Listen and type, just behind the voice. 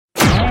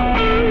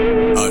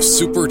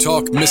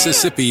SuperTalk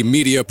Mississippi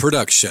media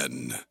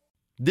production.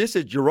 This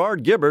is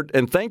Gerard Gibbert,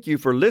 and thank you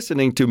for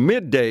listening to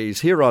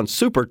Middays here on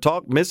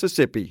SuperTalk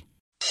Mississippi.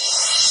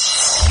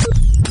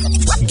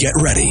 Get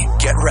ready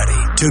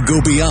to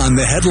go beyond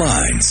the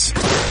headlines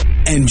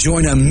and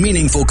join a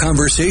meaningful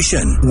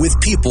conversation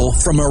with people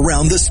from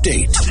around the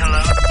state.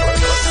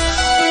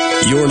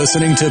 You're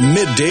listening to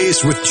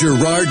Middays with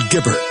Gerard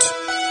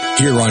Gibbert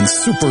here on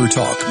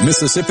SuperTalk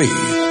Mississippi.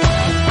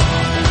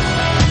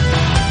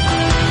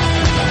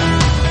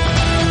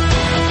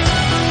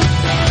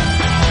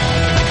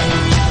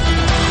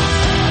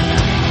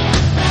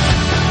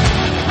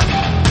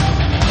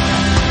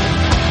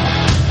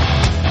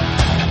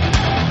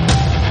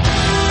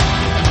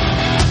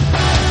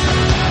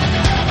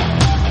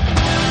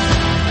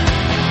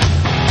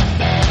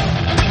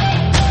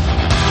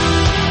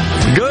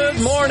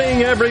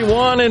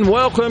 Everyone, and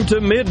welcome to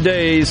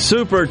Middays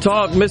Super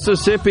Talk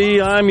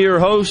Mississippi. I'm your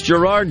host,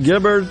 Gerard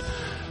Gibbert,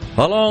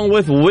 along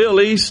with Will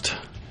East,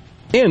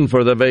 in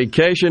for the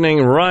vacationing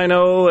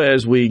rhino,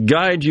 as we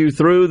guide you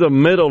through the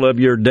middle of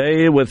your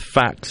day with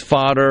facts,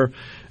 fodder,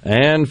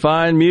 and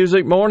fine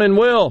music. Morning,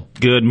 Will.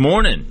 Good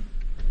morning.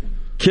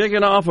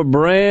 Kicking off a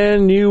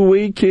brand new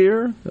week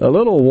here. A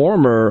little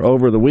warmer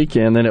over the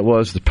weekend than it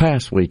was the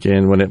past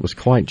weekend when it was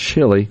quite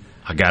chilly.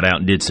 I got out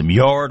and did some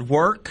yard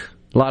work.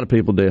 A lot of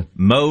people did.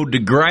 Mowed the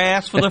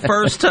grass for the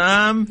first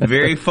time.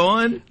 Very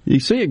fun. You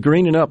see it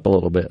greening up a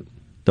little bit,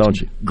 don't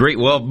you? Great.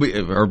 Well,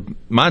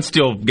 mine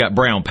still got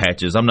brown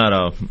patches. I'm not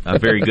a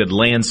very good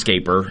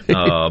landscaper.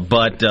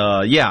 But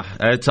yeah,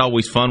 it's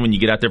always fun when you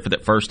get out there for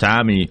that first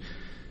time. And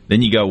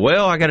then you go,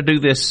 well, I got to do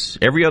this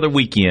every other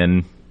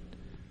weekend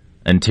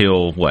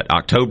until,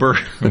 October?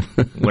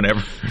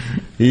 Whenever.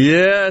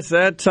 Yes,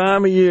 that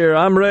time of year.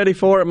 I'm ready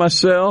for it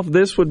myself.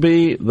 This would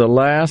be the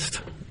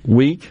last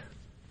week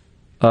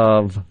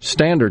of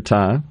standard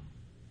time.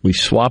 We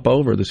swap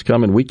over this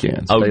coming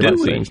weekend. Oh, do we?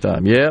 Savings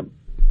time. Yep.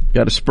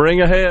 Got to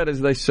spring ahead,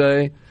 as they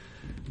say.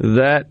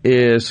 That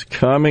is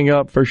coming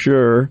up for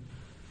sure.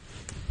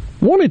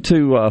 Wanted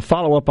to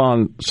follow up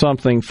on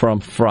something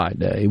from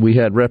Friday. We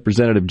had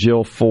Representative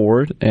Jill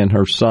Ford and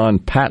her son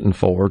Patton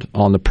Ford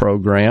on the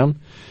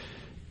program.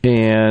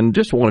 And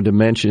just wanted to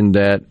mention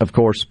that, of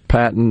course,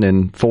 Patton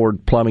and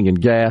Ford Plumbing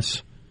and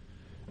Gas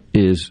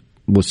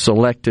was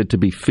selected to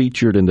be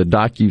featured in the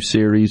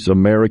docuseries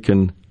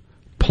American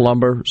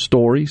Plumber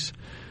Stories,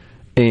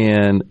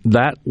 and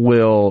that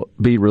will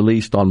be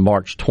released on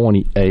March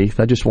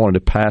 28th. I just wanted to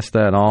pass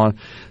that on.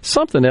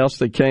 Something else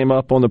that came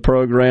up on the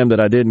program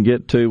that I didn't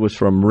get to was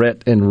from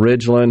Rhett and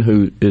Ridgeland,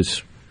 who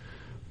is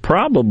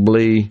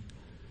probably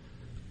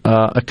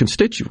a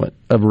constituent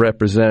of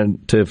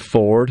Representative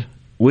Ford.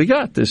 We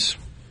got this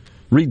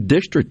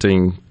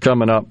redistricting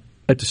coming up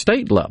at the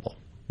state level.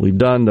 We've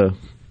done the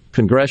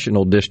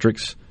congressional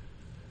districts,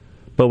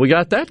 but we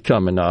got that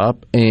coming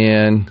up,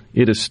 and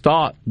it is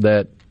thought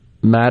that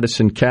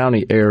Madison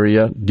County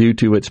area, due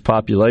to its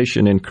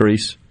population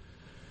increase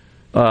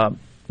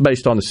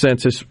based on the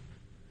census,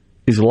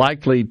 is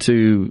likely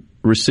to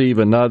receive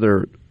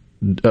another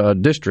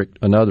district,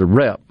 another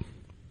rep,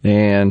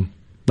 and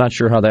not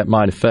sure how that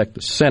might affect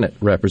the Senate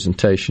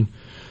representation,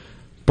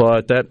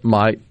 but that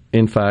might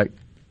in fact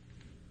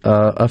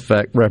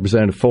affect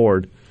Representative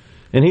Ford.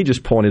 And he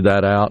just pointed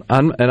that out.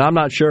 I'm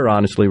not sure,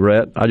 honestly,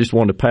 Rhett. I just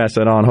wanted to pass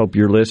that on. Hope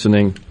you're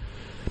listening.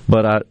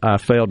 But I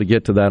failed to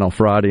get to that on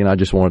Friday, and I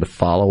just wanted to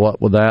follow up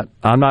with that.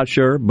 I'm not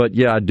sure, but,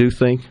 yeah, I do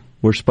think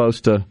we're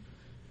supposed to,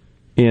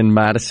 in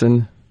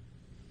Madison,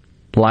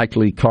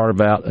 likely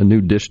carve out a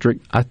new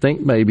district. I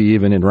think maybe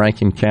even in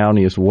Rankin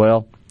County as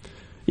well.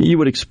 You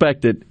would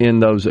expect it in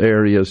those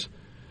areas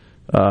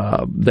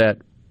that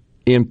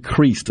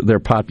increased their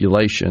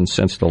population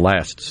since the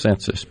last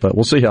census. But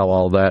we'll see how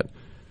all that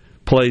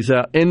plays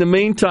out. In the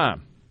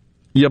meantime,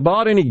 you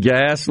bought any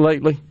gas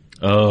lately?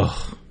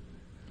 Oh.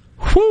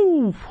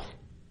 Whew.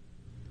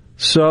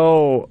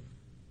 So,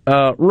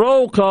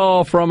 roll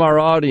call from our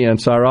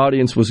audience. Our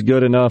audience was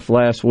good enough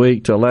last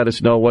week to let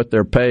us know what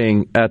they're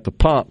paying at the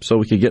pump so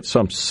we could get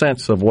some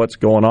sense of what's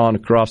going on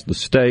across the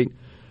state.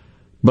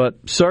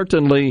 But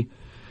certainly,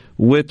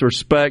 with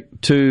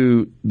respect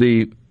to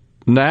the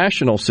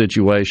national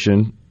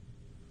situation,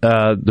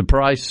 the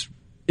price,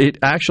 it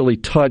actually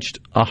touched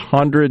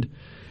 $130,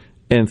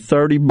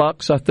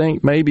 I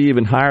think, maybe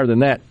even higher than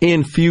that,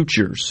 in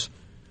futures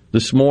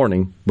this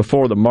morning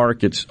before the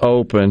markets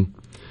open.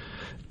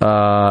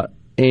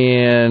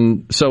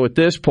 And so at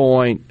this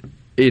point,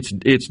 it's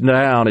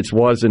down. It's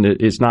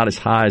not as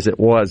high as it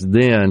was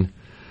then,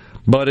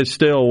 but it's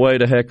still way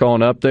the heck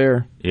on up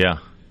there. Yeah.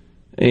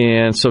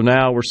 And so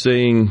now we're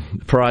seeing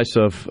the price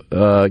of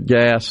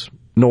gas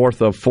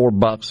north of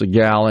 $4 a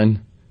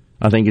gallon.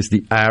 I think it's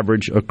the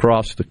average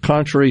across the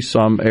country.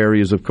 Some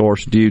areas, of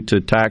course, due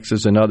to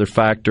taxes and other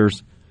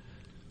factors,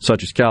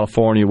 such as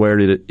California, where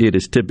it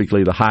is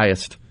typically the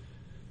highest,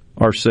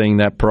 are seeing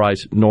that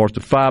price north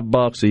of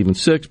 $5, even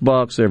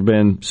 $6. There have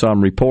been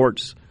some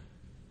reports.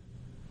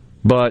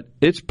 But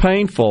it's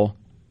painful,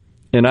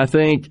 and I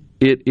think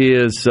it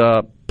is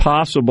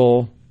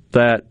possible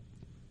that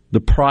the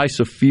price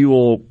of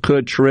fuel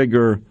could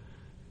trigger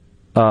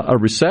a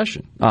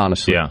recession,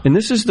 honestly. Yeah. And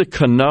this is the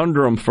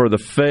conundrum for the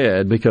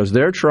Fed, because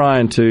they're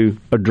trying to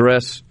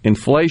address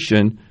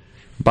inflation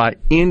by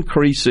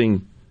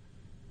increasing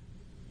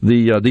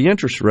the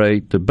interest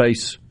rate, the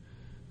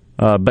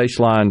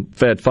baseline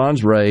Fed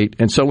funds rate.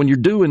 And so when you're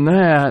doing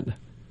that,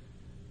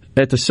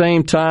 at the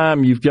same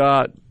time, you've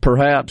got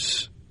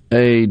perhaps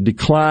a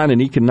decline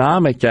in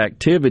economic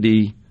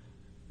activity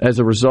as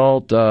a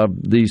result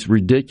of these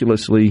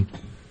ridiculously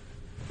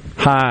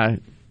high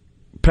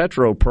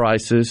petrol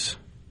prices.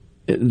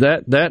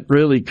 That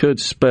really could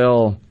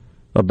spell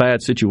a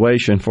bad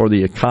situation for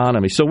the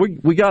economy. So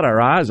we got our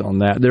eyes on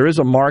that. There is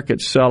a market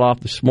sell-off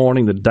this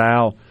morning. The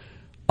Dow,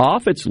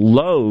 off its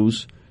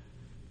lows,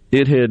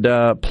 it had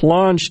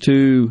plunged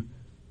to,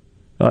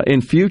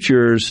 in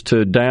futures,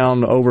 to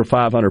down over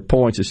 500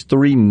 points. It's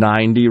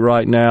 390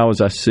 right now as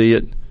I see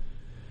it.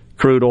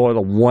 Crude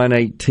oil,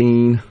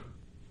 118.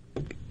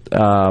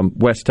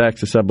 West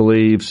Texas, I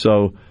believe.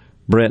 So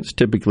Brent's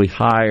typically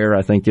higher.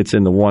 I think it's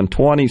in the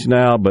 120s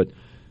now, but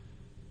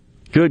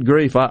good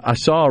grief. I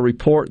saw a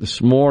report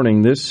this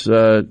morning. This,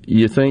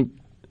 you think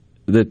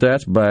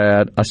that's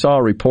bad. I saw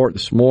a report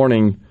this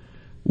morning,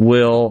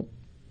 Will,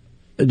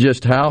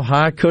 just how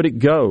high could it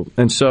go?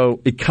 And so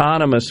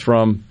economists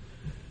from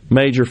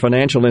major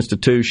financial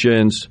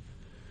institutions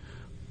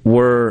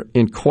were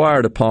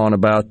inquired upon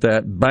about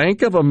that.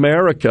 Bank of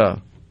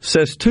America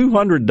says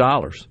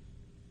 $200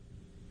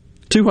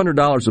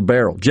 a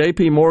barrel.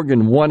 J.P.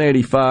 Morgan,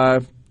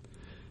 $185,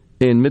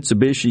 and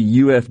Mitsubishi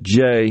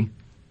UFJ,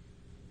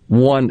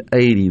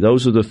 $180.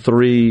 Those are the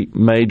three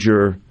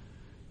major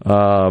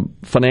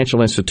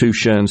financial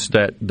institutions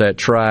that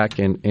track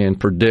and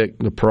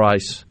predict the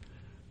price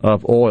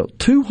of oil.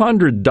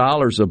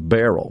 $200 a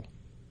barrel.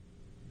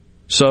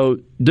 So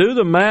do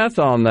the math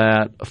on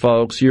that,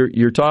 folks.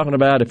 You're talking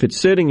about if it's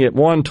sitting at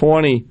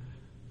 120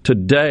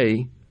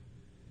 today,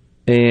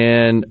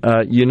 and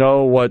you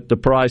know what the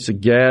price of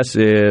gas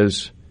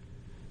is,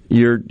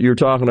 you're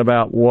talking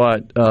about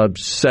what,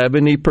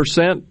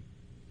 70%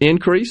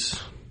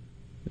 increase?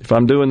 If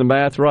I'm doing the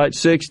math right,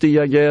 60,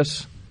 I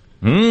guess.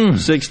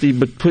 60,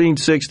 between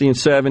 60 and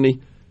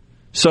 70.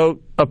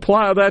 So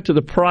apply that to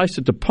the price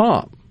at the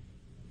pump.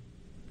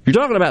 You're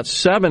talking about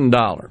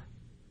 $7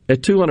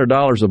 at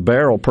 $200 a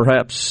barrel,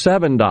 perhaps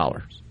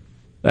 $7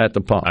 at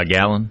the pump. A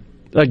gallon?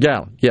 A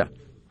gallon, yeah.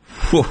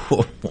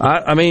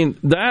 I mean,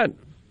 that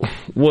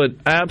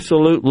would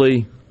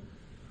absolutely,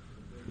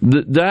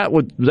 that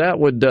would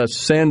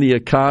send the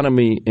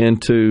economy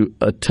into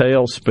a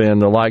tailspin,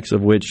 the likes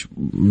of which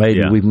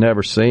maybe we've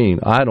never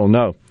seen. I don't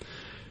know.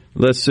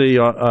 Let's see,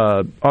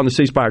 on the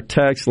C Spire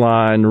text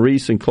line,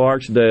 Reese in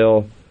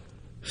Clarksdale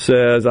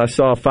says, I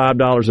saw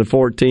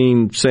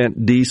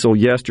 $5.14 diesel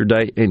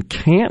yesterday in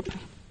Canton.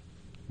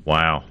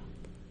 Wow.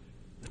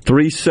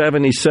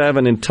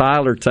 $3.77 in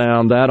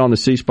Tylertown. That on the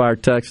C Spire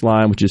text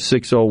line, which is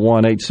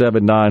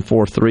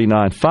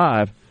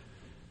 601-879-4395.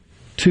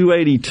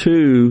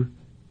 $2.82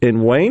 in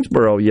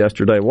Waynesboro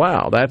yesterday.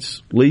 Wow,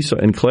 that's Lisa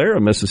in Clara,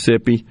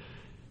 Mississippi,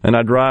 and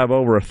I drive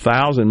over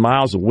 1,000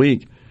 miles a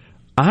week.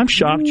 I'm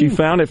shocked you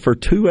found it for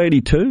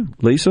 $2.82,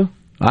 Lisa.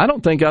 I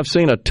don't think I've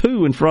seen a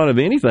 2 in front of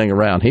anything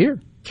around here.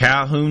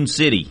 Calhoun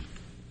City,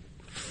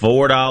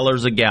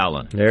 $4 a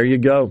gallon. There you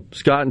go.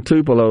 Scott and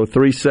Tupelo,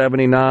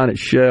 $3.79 at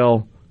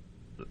Shell.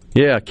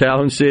 Yeah,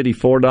 Calhoun City,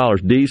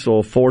 $4.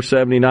 Diesel,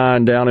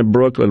 $4.79 down in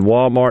Brooklyn.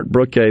 Walmart,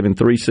 Brookhaven,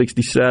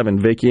 $3.67.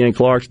 Vicky in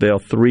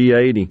Clarksdale,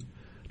 $3.80.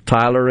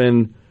 Tyler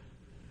in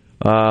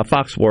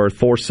Foxworth,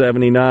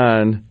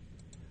 $4.79.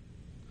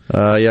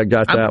 Yeah,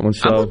 got that one.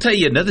 So I will tell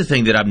you another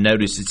thing that I've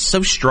noticed. It's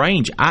so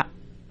strange.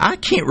 I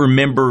can't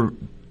remember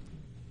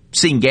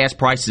seeing gas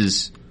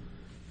prices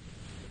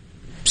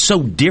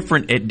so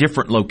different at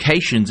different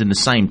locations in the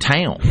same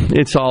town.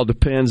 It all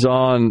depends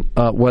on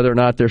whether or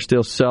not they're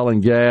still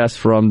selling gas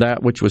from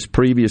that which was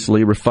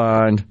previously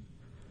refined.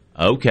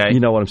 Okay.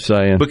 You know what I'm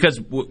saying. Because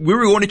we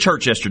were going to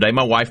church yesterday.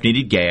 My wife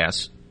needed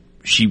gas.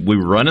 We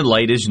were running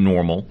late as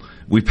normal.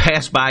 We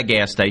passed by a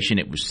gas station.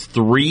 It was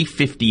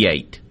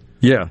 $3.58.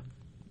 Yeah.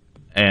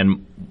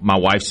 And my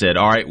wife said,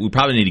 all right, we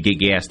probably need to get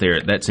gas there.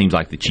 That seems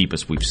like the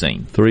cheapest we've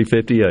seen.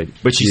 $3.58.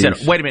 But she said,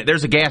 wait a minute,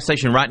 there's a gas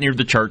station right near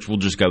the church. We'll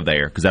just go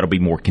there because that'll be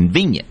more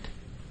convenient.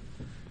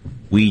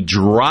 We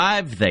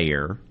drive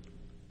there,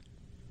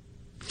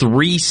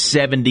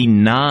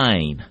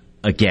 $3.79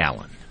 a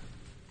gallon.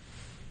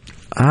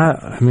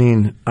 I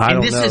mean, I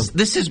don't know.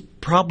 This is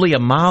probably a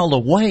mile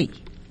away.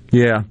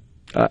 Yeah.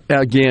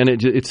 Again,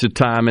 it's a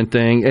timing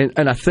thing.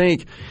 And I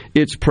think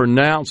it's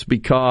pronounced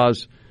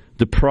because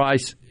the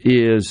price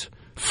is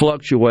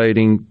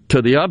fluctuating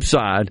to the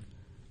upside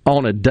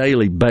on a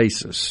daily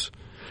basis.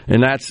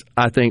 And that's,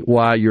 I think,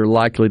 why you're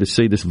likely to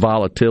see this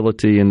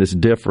volatility and this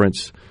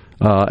difference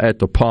at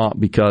the pump,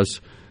 because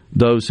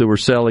those who were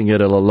selling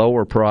it at a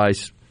lower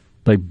price,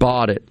 they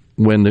bought it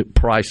when the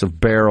price of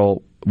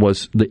barrel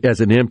was,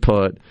 as an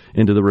input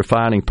into the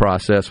refining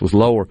process, was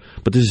lower.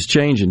 But this is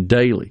changing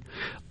daily.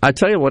 I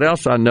tell you what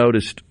else I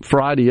noticed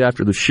Friday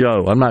after the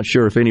show. I'm not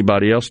sure if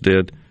anybody else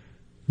did.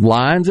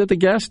 lines at the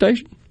gas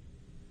station.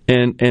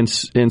 And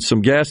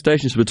some gas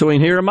stations between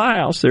here and my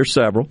house, there's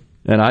several.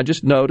 And I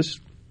just noticed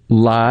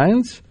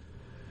lines.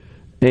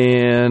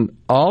 And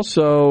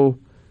also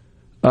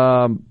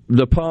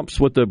the pumps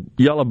with the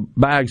yellow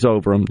bags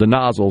over them, the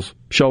nozzles,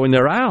 showing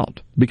they're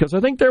out. Because I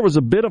think there was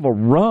a bit of a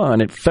run,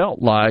 it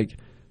felt like,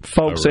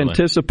 folks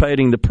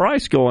anticipating the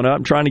price going up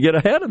and trying to get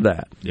ahead of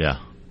that. Yeah.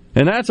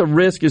 And that's a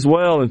risk as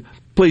well. And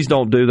please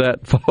don't do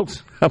that,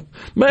 folks.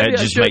 Maybe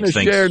I shouldn't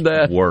have shared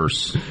that.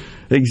 Worse.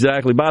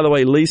 Exactly. By the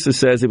way, Lisa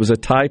says it was a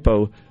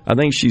typo. I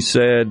think she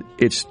said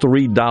it's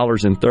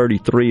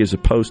 $3.33 as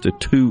opposed to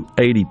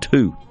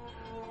 $2.82.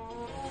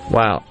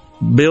 Wow.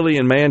 Billy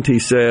in Manti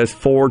says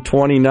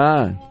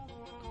 $4.29.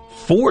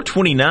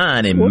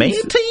 $4.29 in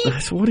Manti?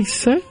 That's what he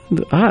said.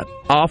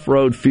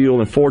 Off-road fuel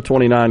and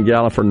 $4.29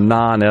 gallon for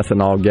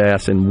non-ethanol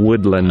gas in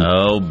Woodland.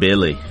 Oh,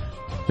 Billy.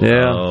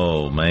 Yeah.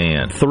 Oh,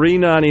 man.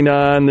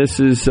 $3.99. This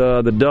is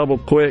the double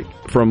quick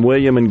from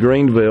William in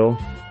Greenville.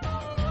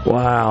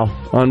 Wow.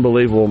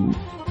 Unbelievable.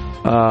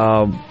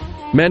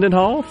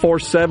 Mendenhall,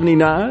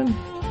 $4.79.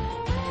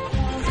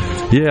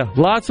 Yeah,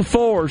 lots of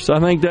fours. I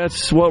think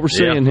that's what we're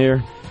seeing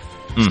here.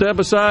 Step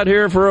aside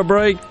here for a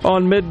break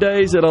on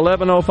middays at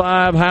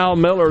 11:05. Hal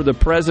Miller, the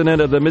president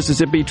of the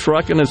Mississippi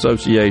Trucking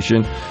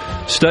Association.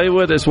 Stay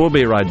with us. We'll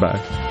be right back.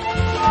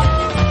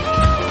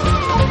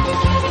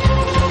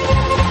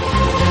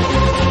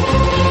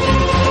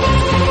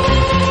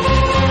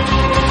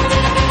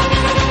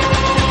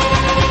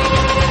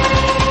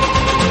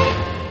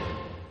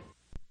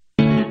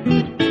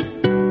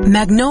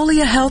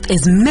 Magnolia Health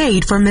is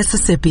made for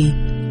Mississippi.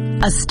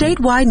 A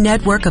statewide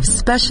network of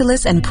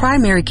specialists and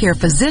primary care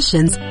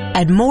physicians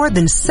at more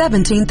than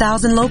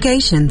 17,000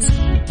 locations,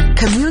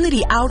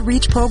 community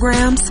outreach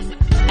programs,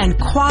 and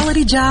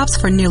quality jobs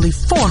for nearly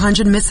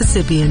 400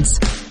 Mississippians.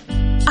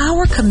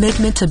 Our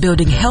commitment to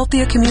building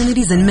healthier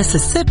communities in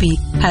Mississippi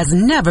has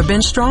never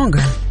been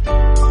stronger.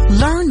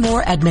 Learn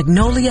more at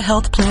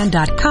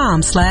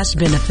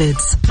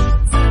magnoliahealthplan.com/benefits.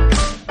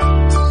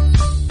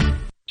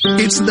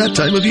 It's that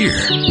time of year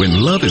when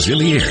love is in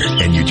the air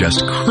and you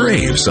just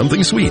crave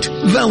something sweet.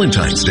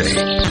 Valentine's Day.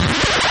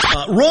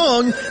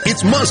 Wrong!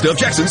 It's Mazda of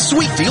Jackson's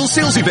Sweet Deal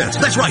Sales Event.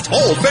 That's right,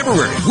 all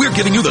February. We're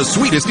giving you the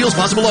sweetest deals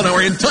possible on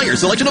our entire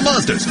selection of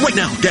Mazdas. Right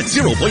now, get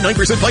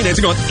 0.9%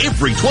 financing on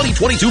every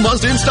 2022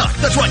 Mazda in stock.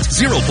 That's right,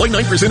 0.9%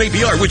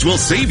 APR, which will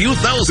save you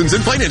thousands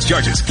in finance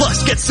charges.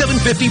 Plus, get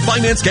 $750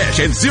 finance cash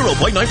and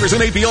 0.9%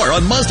 APR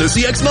on Mazda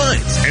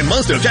CX-9s. And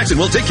Mazda of Jackson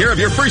will take care of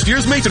your first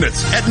year's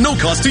maintenance at no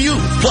cost to you.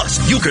 Plus,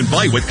 you can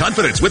buy with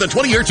confidence with a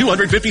 20-year,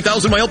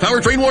 250,000-mile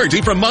powertrain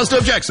warranty from Mazda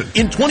of Jackson.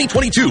 In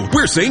 2022,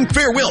 we're saying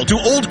farewell to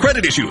old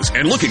credit issues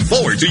and looking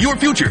forward to your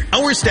future.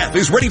 Our staff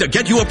is ready to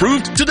get you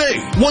approved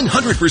today.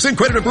 100%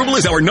 credit approval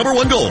is our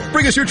 #1 goal.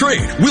 Bring us your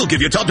trade. We'll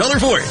give you top dollar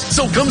for it.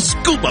 So come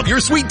scoop up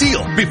your sweet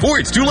deal before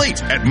it's too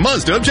late at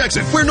Mazda of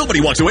Jackson, where nobody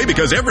walks away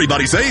because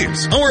everybody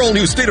saves. Our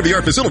all-new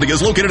state-of-the-art facility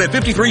is located at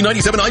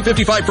 5397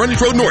 I-55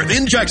 Frontage Road North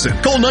in Jackson.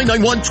 Call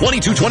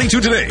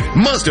 991-2222 today.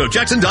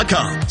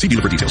 MazdaofJackson.com. See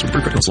dealer for details with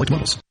pre-credit on select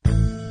models.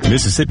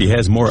 Mississippi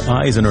has more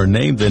I's in our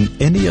name than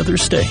any other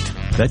state.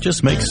 That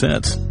just makes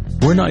sense.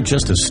 We're not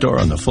just a star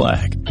on the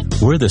flag.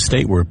 We're the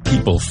state where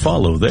people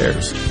follow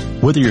theirs.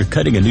 Whether you're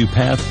cutting a new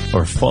path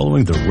or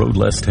following the road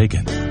less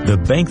taken, the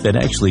bank that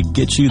actually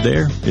gets you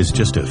there is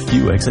just a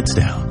few exits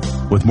down.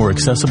 With more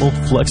accessible,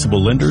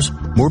 flexible lenders,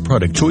 more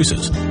product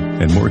choices,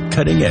 and more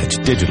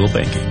cutting-edge digital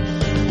banking.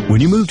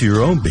 When you move to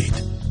your own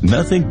beat,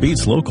 nothing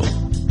beats local.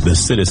 The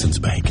Citizens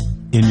Bank.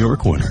 In your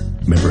corner.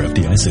 Member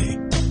FDIC.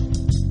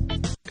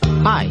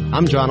 Hi,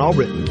 I'm John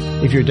Albritton.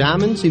 If your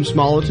diamond seems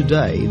smaller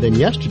today than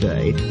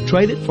yesterday,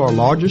 trade it for a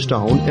larger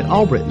stone at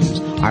Albritton's.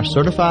 Our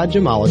certified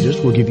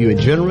gemologist will give you a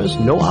generous,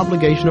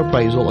 no-obligation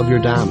appraisal of your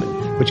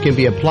diamond, which can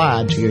be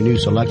applied to your new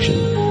selection.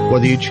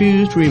 Whether you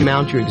choose to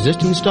remount your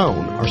existing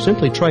stone or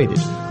simply trade it,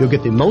 you'll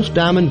get the most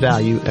diamond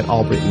value at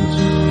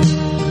Albritton's.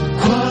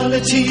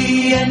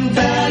 Quality and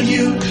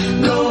value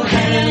go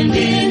hand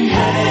in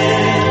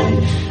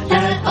hand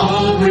at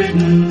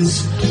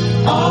Albritton's.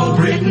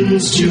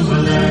 Albritton's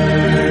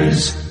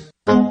Jewelers.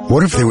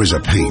 What if there was a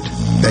paint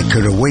that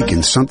could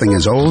awaken something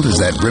as old as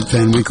that Rip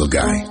Van Winkle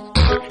guy?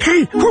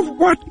 Hey,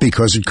 what?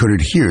 Because it could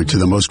adhere to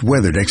the most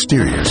weathered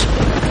exteriors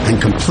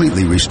and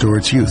completely restore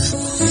its youth.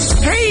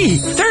 Hey,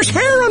 there's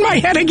hair on my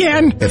head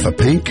again! If a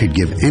paint could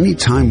give any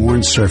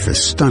time-worn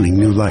surface stunning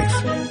new life,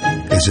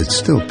 is it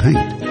still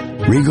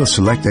paint? Regal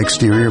Select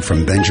Exterior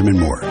from Benjamin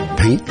Moore.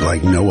 Paint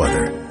like no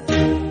other.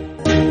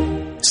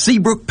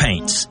 Seabrook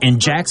Paints in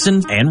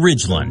Jackson and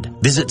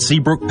Ridgeland. Visit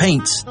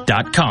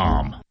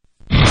SeabrookPaints.com.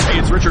 Hey,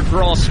 it's Richard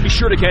Cross. Be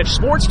sure to catch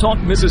Sports Talk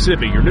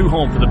Mississippi, your new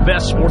home for the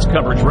best sports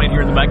coverage right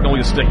here in the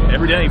Magnolia State.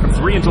 Every day from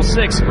 3 until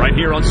 6, right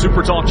here on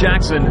Super Talk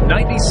Jackson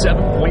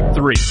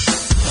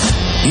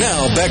 97.3.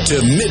 Now back to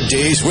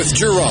Middays with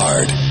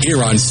Gerard,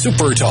 here on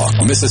Super Talk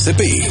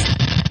Mississippi.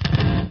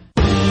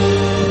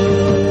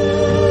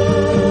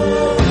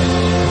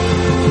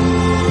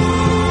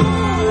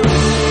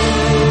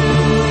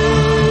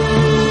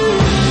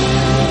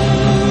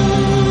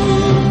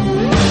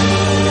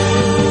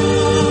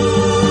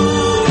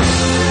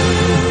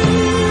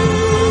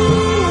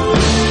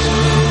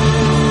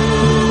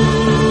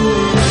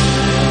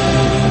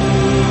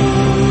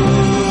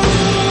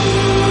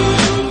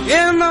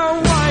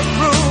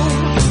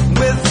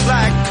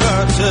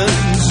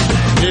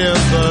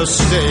 the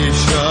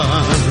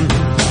station.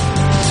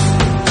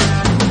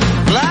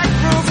 Black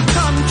roof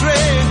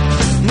country,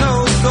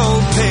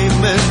 no-go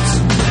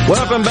payments.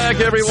 Welcome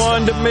back,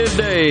 everyone, to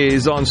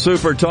Middays on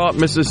Super Talk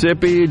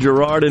Mississippi.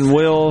 Gerard and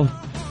Will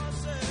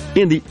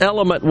in the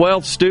Element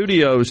Wealth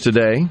Studios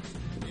today.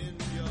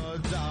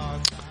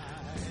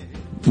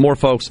 More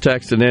folks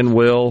texting in,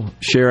 Will,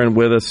 sharing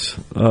with us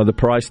the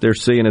price they're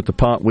seeing at the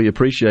pump. We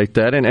appreciate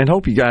that, and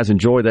hope you guys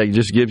enjoy that. It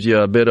just gives you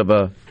a bit of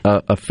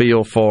a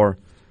feel for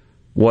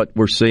what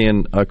we're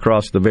seeing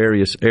across the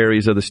various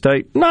areas of the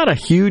state. Not a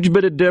huge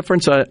bit of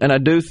difference, and I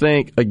do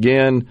think,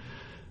 again,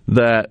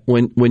 that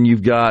when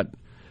you've got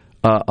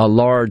a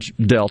large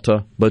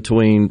delta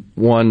between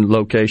one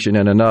location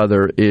and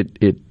another,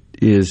 it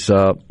is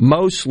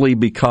mostly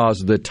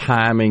because of the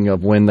timing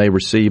of when they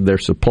receive their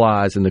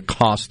supplies and the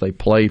cost they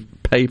pay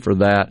for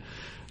that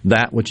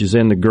which is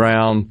in the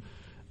ground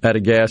at a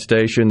gas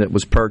station that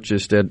was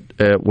purchased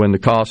at when the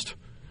cost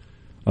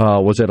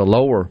was at a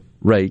lower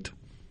rate.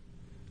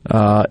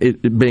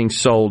 It being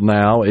sold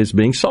now is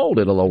being sold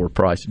at a lower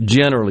price,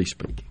 generally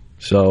speaking.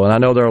 So, and I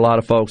know there are a lot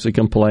of folks that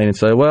complain and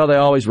say, well, they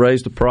always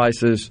raise the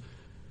prices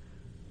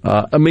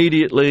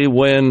immediately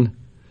when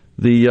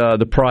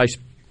the price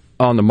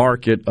on the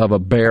market of a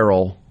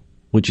barrel,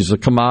 which is a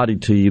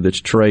commodity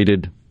that's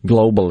traded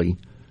globally,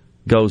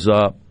 goes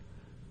up.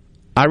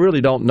 I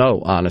really don't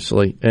know,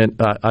 honestly. And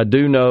I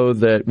do know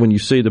that when you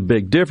see the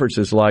big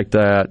differences like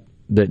that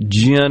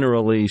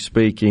generally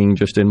speaking,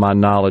 just in my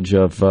knowledge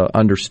of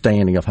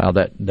understanding of how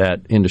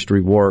that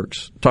industry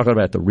works, talking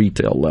about the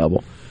retail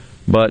level.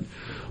 But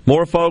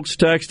more folks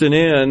texting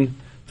in,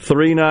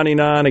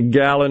 $3.99 a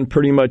gallon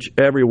pretty much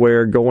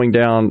everywhere, going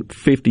down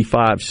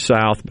 55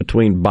 south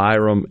between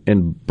Byram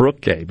and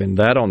Brookhaven.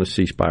 That on the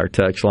C Spire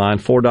text line.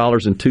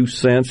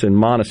 $4.02 in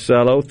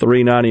Monticello,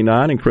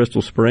 $3.99 in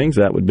Crystal Springs.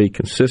 That would be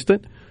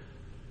consistent.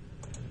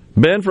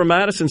 Ben from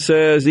Madison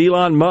says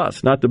Elon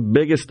Musk, not the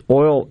biggest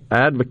oil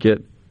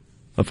advocate,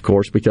 of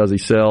course, because he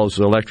sells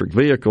electric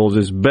vehicles,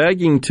 is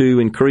begging to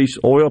increase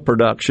oil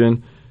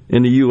production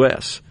in the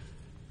U.S.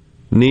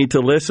 Need to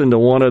listen to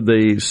one of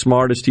the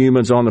smartest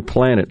humans on the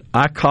planet.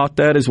 I caught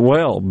that as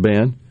well,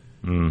 Ben.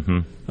 Mm-hmm.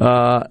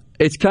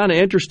 It's kind of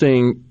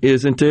interesting,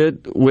 isn't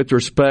it, with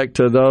respect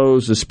to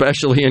those,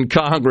 especially in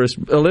Congress.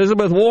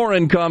 Elizabeth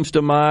Warren comes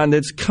to mind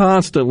that's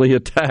constantly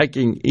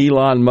attacking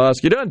Elon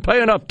Musk. He doesn't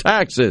pay enough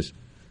taxes.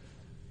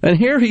 And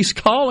here he's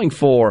calling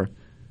for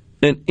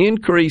an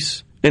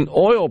increase in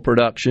oil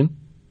production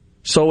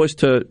so as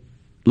to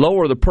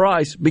lower the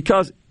price,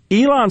 because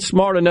Elon's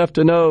smart enough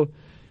to know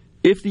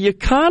if the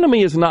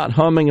economy is not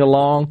humming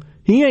along,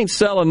 he ain't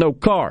selling no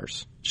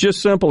cars. It's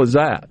just simple as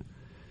that.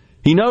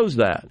 He knows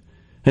that.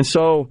 And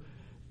so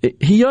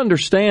he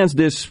understands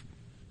this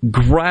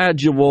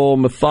gradual,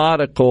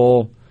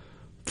 methodical,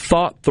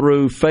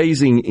 thought-through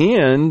phasing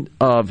in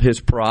of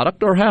his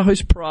product, or how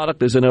his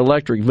product as an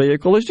electric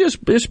vehicle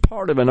is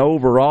part of an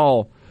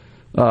overall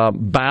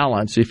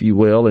balance, if you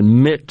will,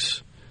 and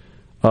mix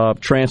of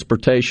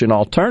transportation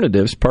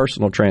alternatives,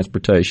 personal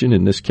transportation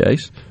in this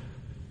case.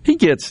 He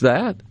gets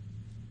that.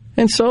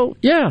 And so,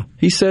 yeah,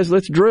 he says,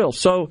 let's drill.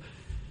 So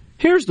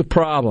here's the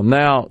problem.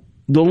 Now,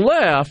 the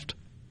left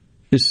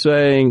is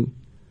saying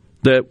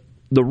that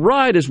the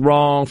right is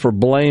wrong for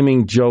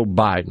blaming Joe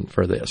Biden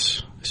for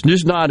this. It's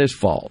just not his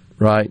fault,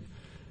 right?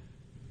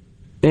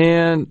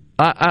 And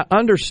I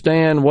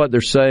understand what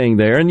they're saying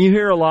there. And you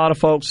hear a lot of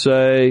folks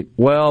say,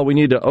 well, we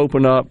need to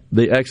open up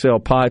the XL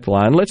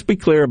pipeline. Let's be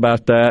clear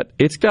about that.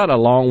 It's got a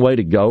long way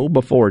to go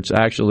before it's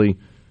actually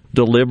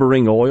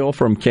delivering oil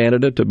from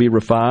Canada to be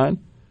refined.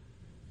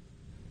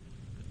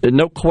 And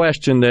no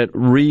question that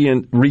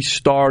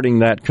restarting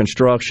that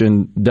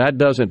construction, that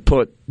doesn't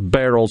put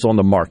barrels on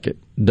the market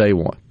day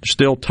one. There's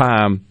still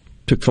time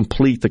to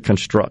complete the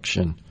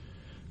construction.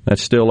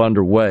 That's still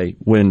underway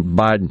when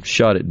Biden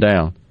shut it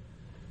down.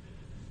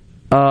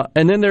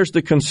 And then there's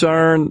the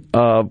concern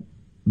of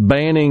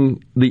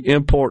banning the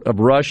import of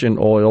Russian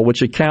oil,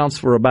 which accounts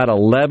for about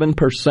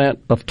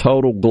 11% of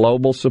total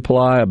global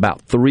supply,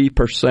 about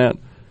 3%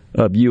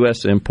 of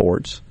U.S.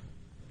 imports.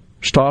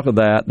 There's talk of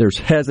that. There's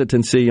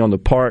hesitancy on the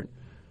part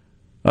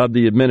of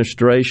the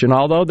administration,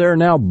 although there are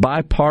now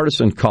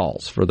bipartisan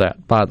calls for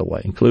that, by the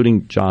way,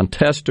 including John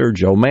Tester,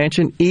 Joe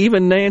Manchin,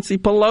 even Nancy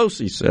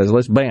Pelosi says,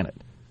 let's ban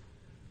it.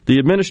 The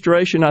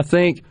administration, I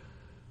think,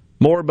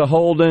 more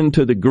beholden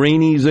to the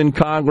greenies in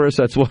Congress,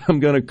 that's what I'm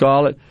going to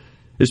call it,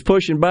 is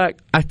pushing back.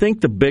 I think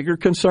the bigger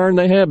concern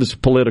they have is a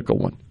political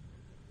one.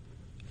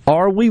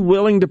 Are we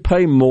willing to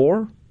pay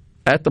more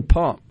at the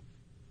pump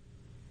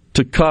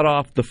to cut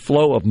off the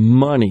flow of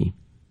money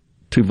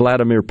to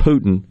Vladimir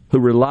Putin, who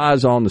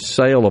relies on the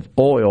sale of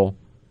oil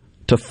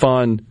to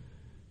fund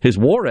his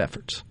war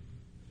efforts?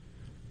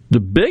 The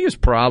biggest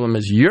problem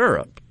is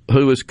Europe,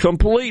 who is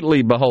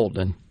completely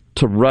beholden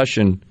to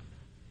Russian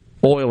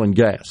oil and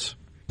gas.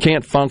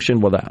 Can't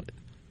function without it.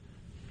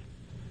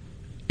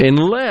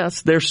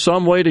 Unless there's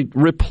some way to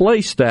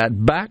replace that,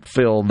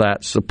 backfill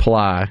that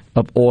supply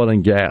of oil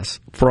and gas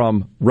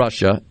from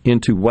Russia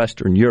into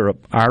Western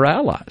Europe, our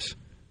allies.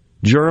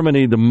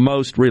 Germany, the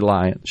most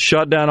reliant,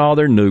 shut down all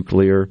their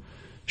nuclear,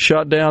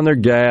 shut down their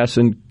gas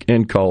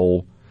and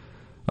coal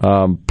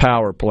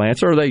power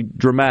plants, or they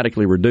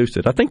dramatically reduced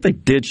it. I think they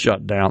did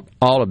shut down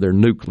all of their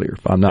nuclear,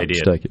 if I'm not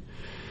mistaken.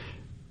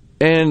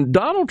 And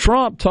Donald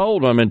Trump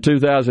told them in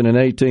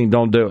 2018,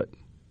 don't do it.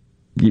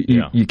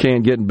 You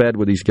can't get in bed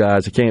with these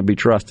guys. They can't be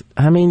trusted.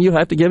 I mean, you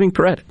have to give him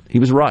credit. He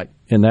was right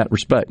in that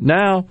respect.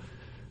 Now,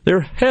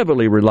 they're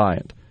heavily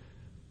reliant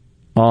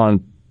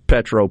on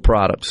petroleum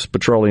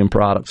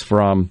products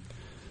from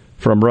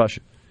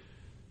Russia.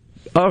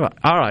 All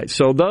right.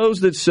 So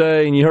those that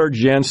say, and you heard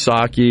Jen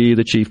Psaki,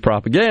 the chief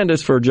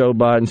propagandist for Joe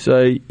Biden,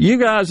 say, you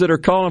guys that are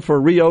calling for a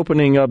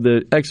reopening of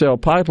the XL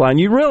pipeline,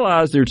 you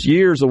realize it's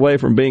years away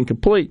from being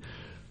complete.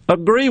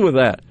 Agree with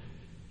that.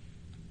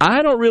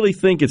 I don't really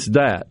think it's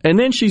that. And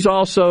then she's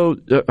also,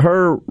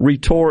 her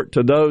retort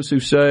to those who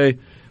say,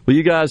 well,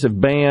 you guys have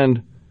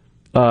banned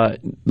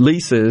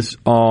leases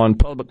on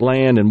public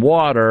land and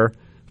water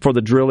for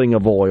the drilling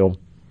of oil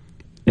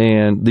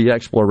and the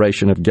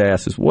exploration of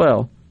gas as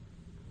well.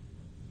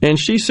 And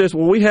she says,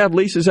 well, we have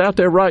leases out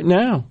there right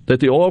now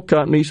that the oil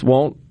companies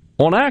won't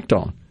act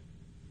on.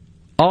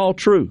 All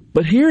true.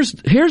 But here's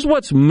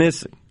what's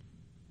missing.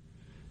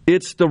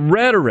 It's the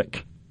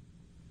rhetoric.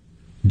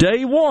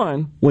 Day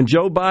one, when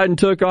Joe Biden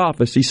took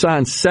office, he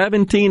signed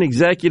 17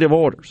 executive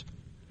orders.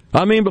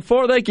 I mean,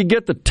 before they could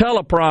get the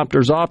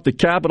teleprompters off the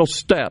Capitol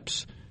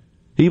steps,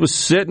 he was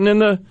sitting in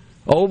the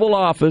Oval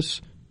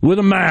Office with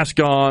a mask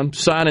on,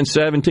 signing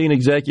 17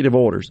 executive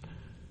orders.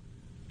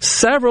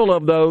 Several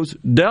of those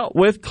dealt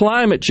with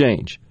climate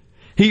change.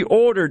 He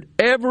ordered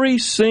every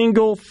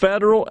single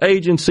federal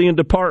agency and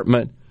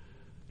department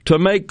to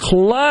make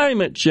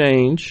climate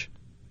change,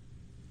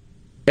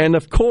 and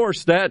of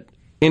course that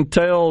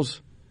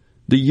entails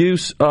the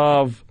use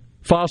of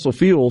fossil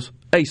fuels,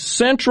 a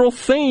central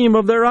theme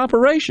of their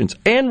operations,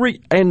 and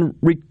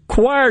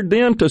required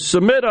them to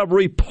submit a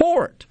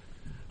report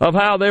of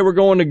how they were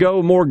going to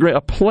go more green,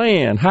 a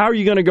plan. How are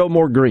you going to go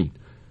more green?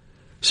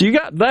 So you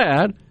got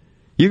that.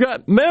 You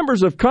got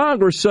members of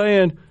Congress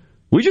saying,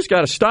 we just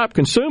got to stop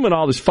consuming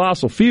all these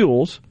fossil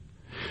fuels.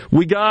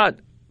 We got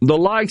the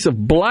likes of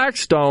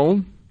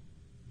Blackstone,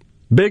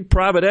 big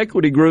private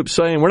equity group,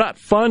 saying we're not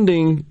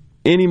funding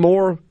any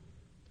more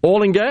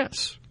oil and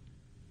gas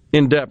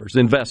endeavors,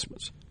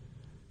 investments.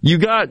 You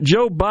got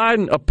Joe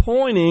Biden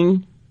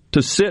appointing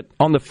to sit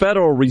on the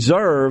Federal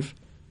Reserve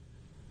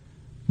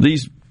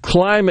these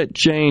climate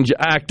change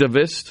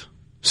activists,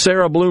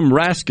 Sarah Bloom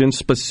Raskin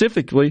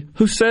specifically,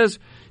 who says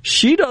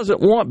she doesn't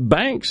want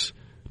banks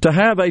to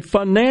have a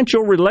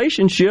financial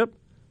relationship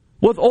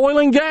with oil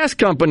and gas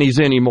companies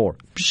anymore.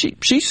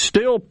 She's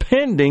still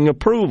pending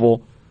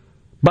approval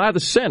by the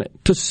Senate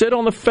to sit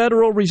on the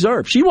Federal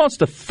Reserve. She wants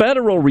the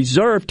Federal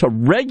Reserve to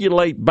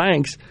regulate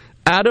banks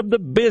out of the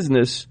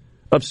business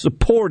of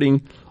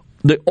supporting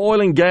the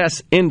oil and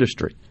gas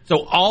industry.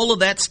 So all of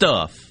that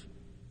stuff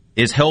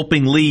is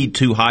helping lead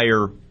to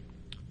higher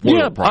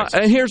oil prices.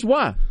 And here's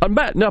why.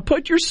 Now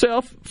put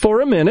yourself for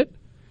a minute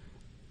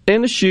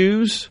in the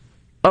shoes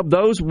of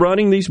those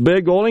running these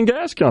big oil and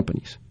gas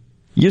companies.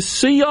 You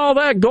see all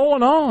that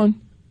going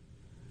on.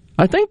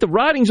 I think the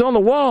writing's on the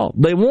wall.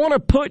 They want to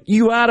put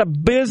you out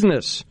of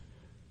business.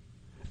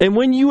 And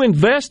when you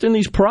invest in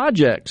these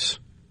projects,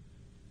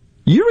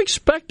 you're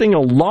expecting a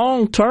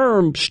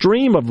long-term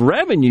stream of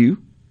revenue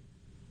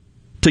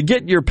to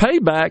get your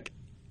payback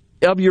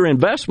of your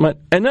investment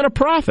and then a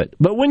profit.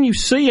 But when you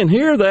see and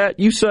hear that,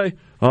 you say,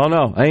 oh,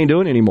 no, I ain't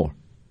doing it anymore.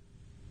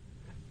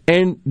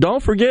 And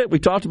don't forget, we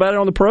talked about it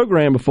on the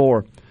program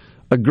before,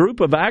 a group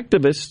of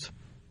activists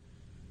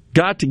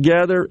got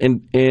together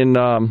and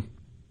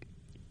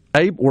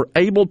were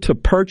able to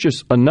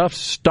purchase enough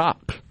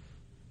stock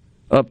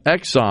of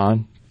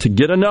Exxon to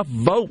get enough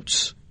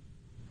votes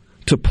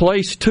to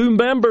place two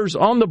members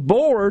on the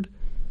board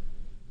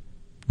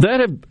that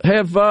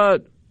have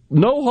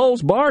no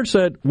holds barred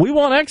said, we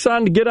want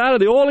Exxon to get out of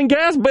the oil and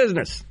gas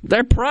business.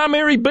 Their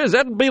primary business.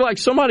 That would be like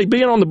somebody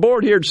being on the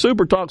board here at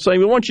Super Talk saying,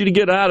 we want you to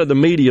get out of the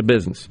media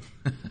business.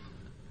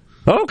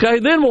 Okay,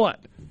 then what?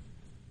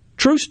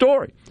 True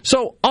story.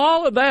 So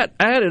all of that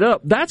added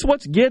up, that's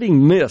what's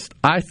getting missed,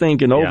 I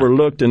think, and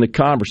overlooked in the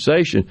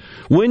conversation.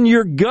 When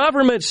your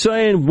government's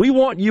saying, we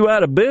want you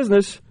out of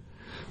business,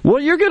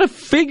 well, you're going to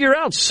figure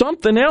out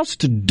something else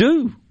to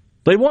do.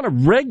 They want to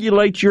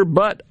regulate your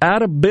butt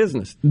out of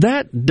business.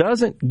 That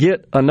doesn't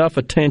get enough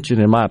attention,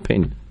 in my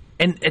opinion.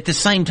 And at the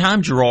same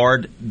time,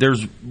 Gerard,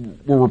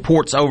 were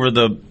reports over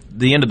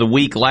the end of the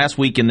week, last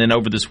week, and then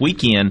over this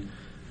weekend,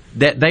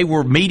 that they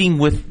were meeting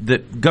with the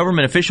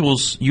government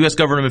officials, U.S.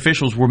 government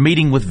officials were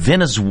meeting with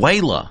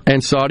Venezuela.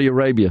 And Saudi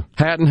Arabia,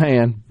 hat in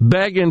hand,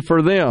 begging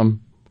for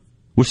them.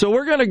 So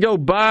we're going to go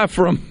buy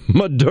from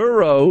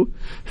Maduro,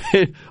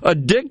 a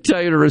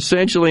dictator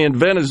essentially in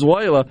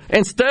Venezuela,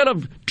 instead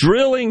of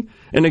drilling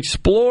and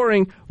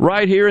exploring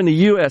right here in the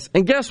U.S.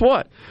 And guess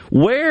what?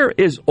 Where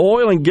is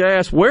oil and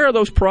gas, where are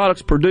those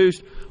products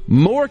produced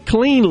more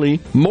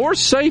cleanly, more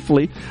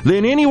safely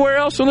than anywhere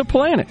else on the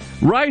planet?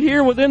 Right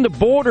here within the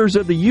borders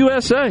of the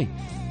USA.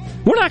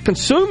 We're not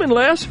consuming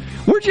less.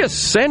 We're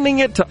just sending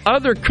it to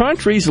other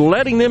countries,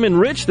 letting them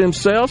enrich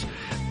themselves,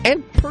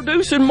 and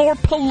producing more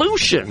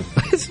pollution.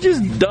 It's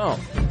just dumb.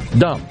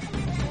 Dumb.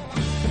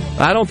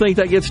 I don't think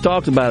that gets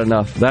talked about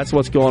enough. That's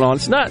what's going on.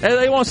 It's not.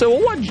 They want to say,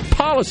 well, what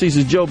policies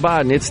is Joe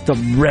Biden? It's the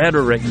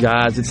rhetoric,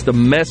 guys. It's the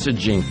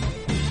messaging.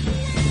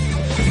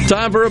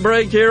 Time for a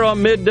break here on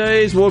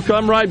Middays. We'll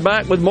come right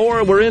back with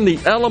more. We're in the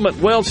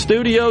Element Wealth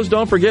Studios.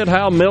 Don't forget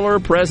Hal Miller,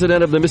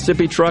 president of the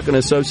Mississippi Trucking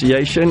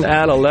Association,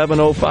 at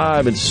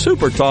 11:05. And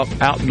Super Talk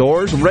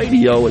Outdoors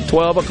Radio at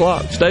 12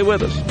 o'clock. Stay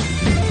with us.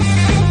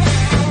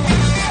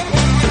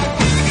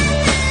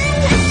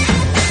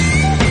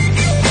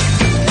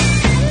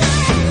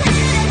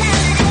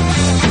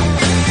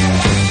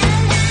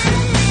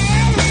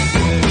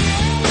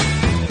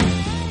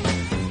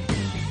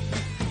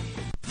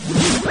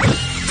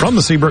 From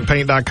the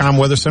SeabrookPaint.com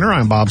Weather Center,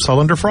 I'm Bob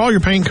Sullender. For all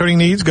your paint coating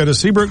needs, go to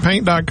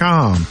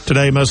SeabrookPaint.com.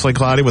 Today, mostly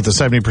cloudy with a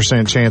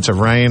 70% chance of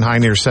rain, high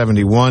near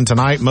 71.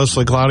 Tonight,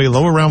 mostly cloudy,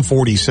 low around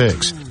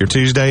 46. Your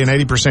Tuesday, an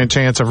 80%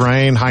 chance of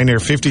rain, high near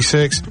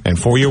 56. And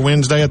for your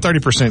Wednesday, a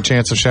 30%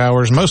 chance of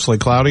showers, mostly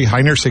cloudy,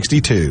 high near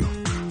 62.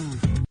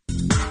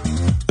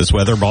 This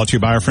weather brought to you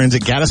by our friends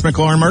at Gaddis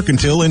McLaurin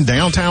Mercantile in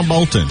downtown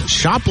Bolton.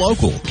 Shop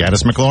local.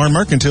 Gaddis McLaurin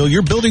Mercantile,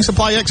 your building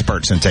supply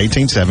expert since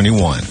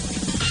 1871.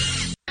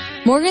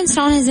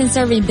 Morganstone has been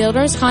serving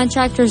builders,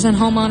 contractors, and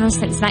homeowners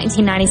since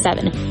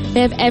 1997. They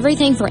have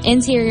everything for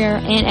interior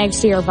and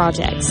exterior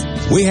projects.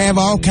 We have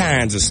all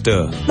kinds of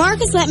stuff.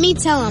 Marcus, let me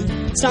tell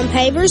them. Stone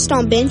pavers,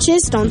 stone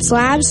benches, stone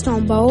slabs,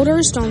 stone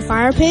boulders, stone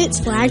fire pits,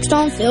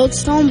 flagstone,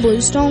 fieldstone,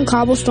 bluestone,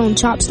 cobblestone,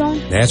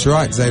 chopstone. That's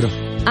right, Zeta.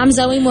 I'm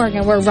Zoe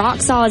Morgan. We're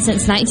rock solid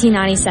since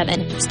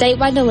 1997.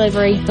 Statewide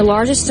delivery, the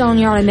largest stone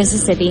yard in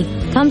Mississippi.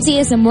 Come see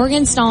us in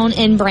Morganstone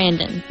in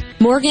Brandon.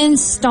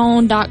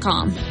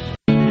 Morganstone.com.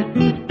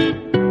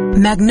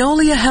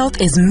 Magnolia Health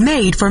is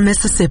made for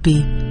Mississippi.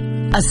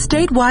 A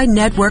statewide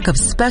network of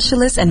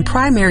specialists and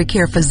primary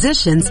care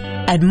physicians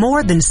at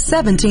more than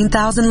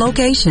 17,000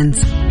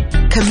 locations.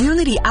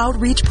 Community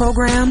outreach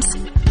programs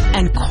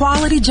and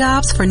quality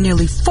jobs for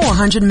nearly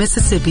 400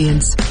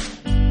 Mississippians.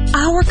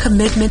 Our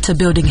commitment to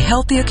building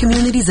healthier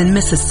communities in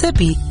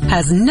Mississippi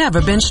has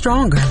never been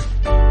stronger.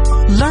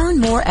 Learn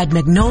more at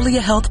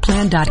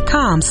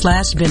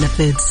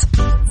magnoliahealthplan.com/benefits.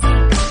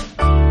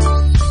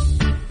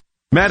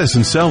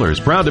 Madison Cellars,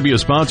 proud to be a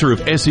sponsor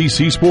of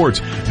SEC Sports.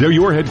 They're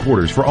your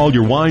headquarters for all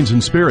your wines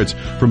and spirits.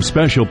 From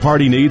special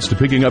party needs to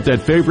picking up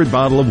that favorite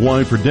bottle of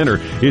wine for dinner,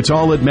 it's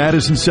all at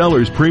Madison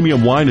Cellars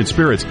Premium Wine and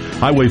Spirits,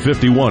 Highway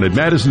 51 at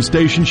Madison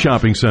Station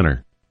Shopping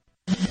Center.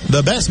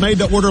 The best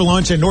made-to-order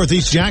lunch in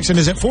Northeast Jackson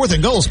is at 4th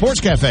and Gold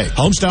Sports Cafe.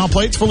 Homestyle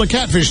plates full of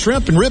catfish,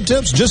 shrimp, and rib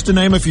tips, just to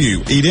name a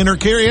few. Eat in or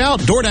carry out,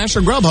 DoorDash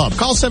or Grubhub.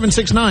 Call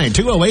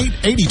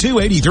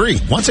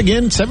 769-208-8283. Once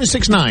again,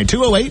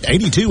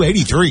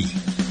 769-208-8283.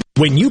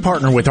 When you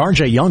partner with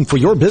R.J. Young for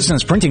your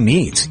business printing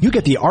needs, you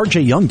get the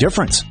R.J. Young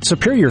difference.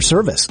 Superior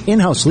service,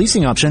 in-house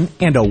leasing option,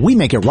 and a we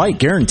make it right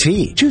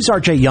guarantee. Choose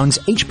R.J. Young's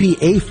HP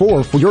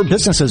A4 for your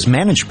business's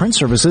managed print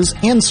services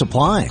and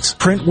supplies.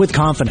 Print with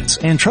confidence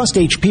and trust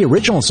HP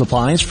Original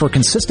Supplies for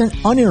consistent,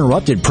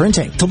 uninterrupted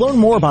printing. To learn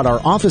more about our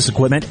office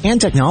equipment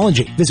and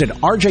technology, visit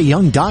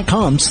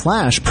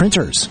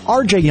rjyoung.com/printers.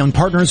 R.J. Young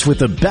partners with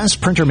the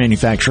best printer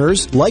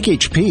manufacturers like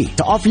HP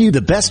to offer you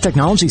the best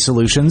technology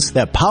solutions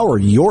that power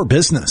your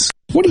business.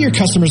 What do your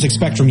customers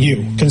expect from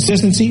you?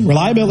 Consistency,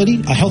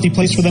 reliability, a healthy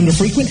place for them to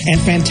frequent,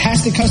 and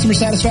fantastic customer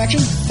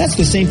satisfaction? That's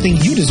the same thing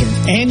you deserve.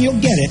 And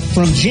you'll get it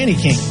from Jenny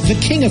King, the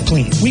king of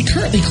clean. We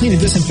currently clean and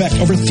disinfect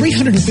over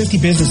 350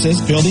 businesses,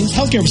 buildings,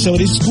 healthcare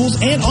facilities,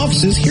 schools, and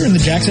offices here in the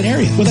Jackson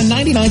area with a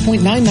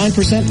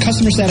 99.99%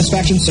 customer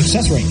satisfaction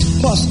success rate.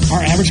 Plus,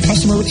 our average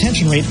customer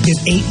retention rate is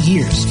 8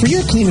 years. For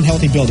your clean and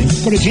healthy building,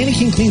 go to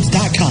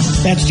JannyKingCleans.com.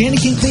 That's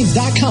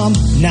JannyKingCleans.com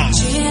now.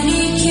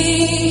 Jenny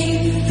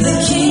King,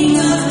 the king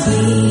of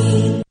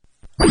clean.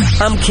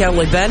 I'm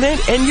Kelly Bennett,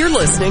 and you're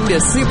listening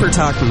to Super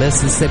Talk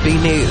Mississippi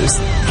News.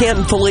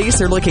 Canton police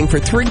are looking for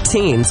 3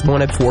 teens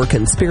wanted for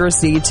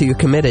conspiracy to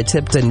commit a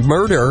Tipton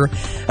murder.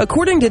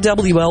 According to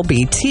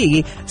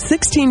WLBT,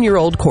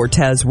 16-year-old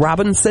Cortez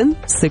Robinson,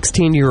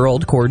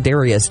 16-year-old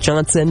Cordarius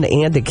Johnson,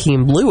 and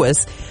Akeem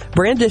Lewis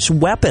brandished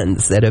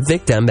weapons at a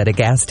victim at a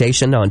gas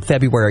station on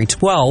February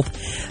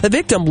 12th. The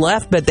victim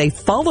left, but they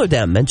followed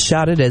him and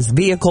shot at his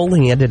vehicle.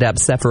 He ended up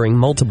suffering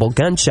multiple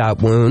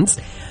gunshot wounds.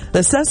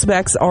 The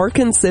suspects are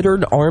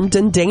considered armed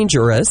and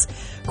dangerous.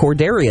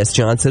 Cordarius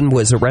Johnson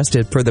was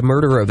arrested for the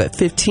murder of a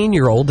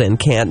 15-year-old in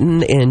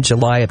Canton in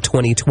July of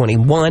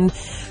 2021.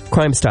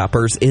 Crime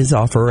Stoppers is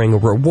offering a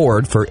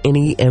reward for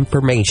any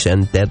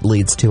information that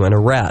leads to an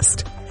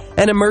arrest.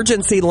 An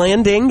emergency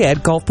landing at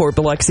Gulfport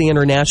Biloxi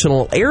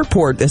International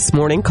Airport this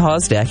morning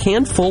caused a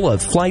handful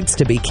of flights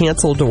to be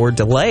canceled or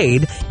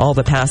delayed. All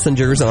the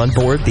passengers on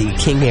board the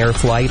King Air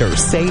flight are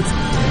safe.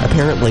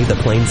 Apparently, the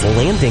plane's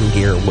landing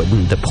gear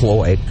wouldn't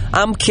deploy.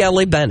 I'm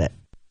Kelly Bennett.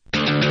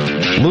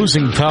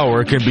 Losing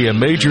power can be a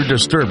major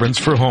disturbance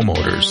for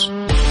homeowners.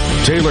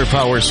 Taylor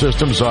Power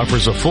Systems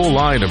offers a full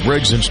line of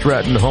Briggs &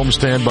 Stratton home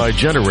standby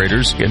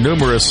generators in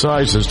numerous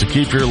sizes to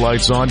keep your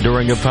lights on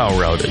during a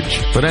power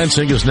outage.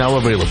 Financing is now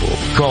available.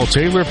 Call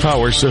Taylor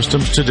Power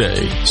Systems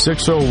today,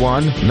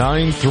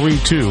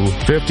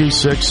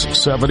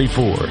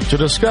 601-932-5674, to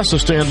discuss a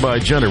standby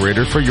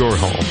generator for your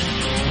home.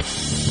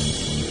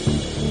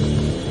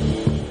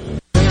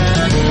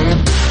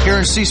 Here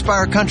in C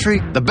Spire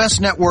country, the best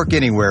network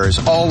anywhere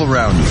is all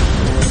around you.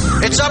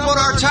 It's up on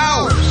our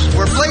towers,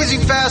 where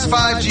blazing fast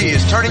 5G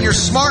is turning your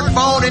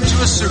smartphone into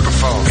a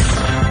superphone.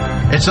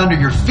 It's under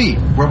your feet,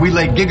 where we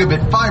lay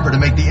gigabit fiber to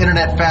make the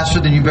internet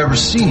faster than you've ever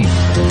seen.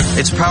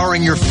 It's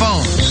powering your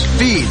phones,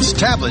 feeds,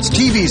 tablets,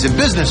 TVs, and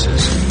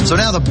businesses. So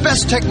now the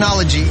best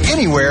technology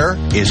anywhere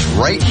is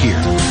right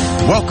here.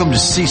 Welcome to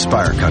C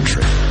Spire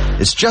country.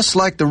 It's just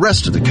like the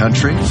rest of the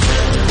country,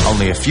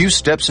 only a few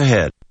steps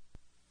ahead.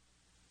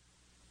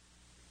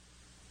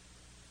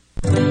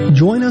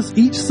 Join us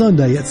each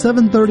Sunday at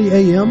 7:30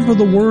 a.m. for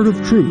the Word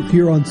of Truth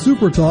here on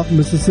Super Talk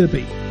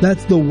Mississippi.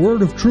 That's the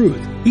Word of Truth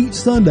each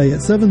Sunday at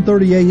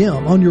 7:30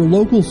 a.m. on your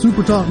local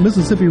Super Talk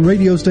Mississippi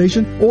radio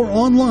station or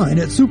online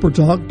at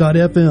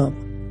supertalk.fm.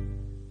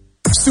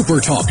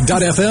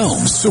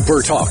 Supertalk.fm.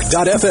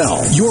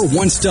 Supertalk.fm. Your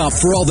one-stop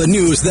for all the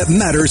news that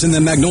matters in the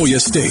Magnolia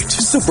State.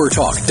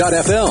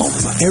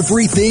 Supertalk.fm.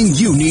 Everything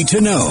you need to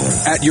know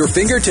at your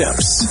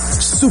fingertips.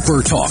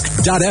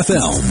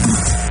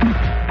 Supertalk.fm.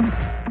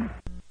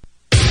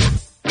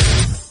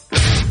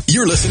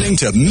 You're listening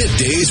to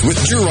Middays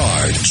with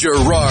Gerard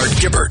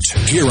Gibbert,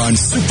 here on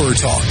Super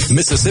Talk,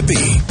 Mississippi. She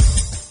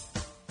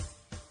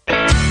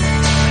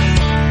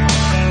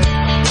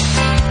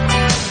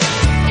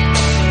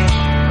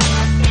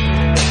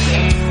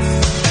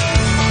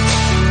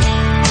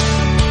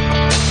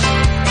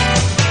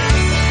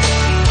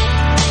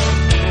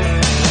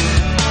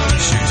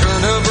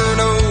turned up her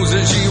nose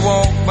as she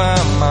walked by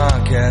my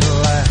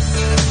Cadillac.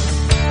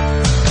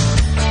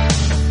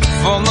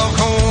 From the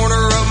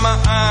corner of my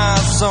eye, I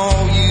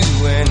saw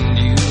you and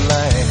you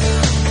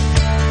laughed.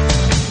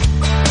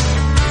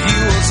 You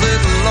were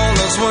sitting on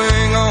the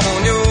swing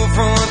on your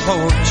front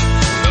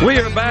porch. We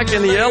are back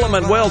in the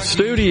Element Wealth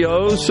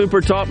Studios,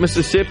 Super Talk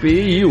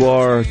Mississippi. You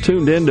are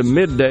tuned into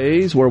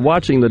Middays. We're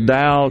watching the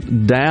Dow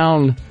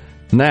down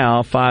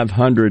now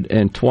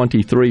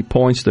 523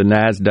 points. The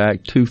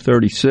NASDAQ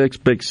 236.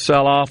 Big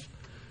sell-off.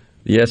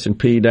 The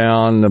S&P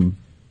down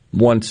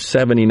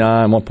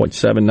 179,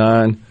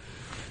 1.79.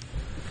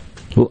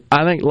 Well,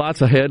 I think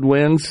lots of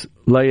headwinds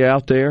lay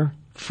out there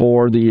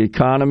for the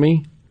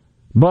economy.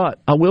 But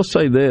I will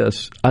say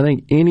this. I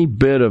think any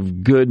bit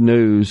of good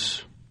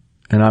news,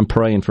 and I'm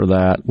praying for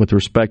that, with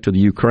respect to the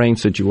Ukraine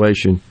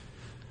situation,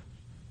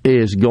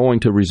 is going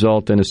to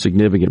result in a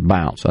significant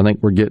bounce. I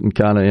think we're getting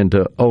kind of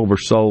into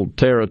oversold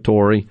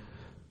territory.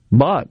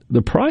 But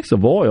the price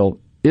of oil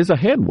is a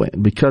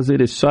headwind because it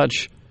is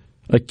such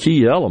a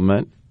key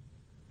element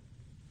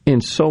in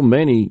so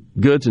many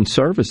goods and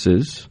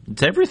services.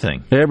 It's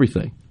everything.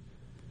 Everything.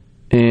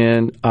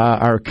 And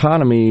our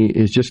economy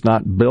is just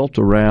not built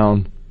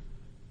around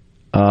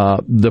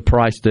the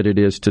price that it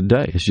is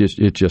today. It's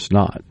just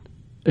not.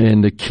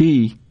 And the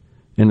key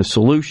and the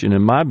solution,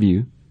 in my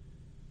view,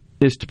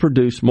 is to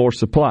produce more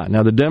supply.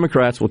 Now, the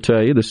Democrats will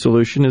tell you the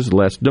solution is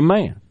less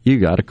demand. You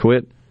got to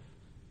quit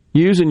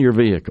using your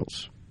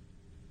vehicles.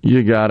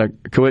 You got to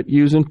quit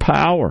using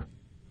power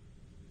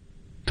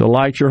to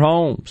light your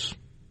homes.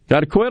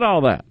 Got to quit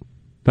all that.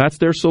 That's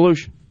their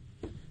solution.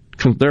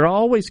 They're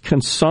always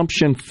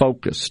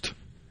consumption-focused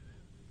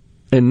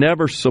and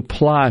never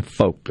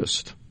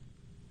supply-focused.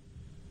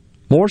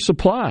 More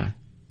supply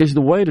is the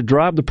way to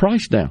drive the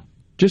price down.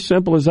 Just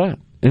simple as that.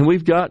 And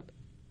we've got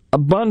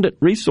abundant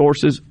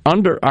resources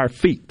under our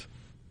feet.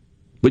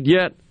 But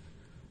yet,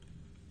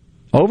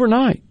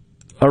 overnight,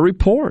 a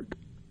report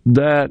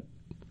that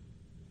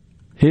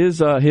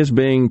his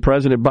being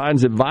President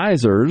Biden's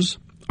advisors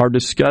are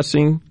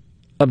discussing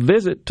a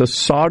visit to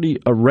Saudi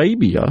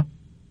Arabia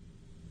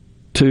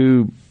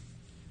to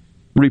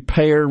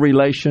repair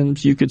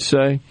relations, you could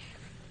say,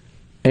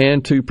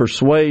 and to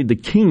persuade the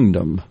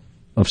kingdom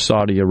of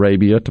Saudi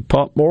Arabia to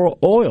pump more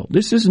oil.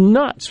 This is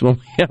nuts when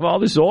we have all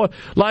this oil.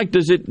 Like,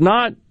 does it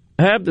not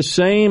have the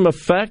same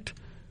effect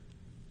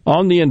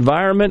on the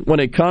environment when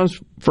it comes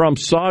from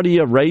Saudi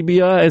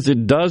Arabia as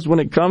it does when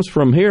it comes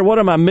from here? What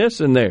am I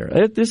missing there?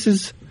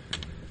 This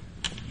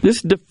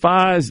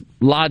defies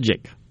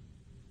logic.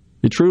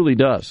 It truly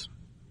does.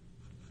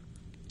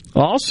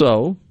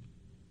 Also,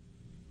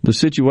 the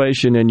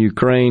situation in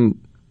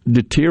Ukraine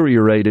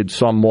deteriorated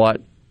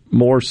somewhat.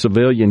 More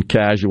civilian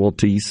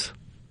casualties,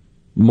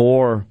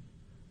 more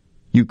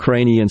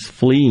Ukrainians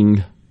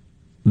fleeing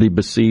the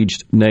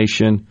besieged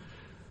nation.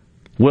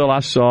 Well, I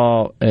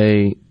saw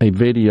a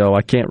video,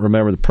 I can't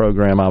remember the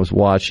program I was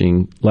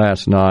watching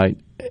last night,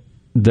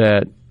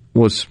 that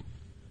was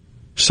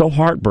so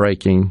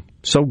heartbreaking,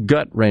 so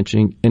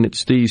gut-wrenching, and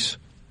it's these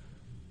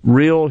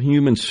real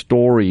human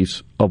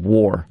stories of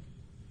war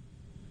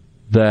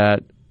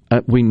that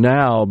we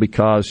now,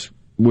 because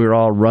we're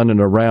all running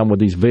around with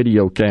these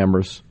video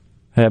cameras,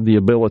 have the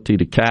ability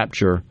to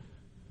capture.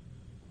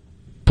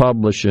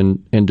 publish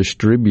and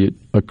distribute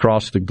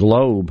across the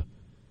globe.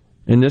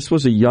 And this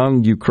was a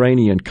young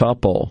Ukrainian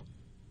couple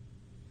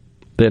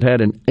that had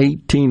an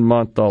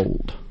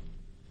 18-month-old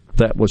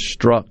that was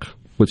struck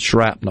with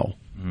shrapnel.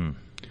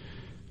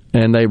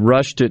 And they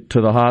rushed it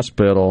to the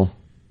hospital.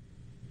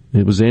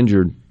 It was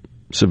injured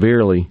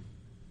severely.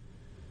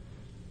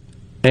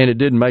 And it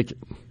didn't make it.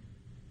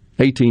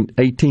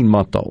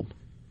 18-month-old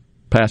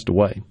passed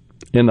away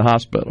in the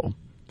hospital.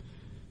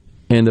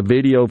 And the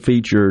video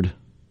featured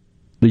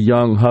the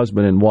young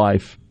husband and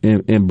wife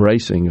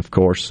embracing, of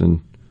course,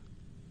 and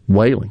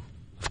wailing,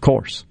 of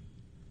course.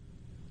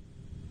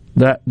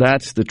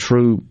 That's the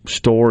true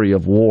story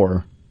of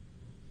war.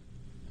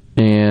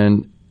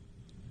 And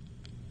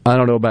I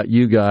don't know about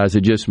you guys,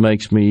 it just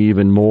makes me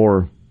even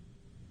more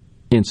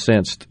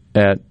incensed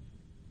at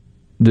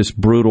this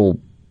brutal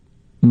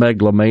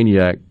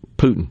megalomaniac,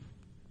 Putin.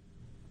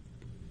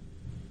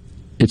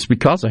 It's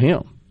because of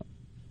him.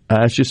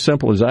 It's just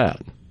simple as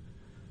that.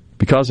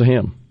 Because of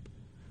him.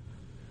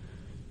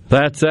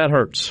 That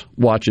hurts,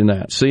 watching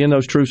that. Seeing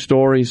those true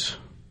stories,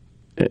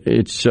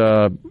 it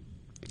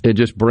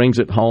just brings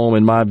it home,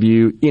 in my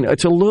view.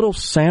 It's a little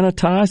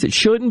sanitized. It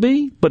shouldn't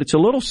be, but it's a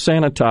little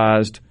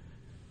sanitized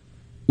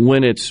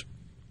when it's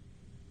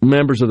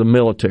members of the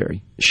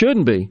military. It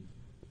shouldn't be,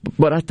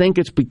 but I think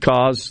it's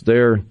because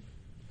they're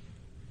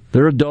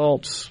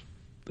adults.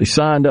 They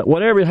signed up,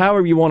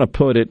 however you want to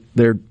put it.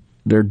 They're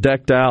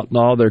decked out in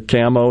all their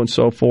camo and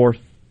so forth,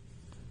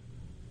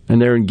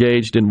 and they're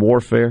engaged in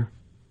warfare.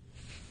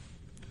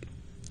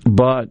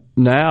 But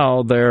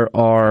now there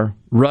are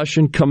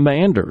Russian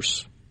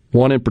commanders.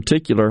 One in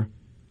particular,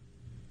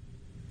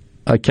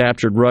 a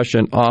captured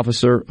Russian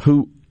officer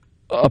who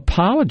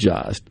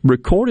apologized,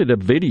 recorded a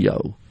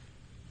video,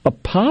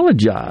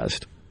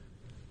 apologized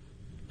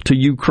to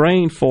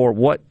Ukraine for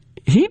what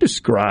he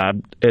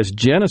described as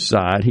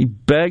genocide. He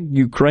begged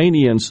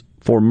Ukrainians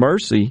for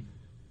mercy,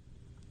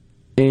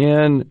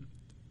 and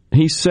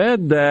he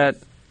said that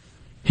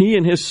he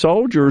and his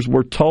soldiers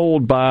were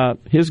told by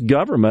his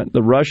government,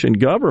 the Russian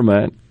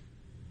government,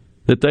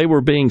 that they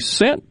were being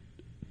sent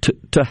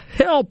to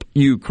help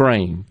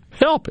Ukraine,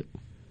 help it,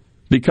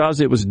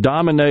 because it was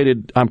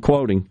dominated, I'm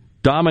quoting,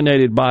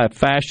 dominated by a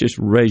fascist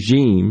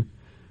regime,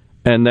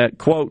 and that,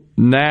 quote,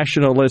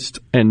 nationalists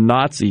and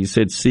Nazis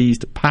had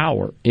seized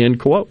power,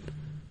 end quote.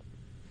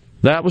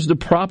 That was the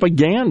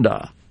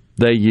propaganda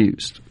they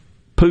used,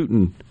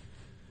 Putin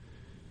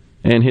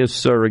and his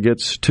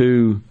surrogates,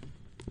 to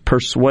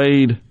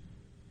persuade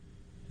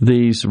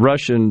these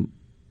Russian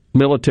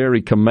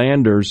military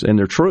commanders and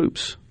their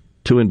troops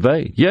to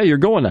invade. Yeah, you're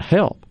going to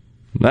help.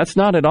 That's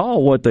not at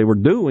all what they were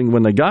doing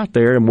when they got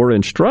there and were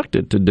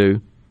instructed to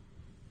do.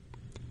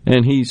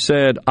 And he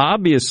said,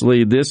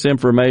 obviously, this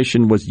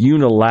information was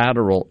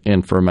unilateral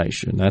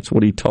information. That's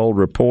what he told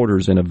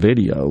reporters in a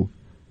video.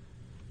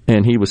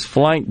 And he was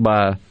flanked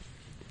by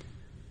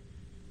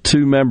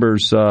two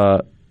members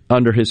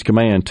under his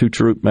command, two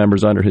troop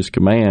members under his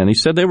command. He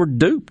said they were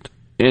duped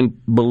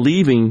in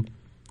believing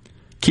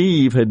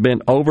Kyiv had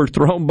been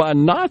overthrown by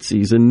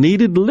Nazis and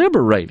needed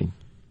liberating.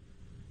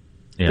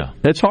 Yeah,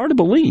 it's hard to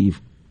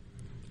believe.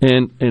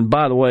 And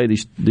by the way,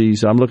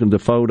 these I'm looking at the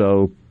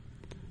photo.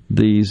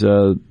 These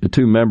the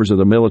two members of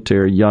the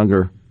military,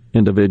 younger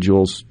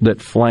individuals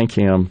that flank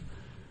him,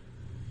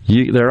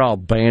 they're all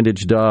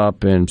bandaged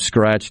up and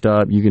scratched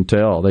up. You can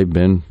tell they've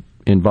been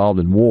involved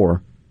in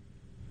war.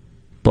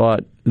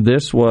 But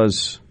this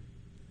was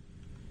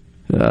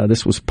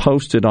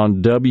posted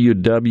on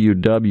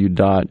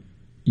www.unian.ua.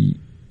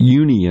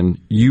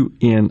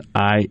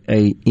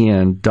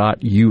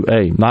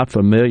 Not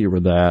familiar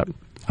with that.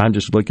 I'm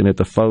just looking at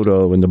the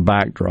photo and the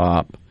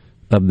backdrop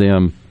of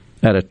them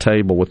at a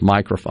table with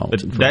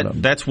microphones in front of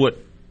them. That's what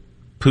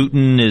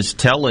Putin is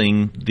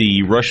telling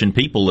the Russian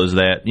people, is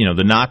that,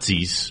 the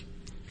Nazis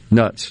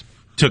nuts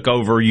took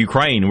over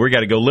Ukraine. We got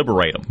to go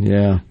liberate them.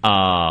 Yeah.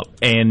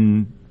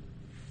 And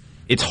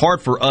it's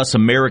hard for us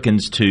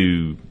Americans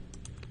to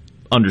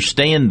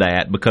understand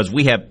that because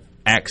we have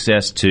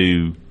access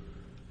to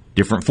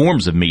different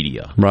forms of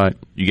media. Right.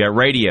 You got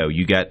radio,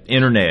 you got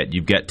internet,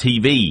 you've got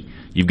TV,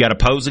 you've got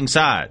opposing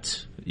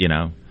sides,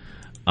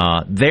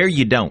 There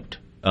you don't.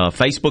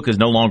 Facebook is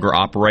no longer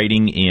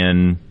operating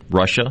in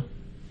Russia.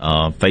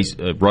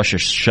 Russia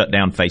shut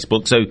down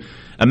Facebook. So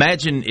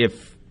imagine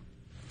if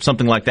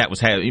something like that was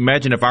happening.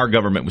 Imagine if our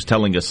government was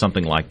telling us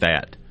something like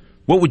that.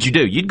 What would you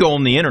do? You'd go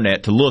on the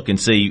internet to look and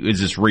see, is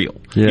this real?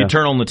 Yeah. You'd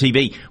turn on the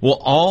TV. Well,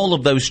 all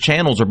of those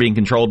channels are being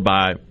controlled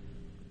by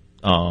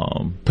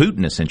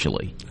Putin,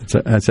 essentially.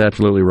 That's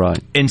absolutely right.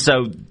 And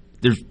so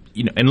there's,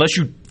 unless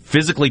you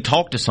physically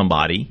talk to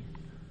somebody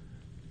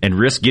and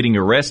risk getting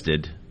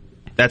arrested,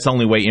 that's the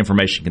only way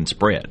information can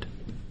spread.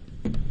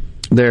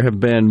 There have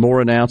been more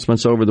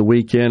announcements over the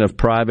weekend of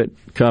private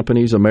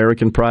companies,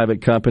 American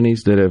private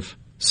companies, that have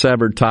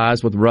severed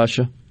ties with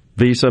Russia.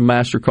 Visa,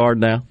 MasterCard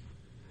now.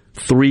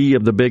 3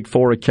 of the big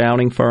 4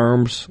 accounting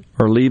firms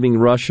are leaving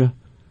Russia.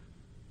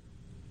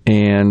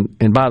 And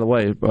by the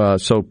way,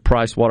 so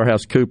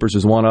PricewaterhouseCoopers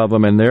is one of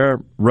them, and their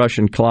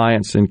Russian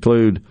clients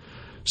include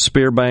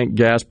Sberbank,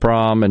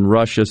 Gazprom, and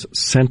Russia's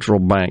central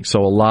bank.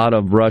 So a lot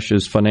of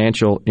Russia's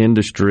financial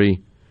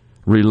industry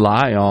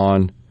rely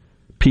on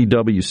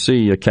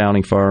PwC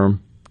accounting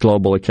firm,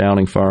 global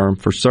accounting firm,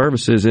 for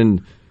services.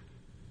 And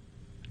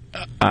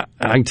I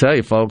can tell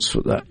you, folks,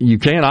 you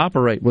can't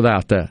operate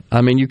without that.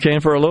 I mean, you can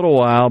for a little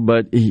while,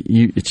 but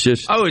it's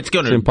just it's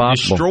going to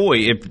destroy.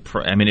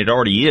 It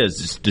already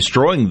is. It's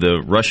destroying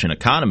the Russian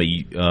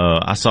economy.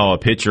 I saw a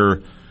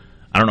picture.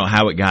 I don't know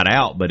how it got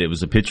out, but it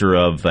was a picture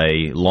of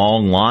a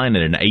long line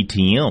at an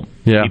ATM.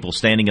 Yeah. People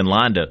standing in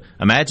line to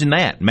imagine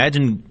that.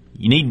 Imagine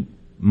you need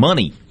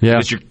money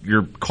because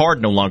your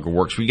card no longer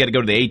works. You got to go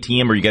to the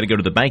ATM or you got to go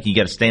to the bank. You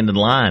got to stand in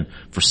line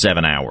for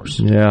 7 hours.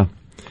 Yeah.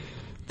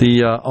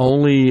 The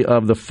only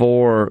of the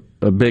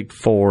big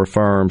four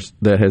firms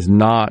that has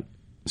not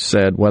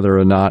said whether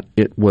or not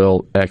it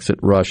will exit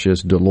Russia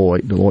is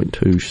Deloitte &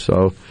 Touche.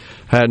 So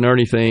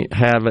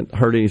haven't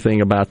heard anything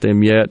about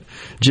them yet.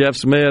 Jeff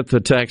Smith, the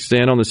text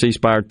in on the C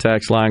Spire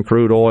text line,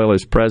 crude oil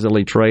is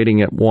presently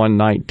trading at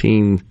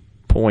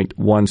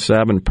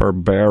 119.17 per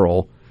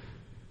barrel.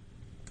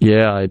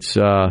 Yeah, it's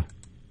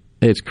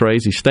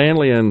crazy.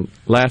 Stanley in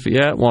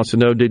Lafayette wants to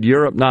know, did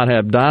Europe not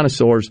have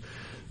dinosaurs?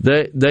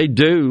 They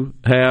do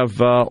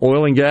have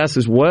oil and gas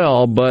as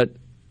well, but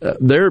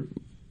they're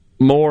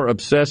more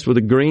obsessed with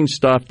the green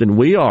stuff than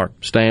we are,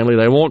 Stanley.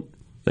 They won't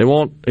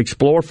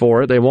explore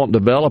for it. They won't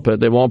develop it.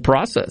 They won't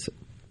process it.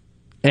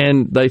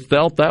 And they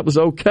felt that was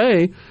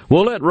okay.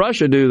 We'll let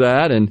Russia do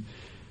that. And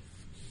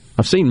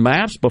I've seen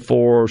maps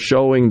before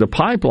showing the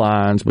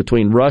pipelines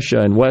between Russia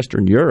and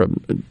Western Europe,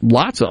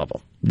 lots of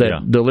them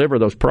that deliver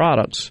those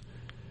products.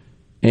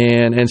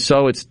 And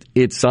so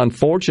it's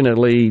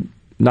unfortunately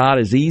not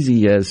as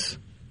easy as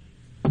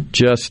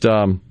just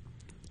turning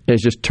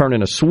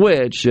a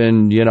switch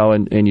and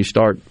you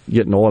start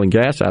getting oil and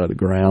gas out of the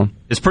ground.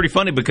 It's pretty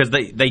funny because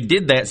they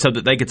did that so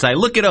that they could say,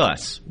 look at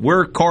us,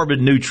 we're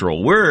carbon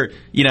neutral, but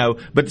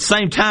at the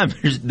same time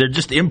they're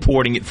just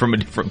importing it from a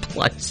different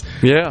place.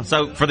 Yeah.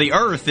 So for the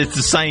earth it's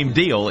the same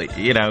deal,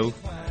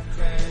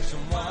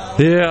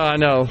 Yeah, I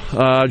know.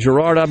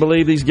 Gerard, I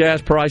believe these gas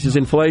prices,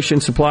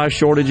 inflation, supply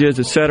shortages,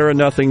 etc.,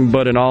 nothing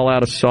but an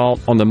all-out assault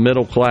on the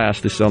middle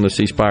class. This is on the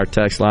C Spire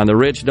text line. The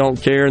rich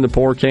don't care and the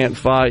poor can't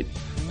fight.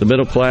 The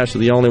middle class are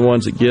the only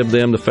ones that give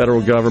them the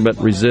federal government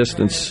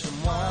resistance.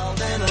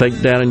 Take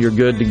down and you're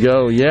good to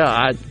go.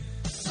 Yeah,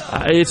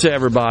 it's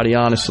everybody,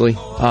 honestly,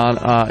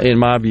 in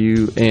my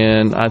view,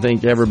 and I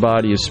think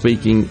everybody is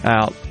speaking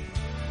out,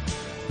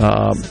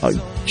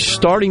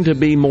 starting to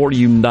be more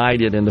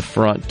united in the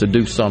front to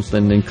do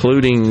something,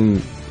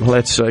 including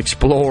let's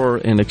explore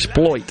and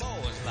exploit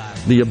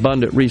the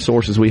abundant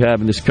resources we have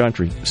in this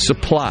country.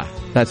 Supply.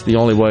 That's the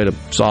only way to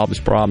solve this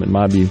problem, in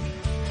my view.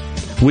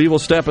 We will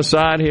step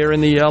aside here in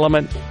the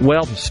Element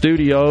Wealth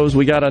Studios.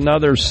 We got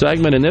another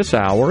segment in this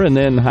hour, and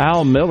then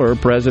Hal Miller,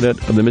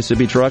 president of the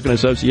Mississippi Trucking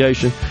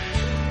Association,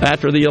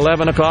 after the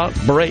 11 o'clock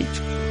break.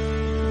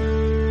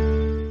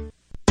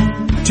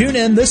 Tune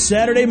in this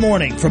Saturday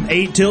morning from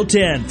 8 till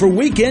 10 for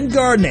Weekend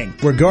Gardening,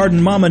 where Garden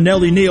Mama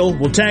Nellie Neal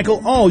will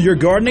tackle all your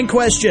gardening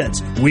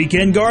questions.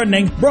 Weekend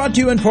Gardening, brought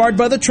to you in part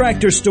by The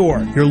Tractor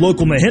Store, your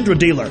local Mahindra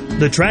dealer.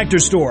 The Tractor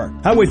Store,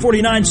 Highway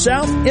 49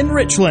 South in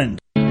Richland.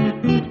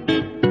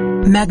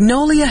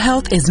 Magnolia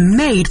Health is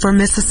made for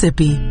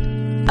Mississippi.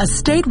 A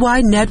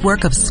statewide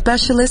network of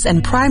specialists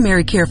and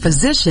primary care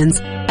physicians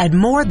at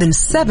more than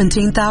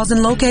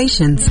 17,000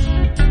 locations.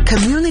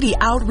 Community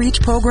outreach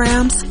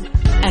programs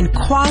and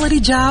quality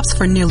jobs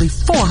for nearly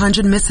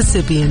 400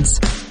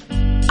 Mississippians.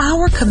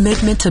 Our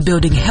commitment to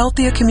building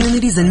healthier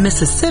communities in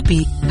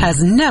Mississippi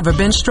has never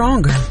been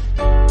stronger.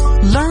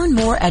 Learn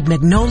more at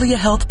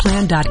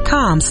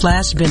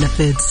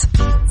magnoliahealthplan.com/benefits.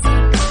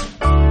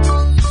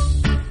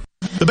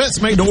 The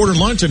best made-to-order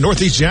lunch in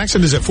Northeast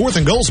Jackson is at 4th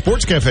and Gold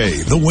Sports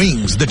Cafe. The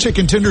wings, the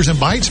chicken tenders and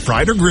bites,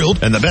 fried or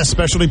grilled, and the best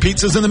specialty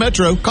pizzas in the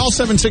metro. Call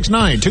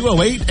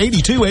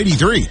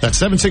 769-208-8283. That's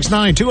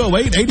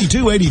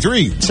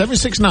 769-208-8283.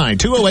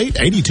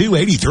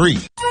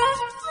 769-208-8283.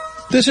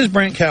 This is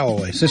Brent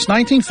Calloway. Since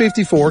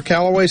 1954,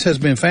 Calloway's has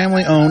been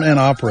family-owned and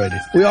operated.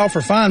 We offer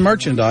fine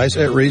merchandise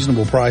at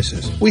reasonable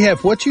prices. We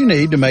have what you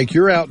need to make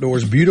your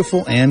outdoors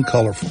beautiful and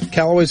colorful.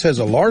 Calloway's has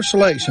a large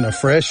selection of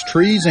fresh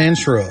trees and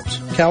shrubs.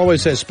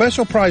 Calloway's has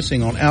special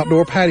pricing on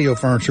outdoor patio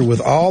furniture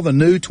with all the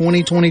new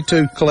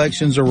 2022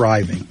 collections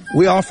arriving.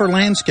 We offer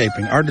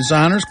landscaping. Our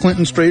designers,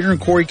 Clinton Streeter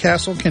and Corey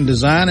Castle, can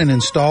design and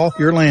install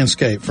your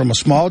landscape from a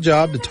small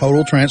job to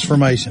total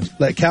transformation.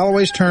 Let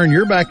Calloway's turn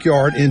your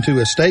backyard into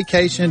a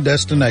staycation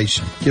destination.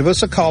 Give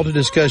us a call to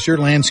discuss your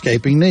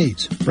landscaping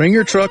needs. Bring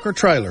your truck or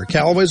trailer.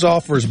 Callaway's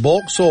offers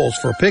bulk soils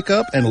for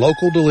pickup and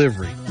local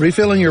delivery.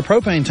 Refilling your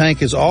propane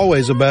tank is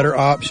always a better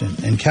option,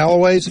 and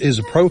Callaway's is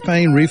a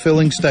propane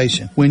refilling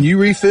station. When you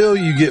refill,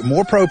 you get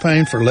more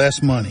propane for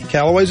less money.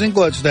 Callaway's in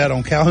Gluckstadt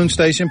on Calhoun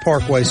Station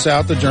Parkway,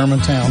 south of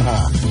Germantown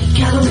High.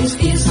 Callaway's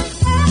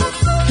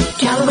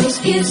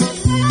is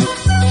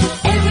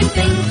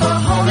everything for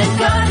home and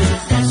garden.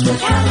 That's what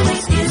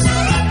Callaway's is.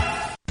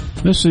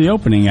 This is the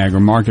opening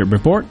agri-market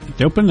report.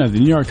 The open of the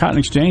New York Cotton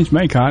Exchange,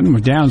 May cotton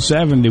was down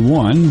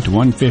 71 to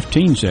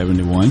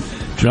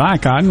 115.71. July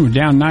cotton was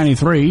down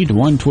 93 to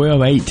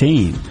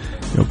 112.18.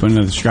 The open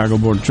of the Chicago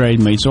Board of Trade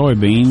May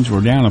soybeans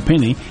were down a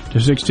penny to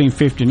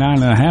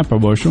 16.59.5 per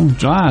bushel.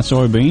 July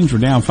soybeans were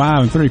down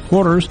 5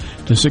 3/4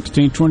 to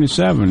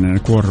 16.27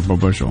 1/4 per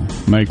bushel.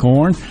 May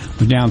corn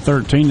was down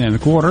 13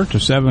 1/4 to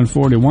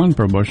 7.41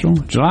 per bushel.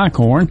 July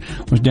corn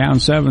was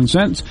down 7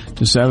 cents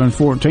to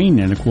 7.14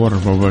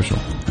 1/4 per bushel.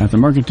 At the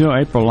mercantile,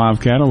 April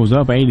live cattle was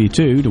up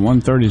 82 to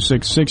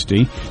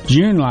 136.60.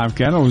 June live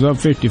cattle was up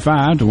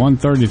 55 to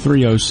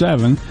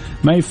 133.07.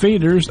 May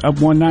feeders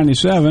up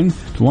 197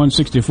 to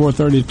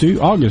 164.32.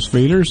 August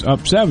feeders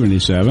up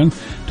 77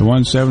 to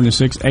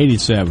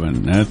 176.87.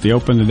 And at the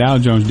open, the Dow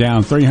Jones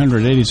down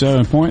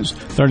 387 points,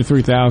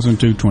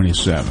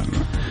 33,227.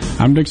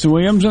 I'm Dixon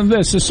Williams, and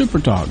this is Super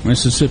Talk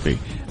Mississippi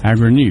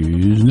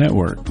Agri-News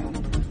Network.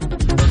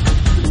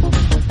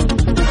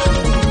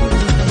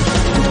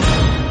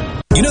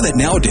 You know that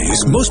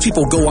nowadays, most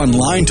people go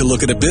online to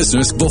look at a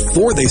business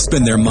before they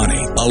spend their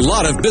money. A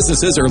lot of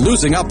businesses are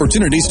losing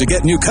opportunities to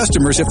get new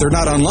customers if they're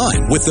not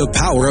online. With the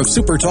power of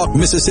SuperTalk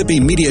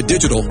Mississippi Media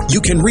Digital, you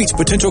can reach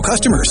potential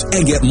customers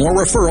and get more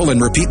referral and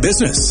repeat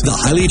business. The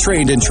highly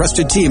trained and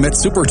trusted team at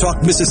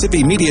SuperTalk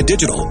Mississippi Media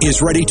Digital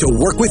is ready to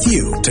work with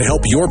you to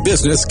help your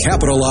business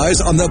capitalize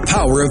on the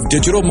power of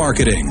digital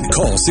marketing.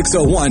 Call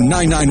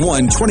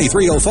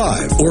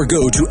 601-991-2305 or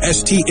go to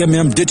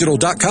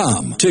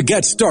stmmdigital.com to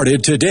get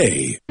started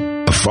today.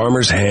 A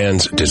farmer's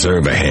hands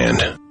deserve a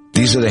hand.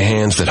 These are the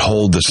hands that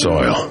hold the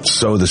soil,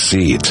 sow the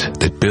seeds,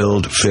 that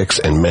build, fix,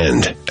 and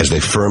mend as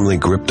they firmly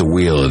grip the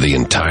wheel of the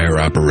entire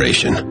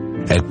operation.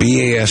 At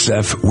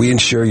BASF, we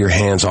ensure your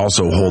hands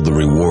also hold the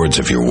rewards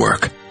of your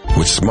work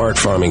with smart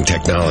farming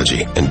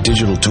technology and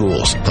digital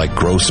tools like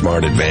Grow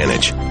Smart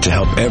Advantage to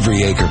help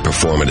every acre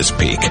perform at its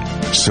peak.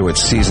 So at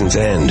season's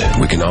end,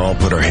 we can all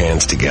put our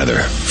hands together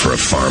for a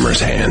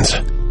farmer's hands.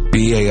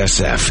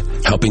 BASF,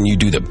 helping you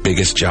do the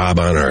biggest job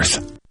on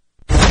earth.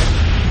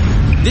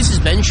 This is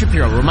Ben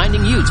Shapiro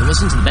reminding you to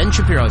listen to The Ben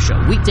Shapiro Show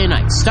weekday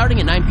nights starting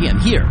at 9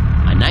 p.m. here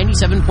on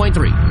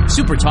 97.3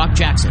 Super Talk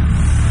Jackson.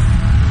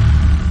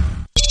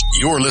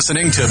 You're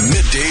listening to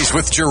Middays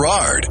with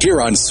Gerard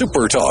here on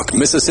Super Talk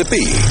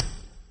Mississippi.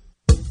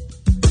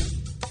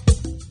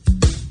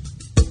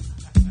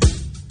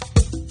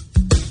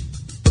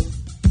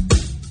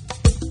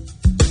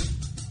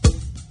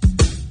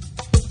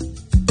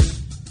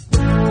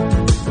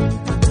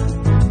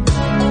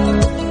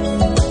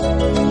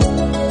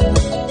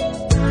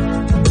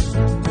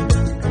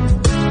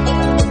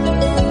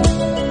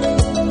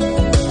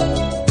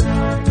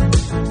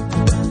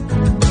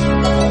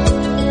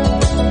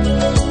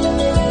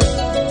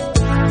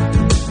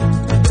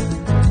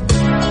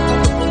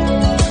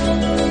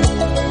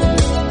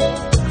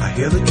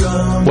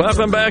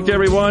 Welcome back,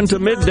 everyone, to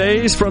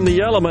Middays from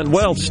the Element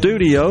Wealth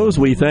Studios.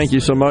 We thank you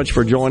so much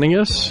for joining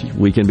us.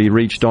 We can be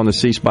reached on the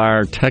C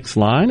Spire text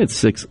line at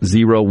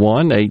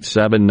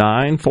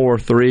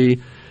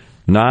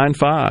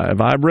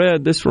 601-879-4395. I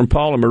read this from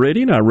Paula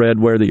Meridian. I read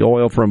where the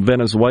oil from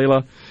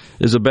Venezuela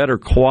is a better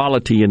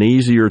quality and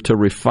easier to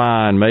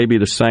refine. Maybe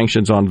the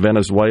sanctions on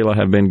Venezuela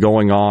have been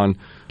going on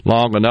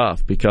long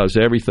enough because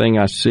everything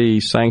I see,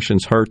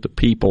 sanctions hurt the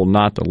people,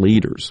 not the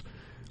leaders.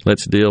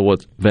 Let's deal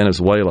with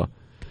Venezuela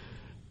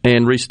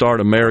and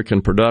restart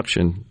American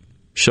production.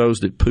 Shows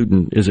that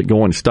Putin isn't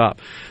going to stop.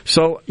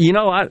 So, you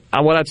know,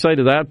 what I'd say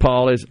to that,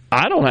 Paul, is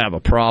I don't have a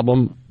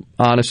problem,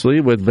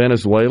 honestly, with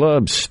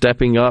Venezuela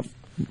stepping up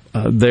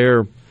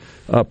their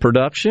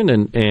production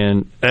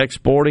and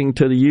exporting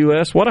to the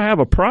U.S. What I have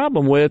a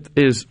problem with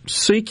is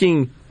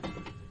seeking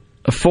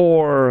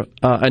for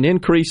an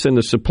increase in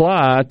the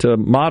supply to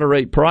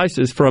moderate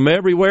prices from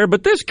everywhere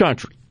but this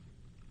country.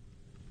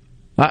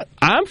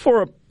 I'm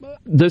for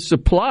the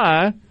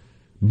supply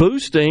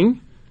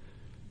boosting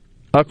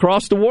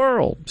across the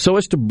world so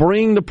as to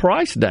bring the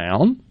price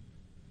down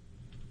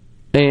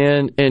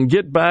and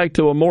get back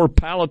to a more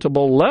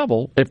palatable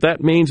level, if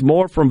that means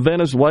more from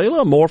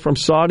Venezuela, more from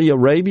Saudi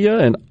Arabia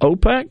and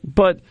OPEC.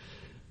 But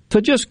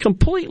to just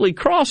completely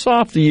cross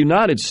off the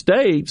United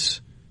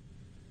States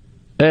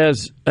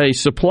as a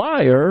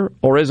supplier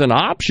or as an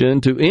option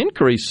to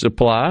increase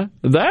supply,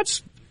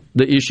 that's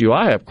the issue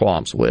I have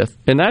qualms with,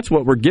 and that's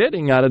what we're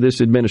getting out of this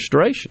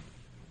administration.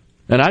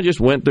 And I just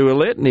went through a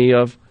litany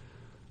of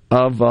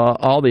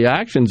all the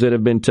actions that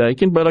have been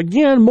taken. But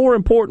again, more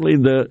importantly,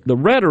 the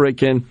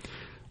rhetoric. And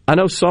I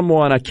know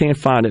someone, I can't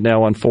find it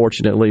now,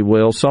 unfortunately,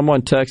 Will.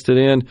 Someone texted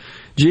in,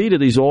 gee, do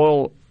these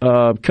oil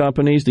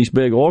companies, these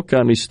big oil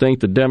companies, think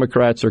the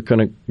Democrats are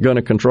going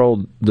to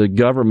control the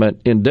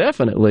government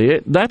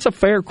indefinitely? That's a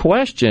fair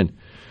question.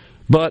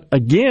 But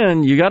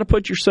again, you got to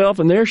put yourself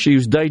in their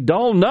shoes. They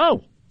don't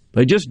know.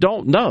 They just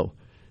don't know.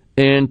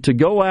 And to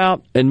go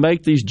out and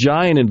make these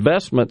giant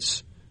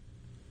investments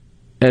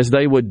as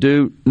they would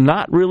do,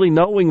 not really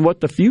knowing what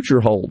the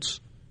future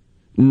holds,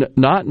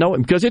 not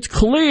knowing, because it's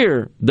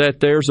clear that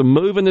there's a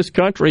move in this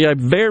country, a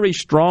very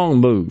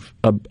strong move,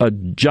 a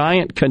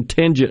giant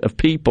contingent of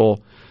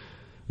people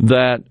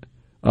that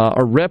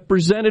are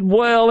represented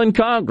well in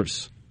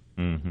Congress,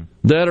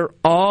 that are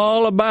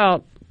all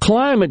about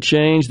climate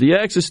change, the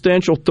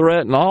existential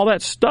threat, and all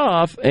that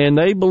stuff, and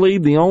they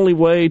believe the only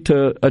way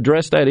to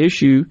address that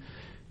issue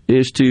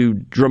is to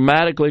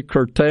dramatically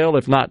curtail,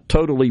 if not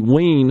totally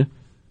wean,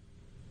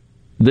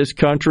 this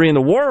country and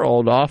the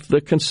world off the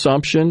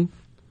consumption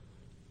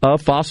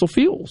of fossil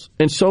fuels.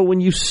 And so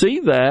when you see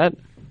that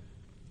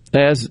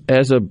as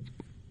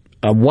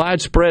a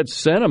widespread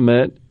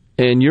sentiment,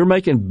 and you're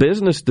making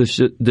business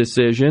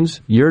decisions,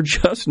 you're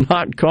just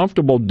not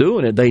comfortable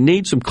doing it. They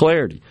need some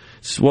clarity.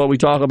 It's what we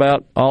talk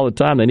about all the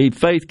time. They need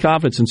faith,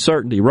 confidence, and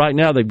certainty. Right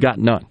now, they've got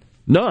none.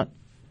 None.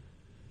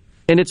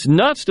 And it's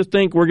nuts to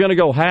think we're going to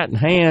go hat in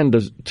hand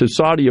to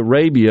Saudi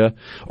Arabia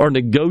or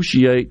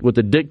negotiate with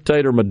the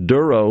dictator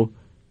Maduro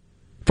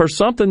for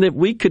something that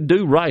we could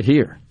do right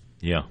here.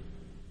 Yeah.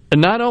 And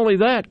not only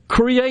that,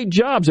 create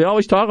jobs. They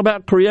always talk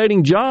about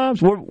creating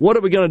jobs. What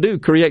are we going to do?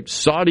 Create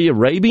Saudi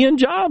Arabian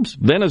jobs?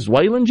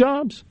 Venezuelan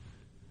jobs?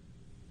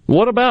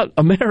 What about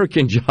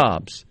American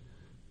jobs?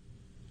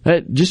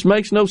 It just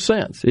makes no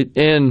sense.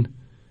 And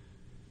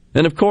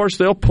of course,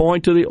 they'll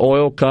point to the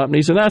oil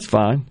companies, and that's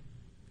fine,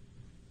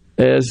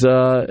 as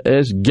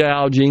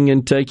gouging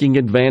and taking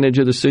advantage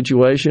of the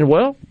situation.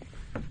 Well,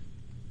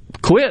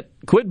 quit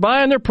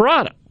buying their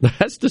product.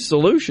 That's the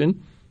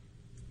solution.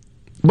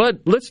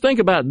 But let's think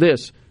about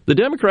this. The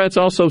Democrats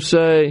also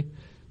say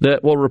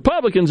that, well,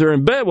 Republicans are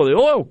in bed with the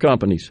oil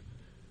companies.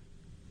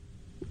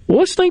 Well,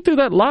 let's think through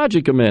that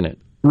logic a minute.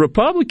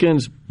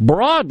 Republicans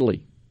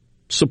broadly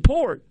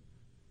support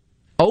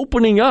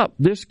opening up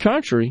this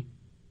country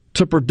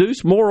to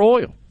produce more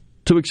oil,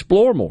 to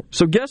explore more.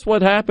 So guess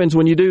what happens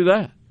when you do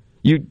that?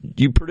 You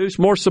produce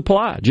more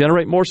supply,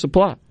 generate more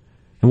supply.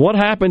 And what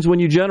happens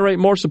when you generate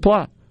more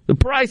supply? The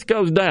price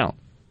goes down.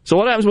 So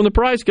what happens when the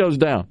price goes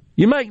down?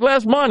 You make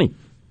less money.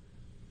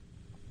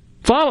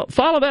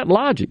 Follow that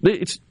logic.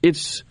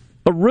 It's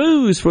a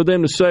ruse for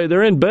them to say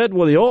they're in bed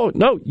with the oil.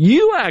 No,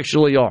 you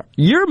actually are.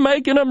 You're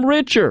making them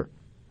richer.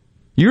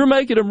 You're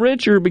making them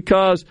richer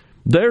because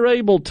they're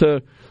able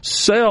to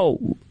sell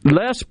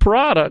less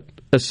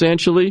product,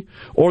 essentially,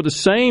 or the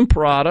same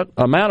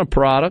amount of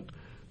product,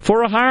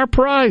 for a higher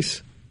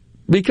price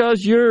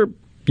because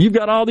you've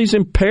got all these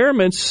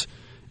impairments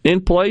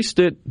in place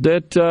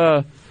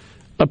that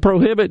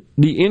prohibit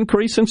the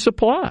increase in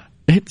supply.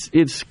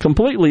 It's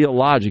completely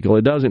illogical.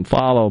 It doesn't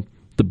follow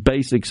the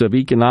basics of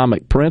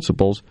economic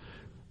principles.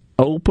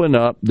 Open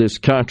up this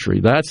country.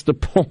 That's the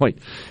point.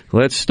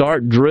 Let's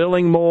start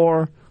drilling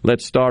more.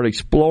 Let's start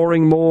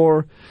exploring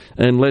more.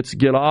 And let's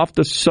get off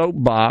the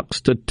soapbox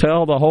to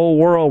tell the whole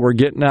world we're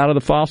getting out of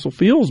the fossil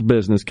fuels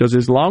business. Because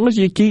as long as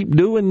you keep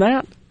doing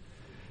that,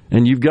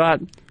 and you've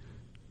got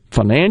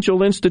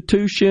financial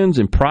institutions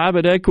and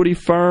private equity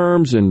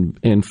firms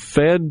and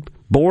Fed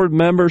board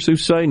members who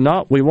say,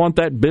 no, we want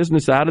that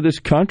business out of this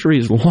country.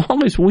 As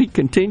long as we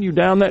continue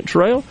down that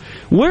trail,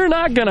 we're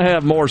not going to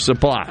have more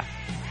supply.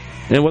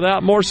 And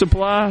without more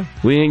supply,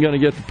 we ain't going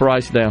to get the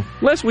price down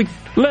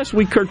unless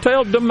we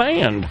curtail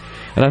demand.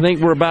 And I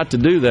think we're about to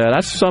do that.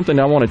 That's something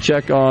I want to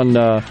check on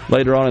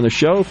later on in the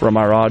show from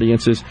our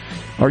audience is,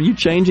 are you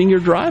changing your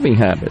driving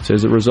habits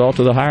as a result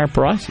of the higher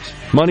prices?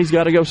 Money's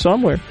got to go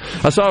somewhere.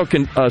 I saw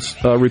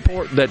a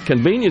report that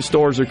convenience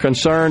stores are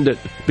concerned that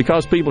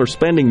because people are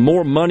spending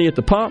more money at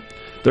the pump,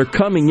 they're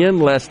coming in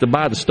less to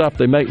buy the stuff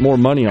they make more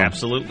money on.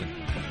 Absolutely.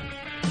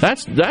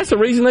 That's the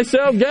reason they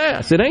sell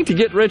gas. It ain't to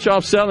get rich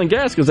off selling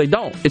gas, because they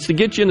don't. It's to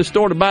get you in the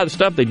store to buy the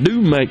stuff they do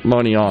make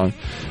money on.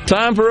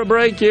 Time for a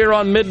break here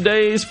on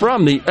Middays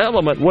from the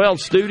Element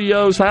Wealth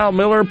Studios. Hal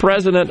Miller,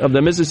 president of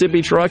the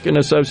Mississippi Trucking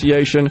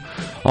Association,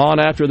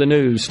 on after the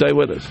news. Stay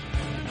with us.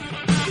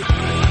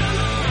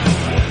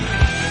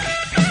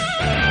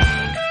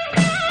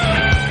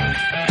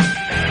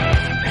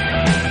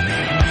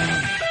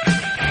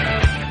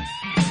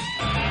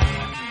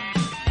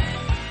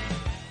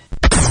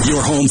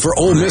 Your home for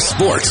Ole Miss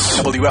sports.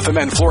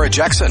 WFMN Flora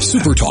Jackson.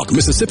 Super Talk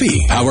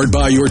Mississippi. Powered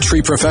by your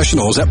tree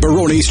professionals at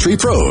Barone's Tree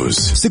Pros.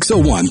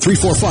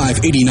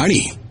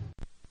 601-345-8090.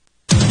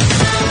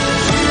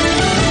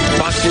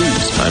 Fox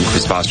News. I'm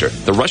Chris Foster.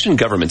 The Russian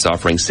government's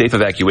offering safe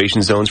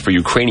evacuation zones for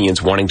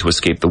Ukrainians wanting to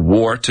escape the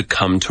war to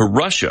come to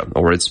Russia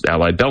or its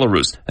ally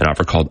Belarus, an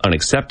offer called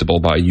unacceptable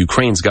by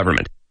Ukraine's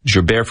government.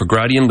 Gerbert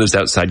Fagradian lives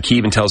outside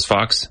Kyiv and tells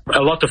Fox,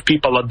 a lot of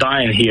people are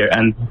dying here,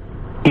 and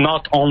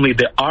not only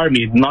the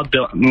army, not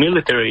the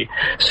military,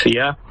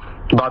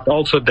 but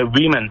also the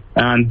women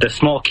and the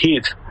small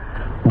kids.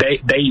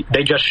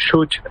 They just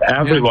shoot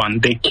everyone.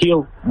 They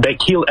kill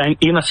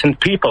innocent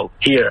people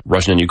here.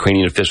 Russian and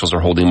Ukrainian officials are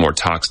holding more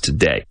talks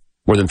today.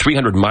 More than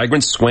 300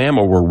 migrants swam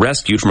or were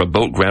rescued from a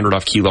boat grounded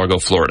off Key Largo,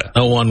 Florida.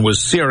 No one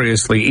was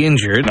seriously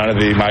injured. None of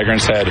the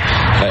migrants had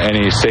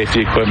any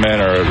safety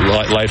equipment or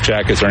life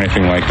jackets or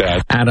anything like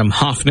that. Adam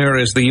Hoffner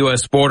is the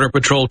U.S. Border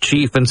Patrol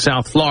chief in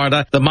South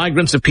Florida. The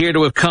migrants appear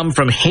to have come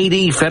from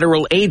Haiti.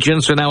 Federal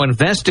agents are now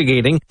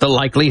investigating the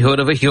likelihood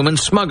of a human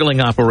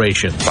smuggling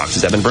operation.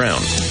 Fox's Evan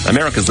Brown.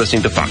 America's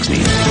listening to Fox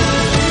News.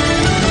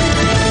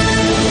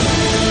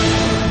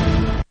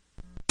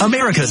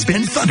 America's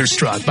been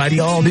thunderstruck by the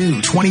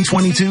all-new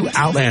 2022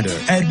 Outlander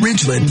at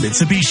Ridgeland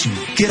Mitsubishi.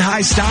 Get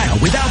high style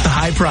without the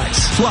high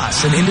price.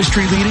 Plus, an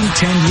industry-leading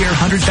 10-year,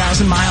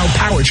 100,000-mile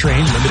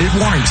powertrain limited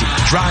warranty.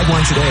 Drive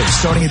one today,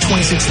 starting at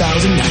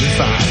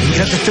 $26,095. And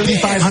get up to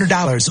 $3,500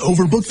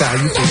 over book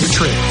value for your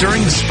trip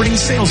during the spring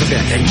sales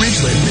event at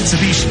Ridgeland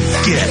Mitsubishi.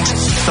 Get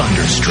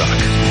thunderstruck.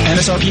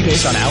 MSRP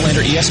based on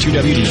Outlander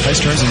ES2WD. Price,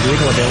 terms, and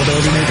vehicle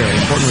availability may vary.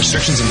 Important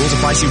restrictions and rules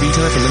apply. See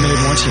retailer for limited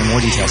warranty and more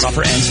details.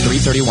 Offer ends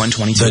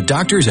 3/31/22. The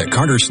doctors at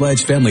Carter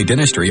Sledge Family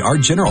Dentistry are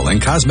general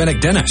and cosmetic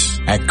dentists.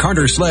 At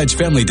Carter Sledge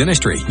Family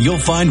Dentistry, you'll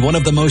find one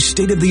of the most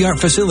state-of-the-art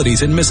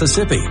facilities in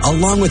Mississippi,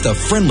 along with a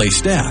friendly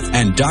staff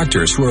and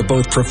doctors who are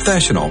both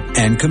professional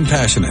and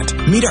compassionate.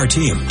 Meet our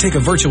team, take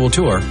a virtual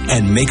tour,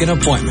 and make an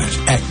appointment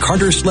at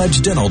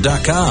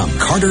CarterSledgeDental.com.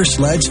 Carter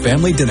Sledge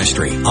Family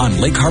Dentistry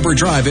on Lake Harbor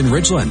Drive in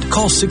Ridgeland.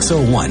 Call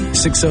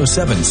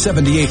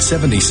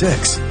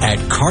 601-607-7876. At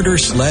Carter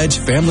Sledge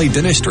Family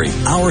Dentistry,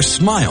 our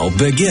smile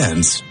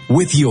begins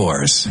with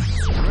yours.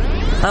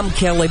 I'm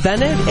Kelly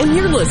Bennett, and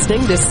you're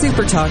listening to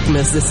Super Talk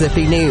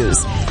Mississippi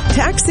News.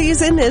 Tax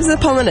season is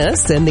upon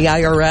us, and the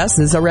IRS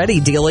is already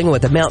dealing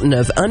with a mountain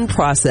of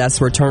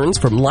unprocessed returns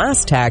from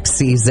last tax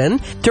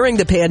season. During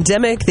the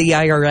pandemic, the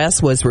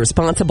IRS was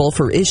responsible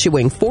for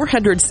issuing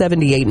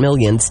 $478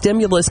 million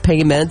stimulus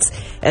payments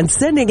and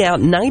sending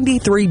out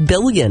 $93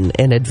 billion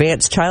in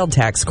advanced child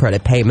tax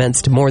credit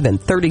payments to more than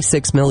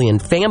 36 million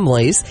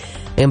families.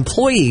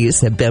 Employees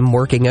have been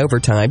working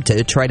overtime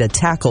to try to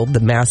tackle the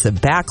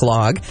massive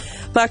backlog.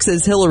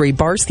 Fox's Hillary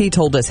Barsky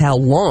told us how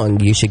long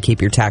you should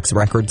keep your tax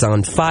records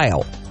on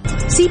file.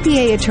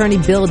 CPA attorney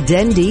Bill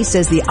Dendy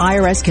says the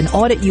IRS can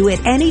audit you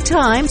at any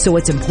time, so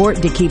it's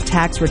important to keep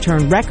tax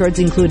return records,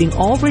 including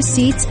all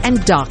receipts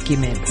and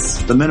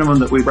documents. The minimum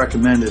that we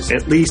recommend is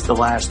at least the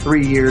last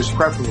 3 years,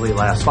 preferably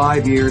last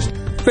 5 years.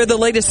 For the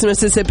latest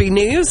Mississippi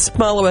news,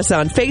 follow us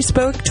on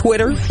Facebook,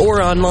 Twitter,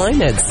 or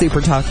online at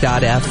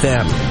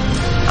supertalk.fm.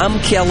 I'm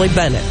Kelly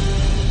Bennett.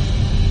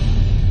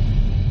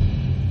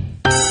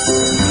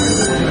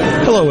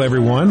 Hello,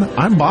 everyone.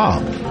 I'm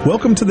Bob.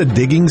 Welcome to the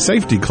digging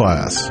safety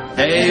class.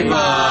 Hey,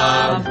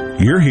 Bob.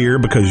 You're here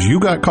because you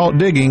got caught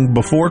digging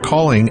before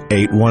calling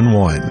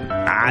 811.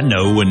 I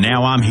know, and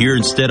now I'm here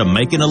instead of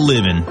making a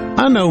living.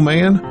 I know,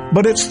 man,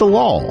 but it's the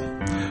law.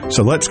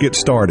 So let's get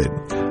started.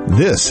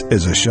 This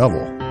is a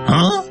shovel.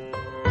 Huh?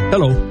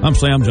 Hello, I'm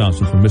Sam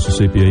Johnson from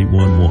Mississippi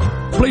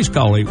 811. Please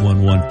call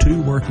 811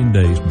 2 working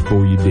days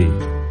before you dig.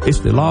 It's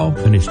the law,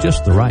 and it's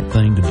just the right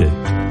thing to do.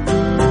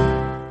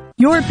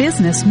 Your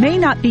business may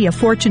not be a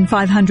Fortune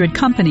 500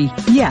 company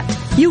yet.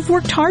 You've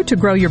worked hard to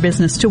grow your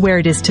business to where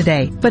it is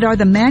today, but are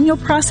the manual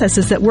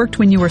processes that worked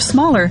when you were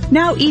smaller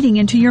now eating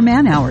into your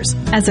man hours?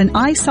 As an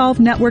iSolve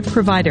network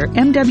provider,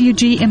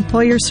 MWG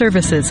Employer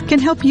Services can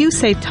help you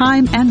save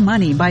time and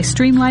money by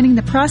streamlining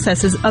the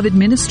processes of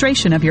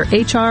administration of your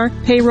HR,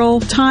 payroll,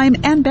 time,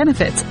 and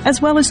benefits,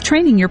 as well as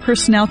training your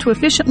personnel to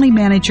efficiently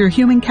manage your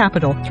human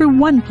capital through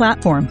one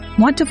platform.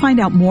 Want to find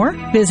out more?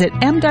 Visit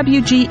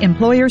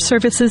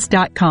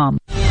MWGEmployerServices.com.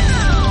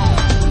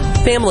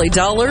 Family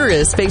Dollar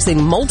is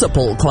facing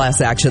multiple class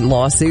action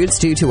lawsuits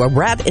due to a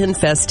rat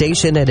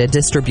infestation at a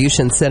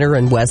distribution center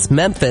in West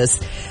Memphis.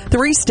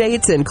 3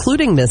 states,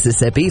 including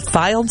Mississippi,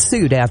 filed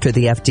suit after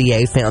the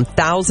FDA found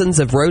thousands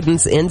of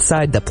rodents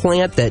inside the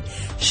plant that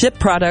shipped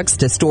products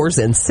to stores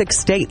in 6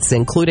 states,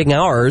 including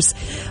ours.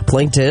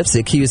 Plaintiffs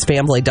accused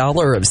Family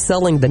Dollar of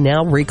selling the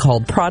now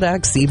recalled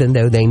products, even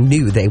though they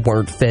knew they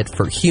weren't fit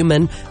for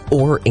human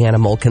or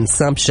animal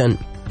consumption.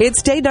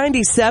 It's day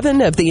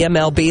 97 of the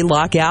MLB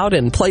lockout,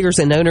 and players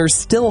and owners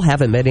still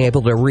haven't been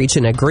able to reach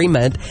an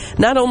agreement.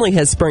 Not only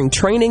has spring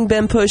training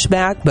been pushed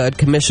back, but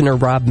Commissioner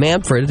Rob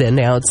Manfred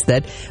announced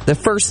that the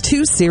first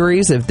 2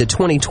 series of the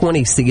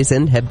 2020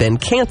 season have been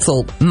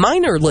canceled.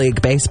 Minor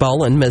League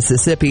Baseball in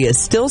Mississippi is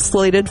still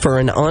slated for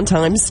an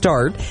on-time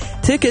start.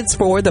 Tickets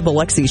for the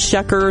Biloxi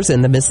Shuckers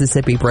and the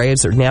Mississippi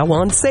Braves are now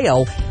on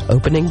sale.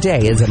 Opening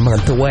day is a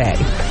month away.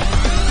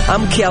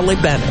 I'm Kelly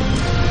Bennett.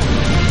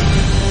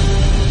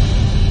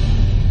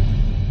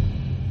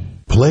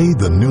 Play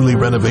the newly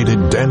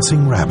renovated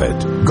Dancing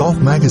Rabbit. Golf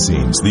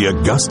Magazine's The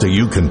Augusta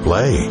You Can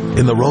Play.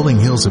 In the rolling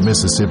hills of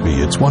Mississippi,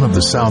 it's one of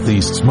the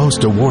Southeast's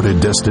most awarded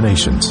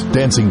destinations.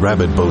 Dancing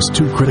Rabbit boasts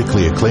 2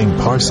 critically acclaimed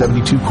par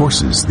 72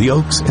 courses, the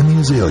Oaks and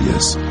the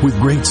Azaleas. With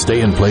great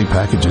stay-and-play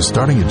packages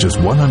starting at just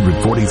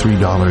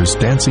 $143,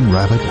 Dancing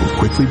Rabbit will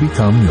quickly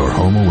become your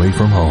home away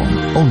from home.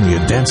 Only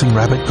at Dancing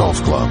Rabbit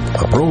Golf Club,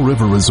 a Pearl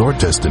River resort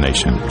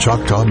destination,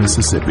 Choctaw,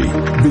 Mississippi.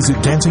 Visit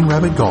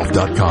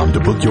DancingRabbitGolf.com to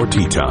book your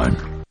tee time.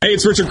 Hey,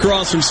 it's Richard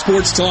Cross from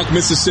Sports Talk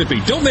Mississippi.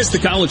 Don't miss the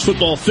college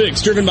football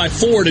fix, driven by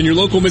Ford and your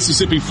local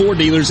Mississippi Ford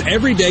dealers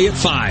every day at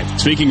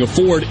 5. Speaking of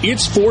Ford,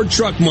 it's Ford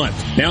Truck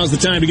Month. Now's the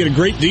time to get a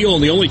great deal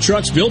on the only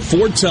trucks built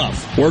Ford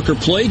tough. Work or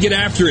play, get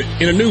after it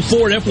in a new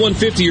Ford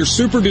F-150 or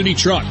Super Duty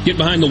truck. Get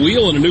behind the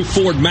wheel in a new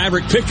Ford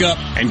Maverick pickup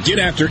and get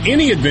after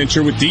any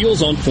adventure with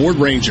deals on Ford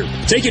Ranger.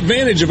 Take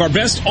advantage of our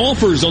best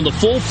offers on the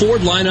full Ford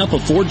lineup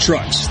of Ford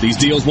trucks. These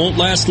deals won't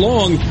last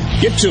long.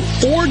 Get to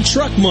Ford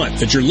Truck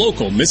Month at your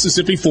local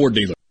Mississippi Ford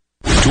dealer.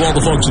 To all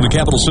the folks in the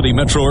Capital City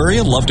metro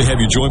area, love to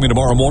have you join me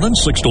tomorrow morning,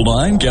 6 till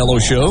 9, Gallo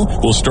Show.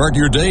 We'll start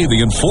your day the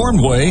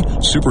informed way.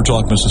 Super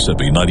Talk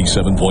Mississippi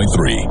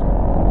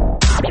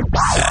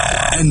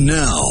 97.3. And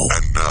now,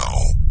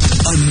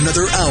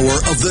 another hour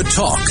of the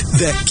talk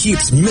that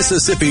keeps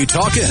Mississippi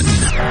talking.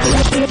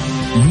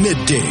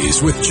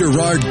 Middays with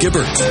Gerard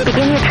Gibbert.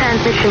 Begin your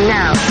transition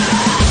now.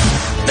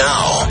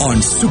 Now on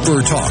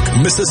Super Talk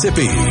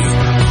Mississippi.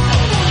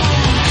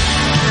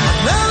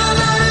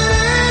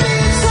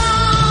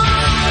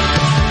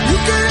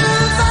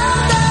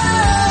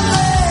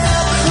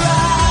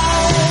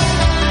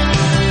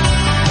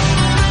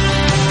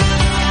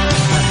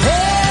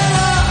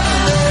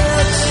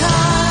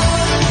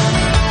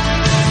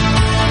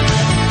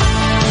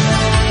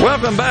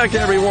 Welcome back,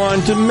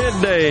 everyone, to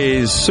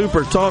Middays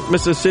Super Talk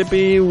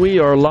Mississippi. We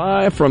are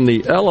live from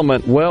the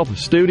Element Wealth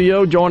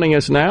Studio. Joining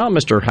us now,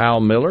 Mr. Hal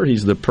Miller.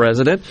 He's the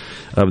president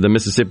of the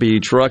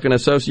Mississippi Trucking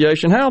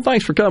Association. Hal,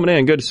 thanks for coming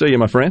in. Good to see you,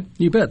 my friend.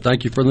 You bet.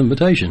 Thank you for the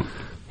invitation.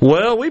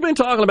 Well, we've been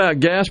talking about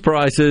gas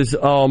prices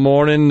all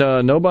morning.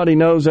 Nobody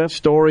knows that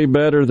story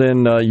better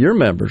than your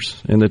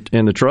members in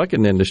the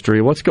trucking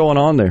industry. What's going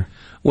on there?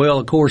 Well,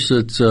 of course,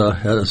 it's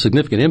had a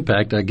significant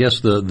impact. I guess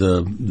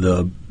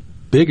the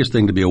biggest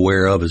thing to be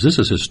aware of is this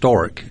is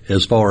historic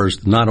as far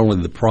as not only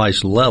the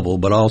price level,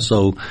 but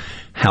also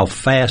how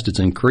fast it's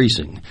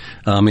increasing.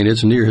 I mean,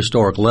 it's near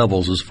historic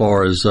levels as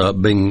far as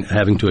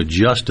having to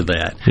adjust to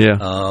that. Yeah.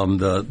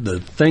 The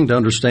thing to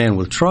understand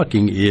with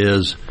trucking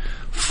is,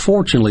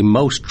 fortunately,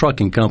 most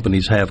trucking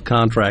companies have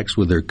contracts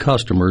with their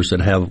customers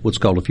that have what's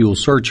called a fuel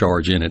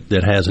surcharge in it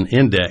that has an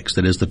index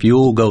that as the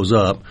fuel goes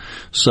up,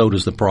 so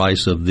does the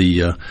price of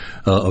the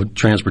of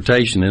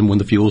transportation. And when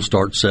the fuel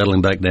starts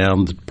settling back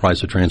down, the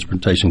price of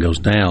transportation goes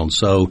down.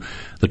 So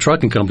the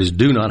trucking companies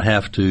do not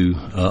have to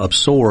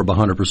absorb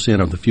 100%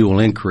 of the fuel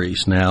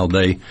increase. Now,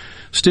 they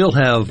still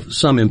have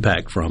some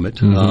impact from it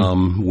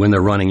when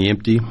they're running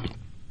empty.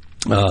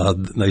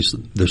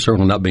 They're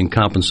certainly not being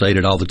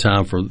compensated all the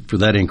time for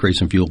that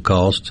increase in fuel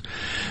costs.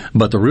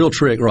 But the real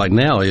trick right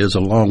now is,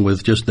 along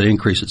with just the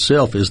increase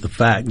itself, is the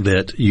fact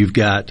that you've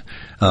got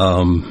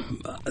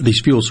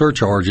these fuel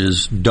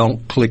surcharges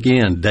don't click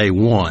in day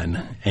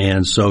one.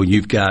 And so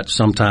you've got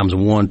sometimes a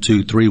 1,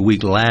 2, 3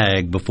 week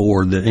lag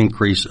before the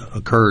increase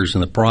occurs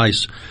in the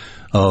price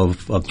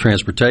of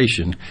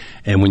transportation.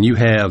 And when you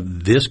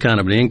have this kind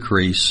of an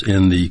increase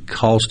in the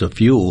cost of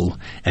fuel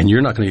and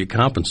you're not going to get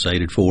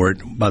compensated for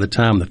it, by the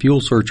time the fuel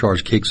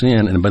surcharge kicks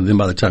in and then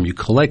by the time you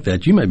collect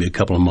that, you may be a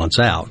couple of months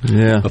out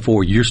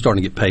before you're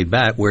starting to get paid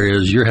back,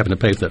 whereas you're having to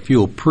pay for that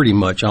fuel pretty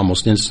much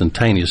almost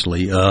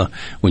instantaneously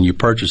when you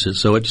purchase it.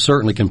 So it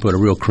certainly can put a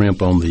real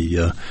crimp on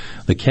the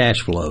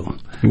cash flow.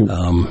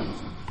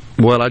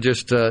 Well, I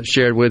just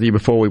shared with you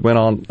before we went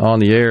on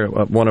the air,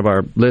 one of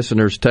our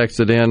listeners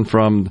texted in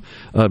from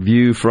a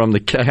view from the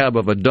cab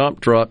of a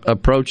dump truck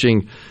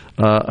approaching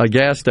a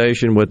gas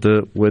station with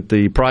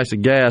the price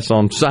of gas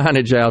on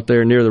signage out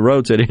there near the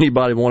road, said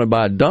anybody want to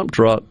buy a dump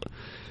truck.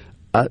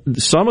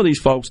 Some of these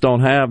folks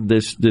don't have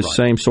this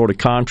same sort of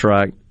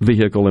contract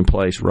vehicle in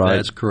place, right?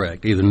 That's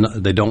correct. Either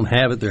they don't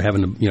have it, they're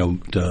having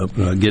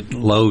to get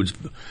loads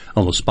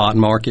on the spot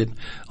market,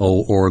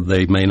 or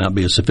they may not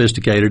be as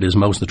sophisticated as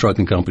most of the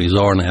trucking companies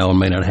are now and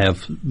may not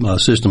have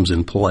systems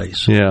in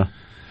place. Yeah.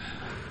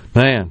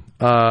 Man,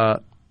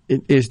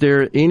 is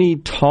there any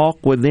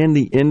talk within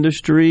the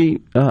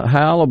industry,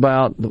 Hal,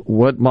 about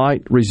what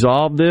might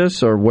resolve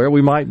this or where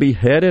we might be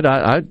headed?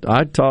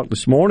 I talked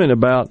this morning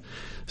about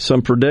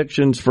some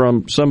predictions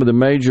from some of the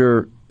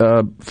major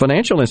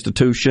financial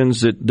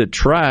institutions that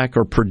track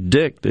or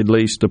predict at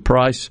least the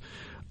price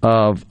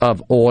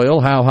of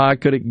oil. How high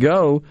could it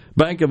go?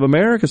 Bank of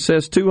America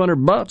says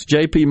 $200.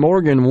 J.P.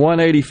 Morgan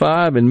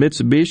 $185 and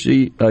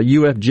Mitsubishi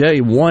UFJ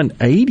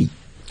 $180.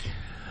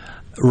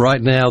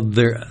 Right now,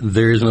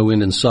 there is no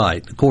end in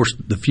sight. Of course,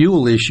 the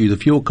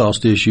fuel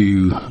cost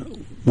issue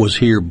was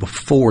here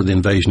before the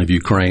invasion of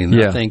Ukraine.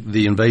 Yeah. I think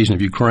the invasion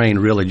of Ukraine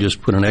really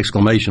just put an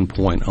exclamation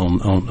point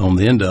on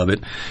the end of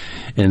it,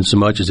 in so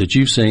much as that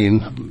you've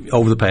seen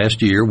over the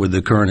past year with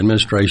the current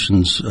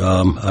administration's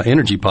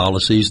energy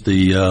policies,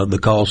 the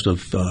cost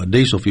of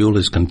diesel fuel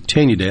has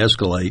continued to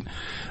escalate,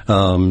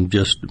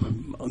 just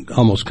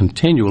almost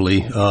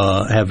continually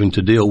having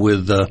to deal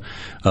with the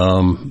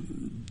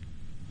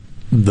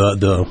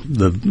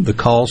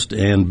cost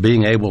and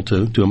being able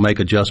to make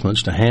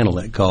adjustments to handle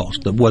that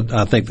cost. What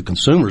I think the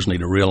consumers need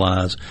to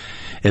realize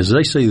is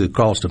they see the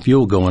cost of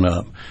fuel going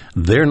up,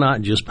 they're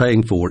not just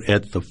paying for it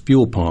at the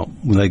fuel pump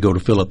when they go to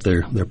fill up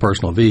their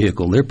personal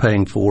vehicle. They're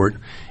paying for it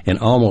in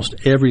almost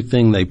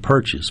everything they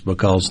purchase,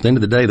 because at the end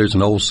of the day, there's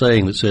an old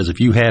saying that says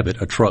if you have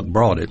it, a truck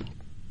brought it.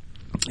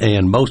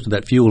 And most of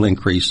that fuel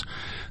increase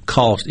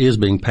cost is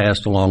being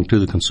passed along to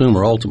the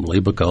consumer ultimately,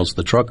 because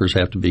the truckers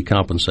have to be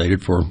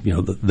compensated for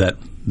that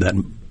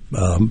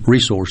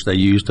resource they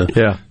use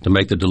to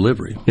make the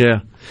delivery.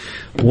 Yeah.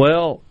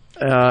 Well,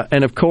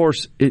 And of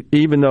course,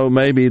 even though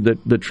maybe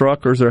the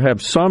truckers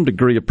have some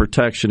degree of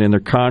protection in their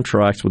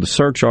contracts with the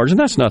surcharge, and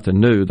that's nothing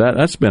new.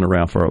 That's been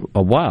around for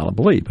a while, I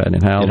believe,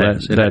 and how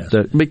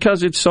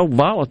because it's so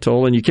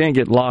volatile and you can't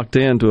get locked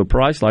into a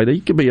price like that,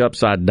 you could be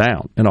upside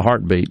down in a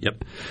heartbeat.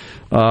 Yep.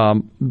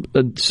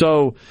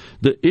 So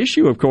the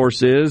issue, of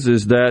course, is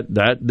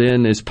that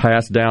then is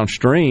passed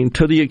downstream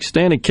to the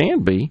extent it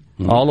can be,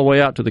 all the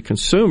way out to the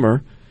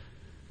consumer.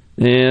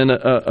 And,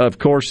 of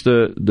course,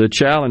 the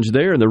challenge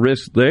there and the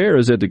risk there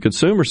is that the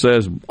consumer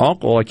says,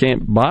 Uncle, I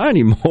can't buy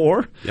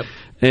anymore. Yep.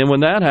 And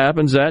when that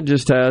happens, that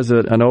just has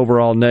an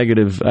overall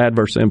negative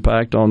adverse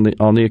impact on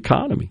the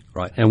economy.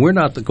 Right. And we're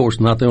not, of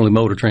course, not the only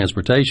mode of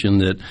transportation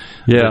that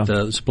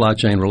the supply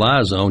chain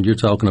relies on. You're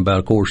talking about,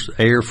 of course,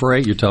 air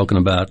freight. You're talking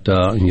about,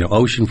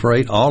 ocean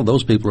freight. All of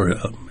those people are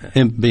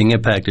being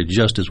impacted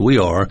just as we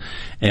are.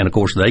 And, of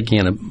course, they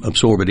can't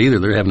absorb it either.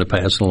 They're having to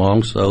pass it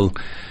along. So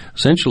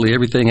essentially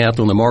everything out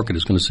there on the market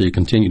is going to see a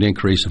continued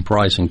increase in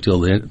pricing until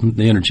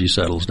the energy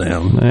settles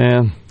down.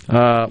 Man.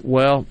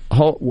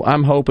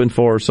 I'm hoping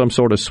for some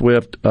sort of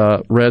swift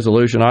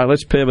resolution. All right,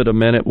 let's pivot a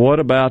minute. What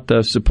about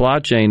the supply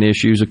chain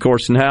issues? Of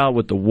course, now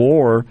with the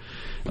war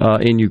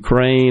in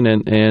Ukraine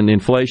and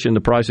inflation,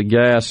 the price of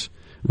gas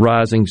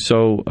rising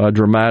so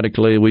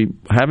dramatically, we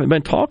haven't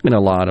been talking a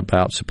lot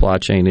about supply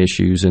chain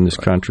issues in this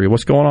country.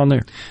 What's going on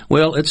there?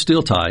 Well, it's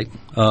still tight.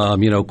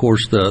 Of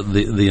course,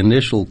 the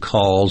initial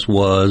cause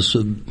was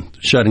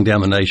shutting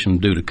down the nation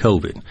due to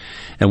COVID.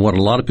 And what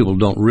a lot of people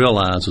don't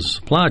realize is the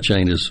supply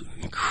chain is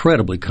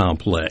incredibly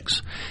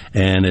complex.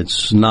 And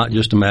it's not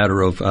just a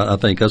matter of, I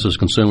think us as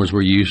consumers,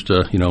 we're used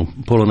to,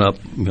 pulling up,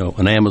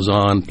 an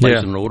Amazon,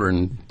 placing an order,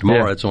 and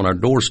tomorrow it's on our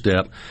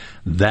doorstep.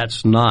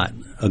 That's not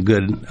a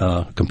good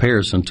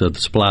comparison to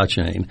the supply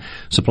chain.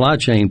 Supply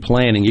chain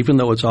planning, even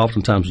though it's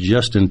oftentimes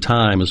just in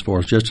time, as far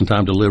as just in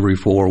time delivery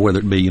for whether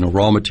it be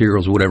raw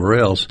materials or whatever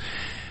else,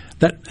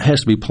 that has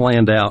to be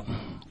planned out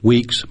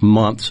weeks,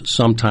 months,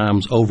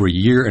 sometimes over a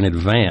year in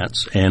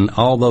advance, and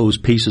all those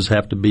pieces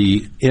have to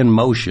be in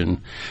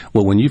motion.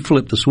 Well, when you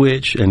flip the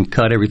switch and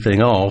cut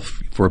everything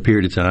off for a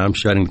period of time,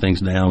 shutting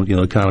things down,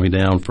 the economy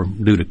down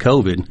due to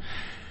COVID,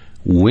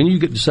 when you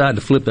decide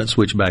to flip that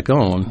switch back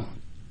on,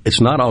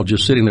 it's not all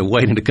just sitting there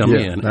waiting to come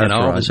in, and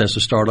all of this has to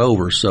start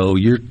over. So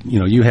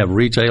you have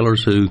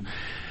retailers who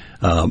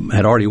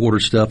had already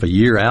ordered stuff a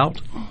year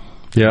out.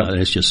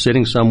 It's just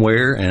sitting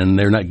somewhere, and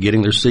they're not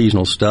getting their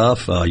seasonal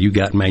stuff. You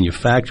got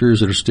manufacturers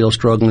that are still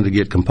struggling to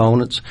get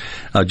components.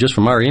 Just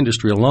from our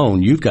industry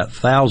alone, you've got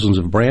thousands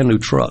of brand new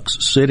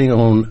trucks sitting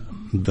on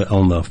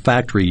the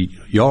factory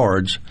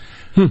yards,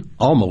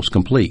 almost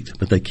complete,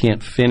 but they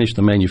can't finish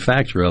the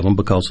manufacture of them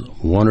because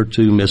one or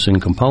two missing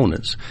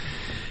components.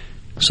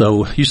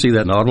 So you see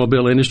that in the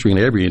automobile industry and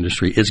every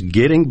industry. It's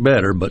getting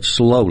better, but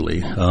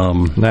slowly.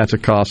 That's a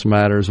cost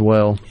matter as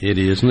well. It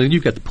is. And then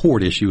you've got the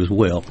port issue as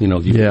well.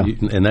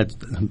 And that's,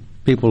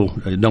 people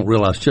don't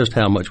realize just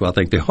how much, well, I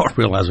think they are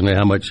realizing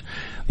how much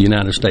the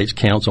United States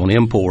counts on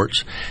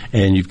imports.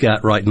 And you've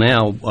got right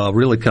now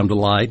really come to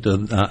light,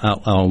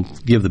 I'll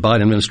give the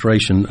Biden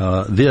administration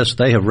this,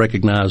 they have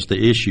recognized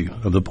the issue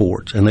of the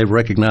ports. And they've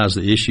recognized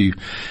the issue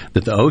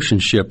that the ocean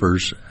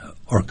shippers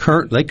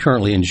they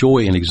currently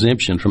enjoy an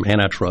exemption from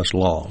antitrust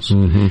laws.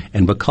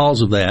 And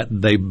because of that,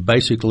 they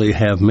basically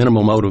have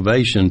minimal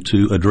motivation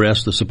to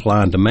address the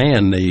supply and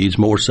demand needs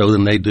more so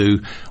than they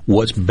do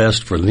what's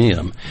best for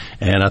them.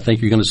 And I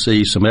think you're going to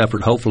see some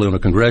effort, hopefully on a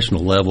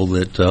congressional level,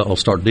 that will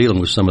start dealing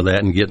with some of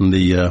that and getting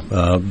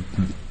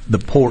the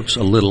ports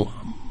a little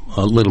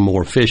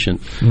more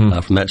efficient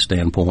from that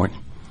standpoint.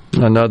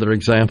 Another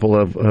example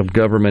of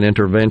government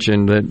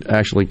intervention that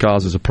actually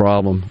causes a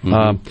problem.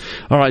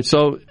 All right,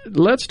 so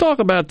let's talk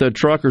about the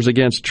Truckers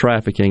Against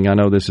Trafficking. I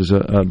know this is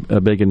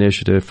a big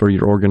initiative for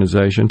your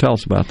organization. Tell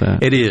us about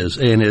that. It is,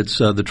 and it's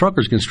the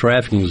Truckers Against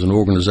Trafficking is an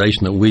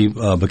organization that we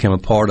became a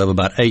part of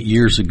about 8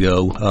 years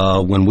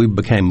ago when we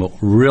became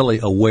really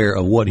aware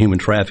of what human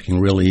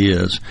trafficking really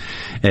is.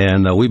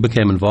 And we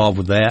became involved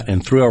with that,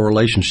 and through our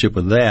relationship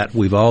with that,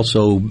 we've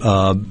also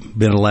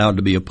been allowed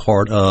to be a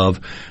part of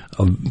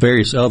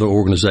various other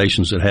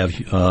organizations that have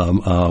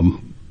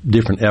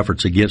different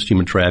efforts against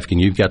human trafficking.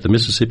 You've got the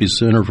Mississippi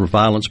Center for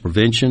Violence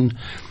Prevention.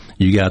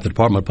 You got the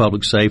Department of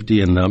Public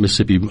Safety and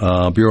Mississippi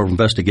Bureau of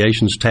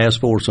Investigations Task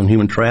Force on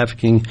Human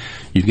Trafficking.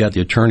 You've got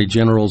the Attorney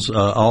General's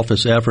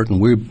office effort,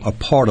 and we're a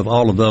part of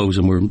all of those,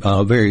 and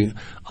we're very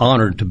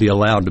honored to be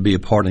allowed to be a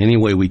part in any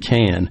way we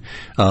can.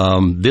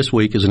 This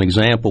week, as an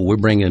example, we're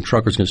bringing in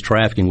Truckers Against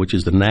Trafficking, which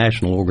is the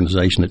national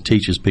organization that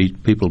teaches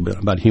people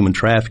about human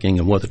trafficking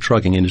and what the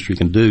trucking industry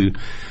can do.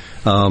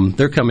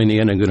 They're coming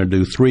in and going to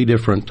do 3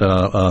 different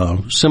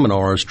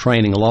seminars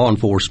training law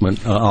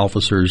enforcement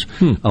officers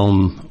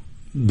on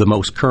the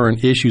most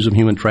current issues of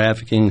human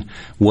trafficking,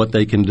 what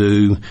they can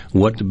do,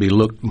 what they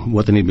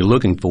need to be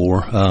looking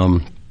for.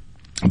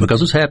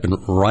 Because it's happened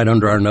right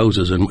under our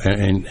noses,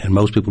 and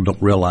most people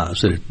don't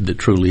realize that it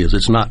truly is.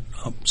 It's not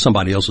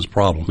somebody else's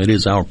problem. It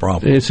is our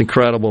problem. It's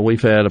incredible.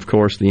 We've had, of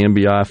course, the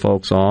MBI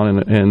folks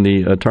on, and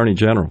the Attorney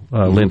General,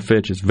 Lynn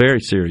Fitch, is very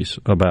serious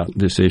about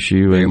this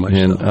issue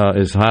and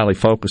is highly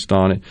focused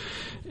on it.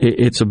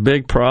 It's a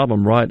big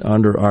problem right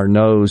under our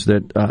nose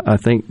that I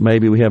think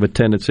maybe we have a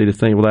tendency to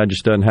think, well, that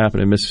just doesn't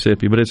happen in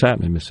Mississippi, but it's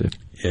happening in Mississippi.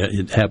 Yeah,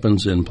 it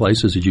happens in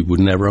places that you would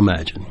never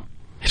imagine.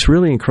 It's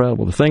really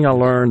incredible. The thing I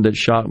learned that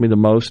shocked me the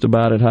most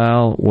about it,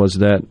 Hal, was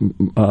that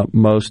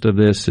most of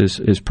this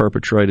is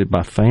perpetrated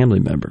by family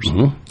members.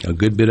 Mm-hmm. A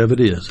good bit of it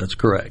is. That's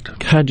correct.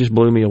 God, just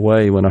blew me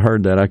away when I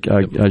heard that. I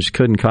just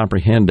couldn't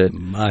comprehend it.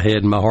 My head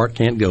and my heart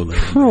can't go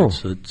there.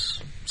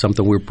 It's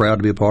something we're proud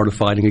to be a part of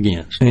fighting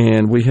against.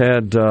 And we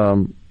had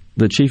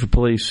the chief of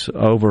police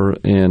over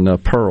in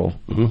Pearl.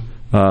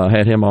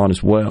 Had him on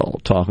as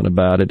well, talking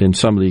about it and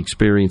some of the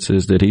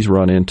experiences that he's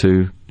run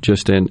into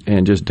just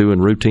doing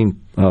routine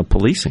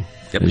policing.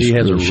 Yep, he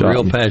has a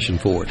real passion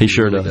for it. He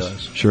sure really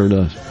does. Sure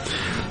does.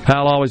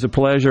 Hal, always a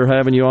pleasure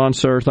having you on,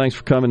 sir. Thanks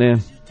for coming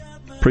in.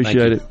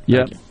 Appreciate it.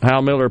 Yep.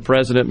 Hal Miller,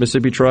 President,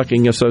 Mississippi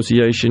Trucking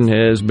Association,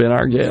 has been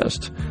our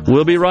guest.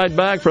 We'll be right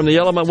back from the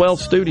Element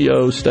Wealth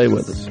Studios. Stay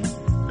with us.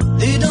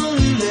 They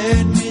don't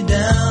let me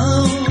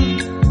down.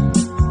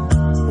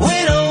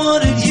 When I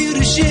wanted you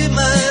to share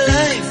my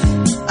life,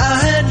 I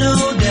had no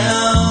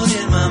doubt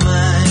in my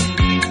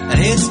mind. And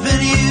it's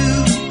been you,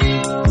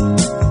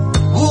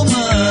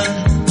 woman,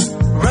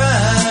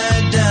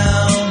 right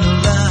down the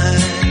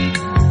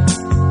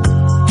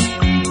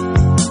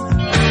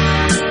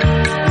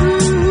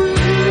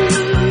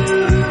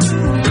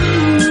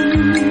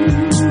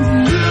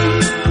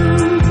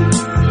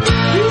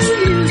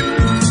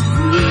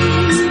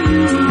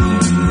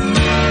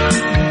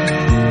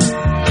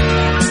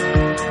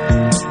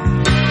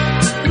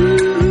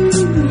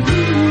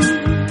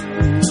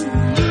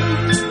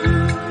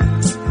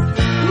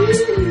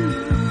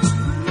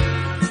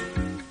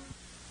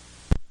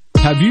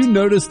Have you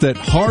noticed that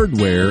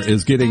hardware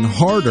is getting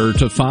harder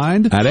to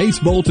find? At Ace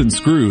Bolt and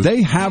Screw,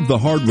 they have the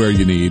hardware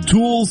you need.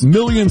 Tools,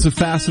 millions of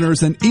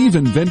fasteners, and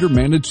even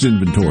vendor-managed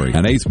inventory.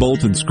 And Ace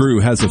Bolt and Screw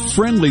has a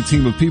friendly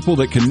team of people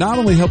that can not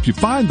only help you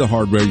find the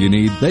hardware you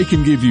need, they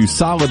can give you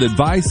solid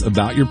advice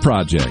about your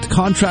project.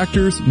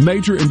 Contractors,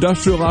 major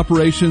industrial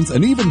operations,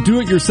 and even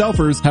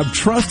do-it-yourselfers have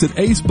trusted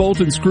Ace Bolt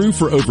and Screw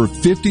for over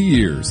 50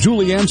 years.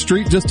 Julianne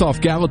Street, just off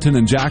Gallatin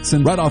and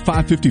Jackson, right off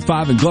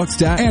 555 in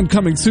Gluckstadt, and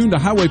coming soon to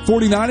Highway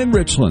 49 in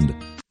Richland.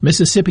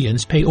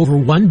 Mississippians pay over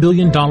 $1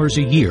 billion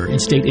a year in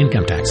state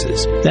income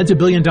taxes. That's $1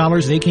 billion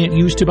they can't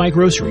use to buy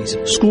groceries,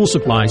 school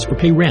supplies, or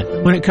pay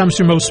rent. When it comes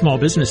to most small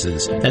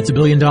businesses, that's $1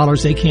 billion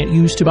they can't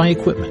use to buy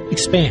equipment,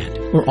 expand,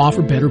 or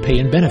offer better pay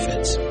and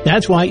benefits.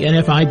 That's why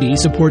NFIB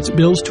supports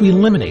bills to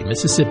eliminate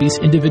Mississippi's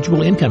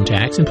individual income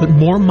tax and put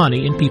more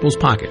money in people's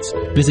pockets.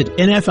 Visit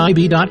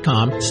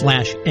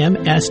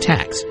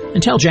NFIB.com/MS-tax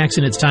and tell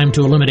Jackson it's time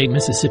to eliminate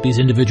Mississippi's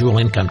individual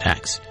income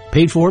tax.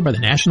 Paid for by the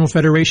National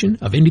Federation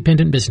of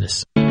Independent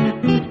Business.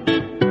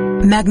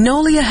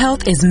 Magnolia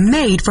Health is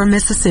made for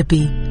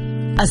Mississippi.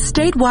 A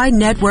statewide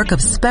network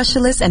of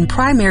specialists and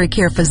primary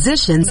care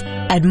physicians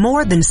at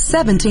more than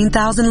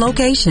 17,000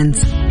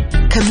 locations.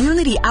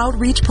 Community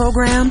outreach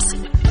programs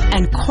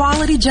and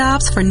quality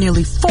jobs for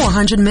nearly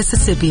 400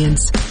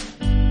 Mississippians.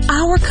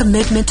 Our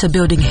commitment to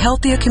building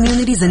healthier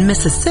communities in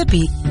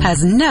Mississippi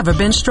has never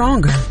been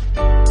stronger.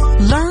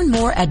 Learn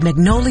more at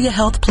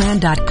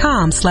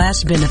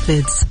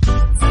magnoliahealthplan.com/benefits.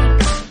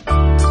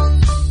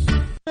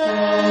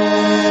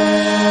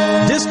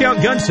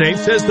 Discount Gun Safe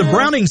says the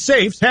Browning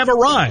safes have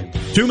arrived.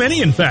 Too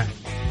many, in fact.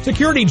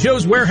 Security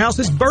Joe's warehouse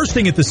is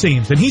bursting at the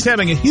seams, and he's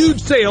having a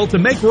huge sale to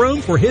make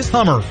room for his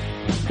Hummer.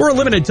 For a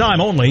limited time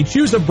only,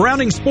 choose a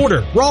Browning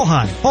Sporter,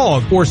 Rawhide,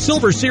 Hog, or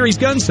Silver Series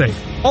gun safe,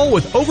 all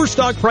with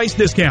overstock price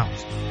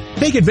discounts.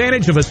 Take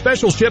advantage of a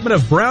special shipment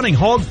of Browning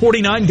Hog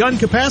 49 gun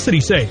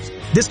capacity safes,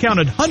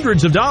 discounted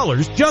hundreds of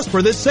dollars just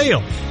for this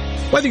sale.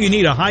 Whether you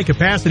need a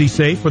high-capacity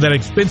safe for that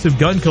expensive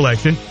gun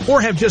collection or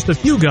have just a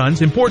few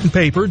guns, important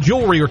paper,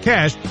 jewelry, or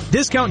cash,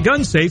 Discount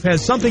Gun Safe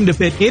has something to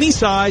fit any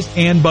size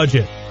and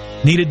budget.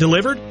 Need it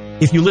delivered?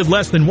 If you live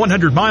less than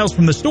 100 miles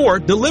from the store,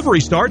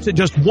 delivery starts at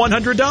just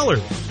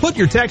 $100. Put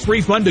your tax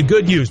refund to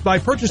good use by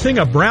purchasing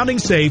a Browning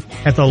safe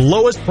at the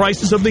lowest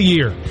prices of the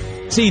year.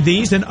 See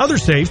these and other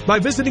safes by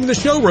visiting the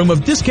showroom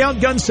of Discount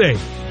Gun Safe,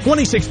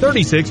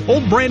 2636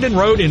 Old Brandon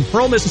Road in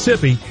Pearl,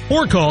 Mississippi,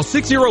 or call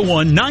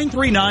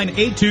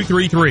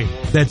 601-939-8233.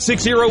 That's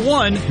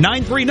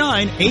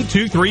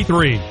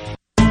 601-939-8233.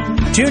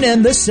 Tune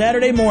in this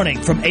Saturday morning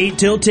from 8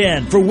 till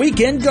 10 for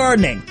Weekend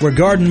Gardening, where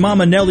Garden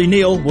Mama Nellie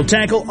Neal will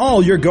tackle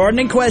all your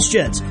gardening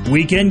questions.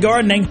 Weekend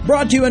Gardening,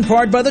 brought to you in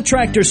part by The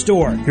Tractor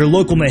Store, your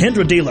local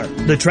Mahindra dealer.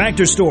 The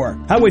Tractor Store,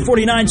 Highway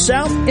 49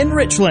 South in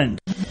Richland.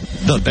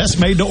 The best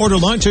made-to-order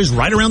lunch is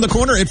right around the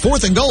corner at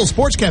 4th and Gold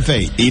Sports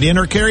Cafe. Eat in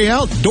or carry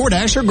out,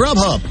 DoorDash or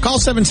Grubhub. Call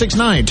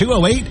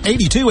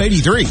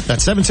 769-208-8283.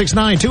 That's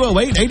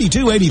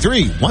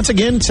 769-208-8283. Once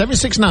again,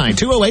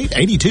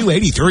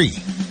 769-208-8283.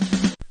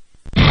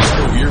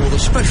 here with a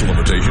special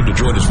invitation to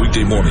join us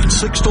weekday morning,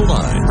 6 to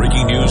 9.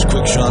 Breaking news,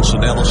 quick shots,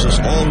 analysis,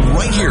 all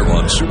right here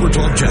on Super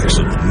Talk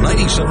Jackson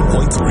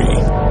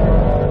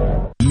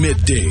 97.3.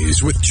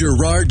 Middays with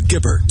Gerard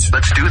Gibbert.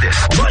 Let's do this.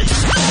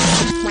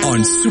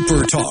 On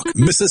Super Talk,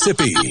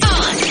 Mississippi.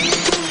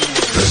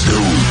 Let's go.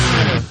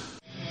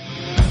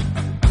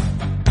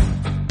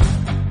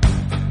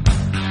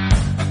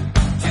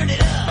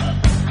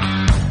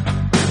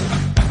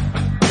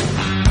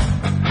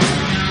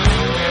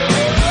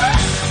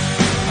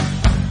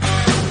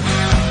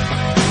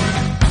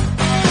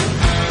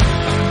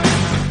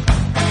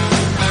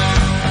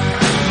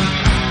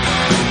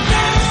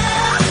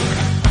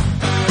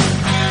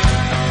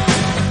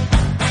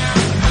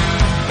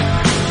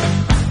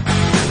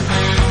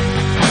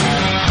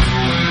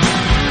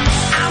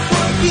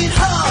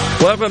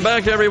 Welcome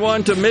back,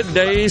 everyone, to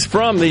Middays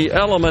from the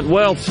Element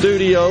Wealth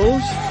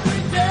Studios.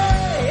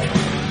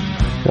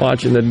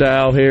 Watching the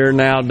Dow here,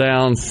 now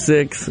down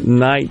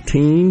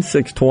 619,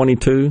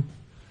 622,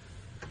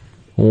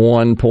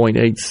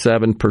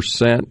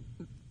 1.87%.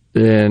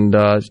 And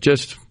it's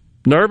just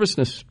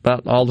nervousness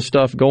about all the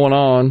stuff going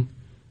on.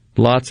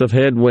 Lots of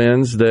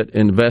headwinds that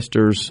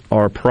investors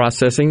are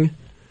processing.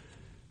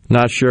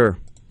 Not sure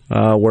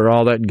where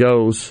all that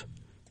goes.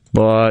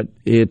 But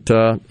it's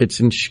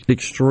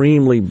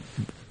extremely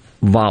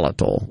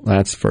volatile.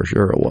 That's for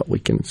sure what we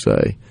can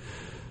say.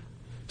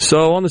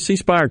 So on the C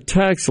Spire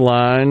text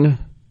line,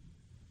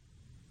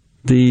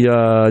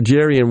 the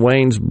Jerry in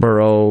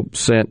Waynesboro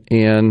sent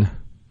in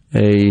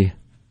it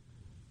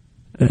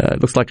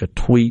looks like a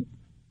tweet,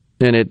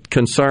 and it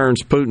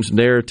concerns Putin's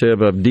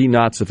narrative of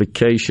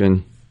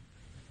denazification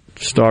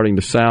starting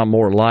to sound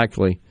more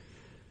likely.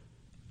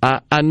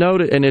 I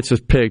noted, and it's a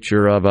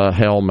picture of a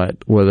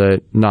helmet with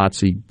a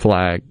Nazi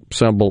flag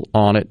symbol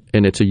on it,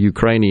 and it's a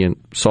Ukrainian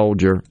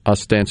soldier,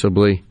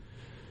 ostensibly.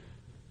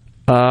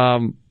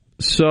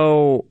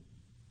 So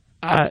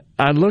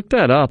I looked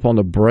that up on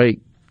the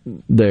break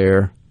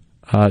there,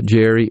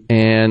 Jerry,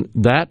 and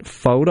that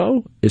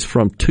photo is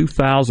from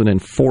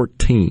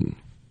 2014,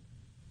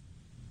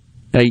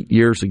 8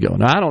 years ago.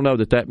 Now, I don't know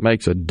that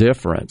makes a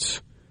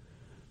difference,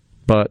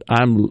 but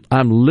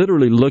I'm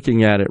literally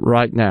looking at it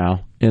right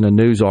now in a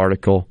news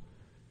article,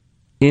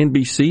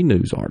 NBC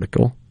News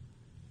article,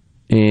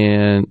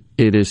 and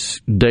it is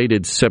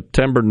dated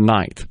September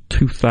 9th,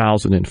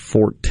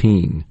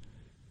 2014.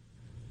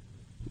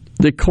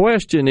 The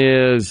question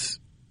is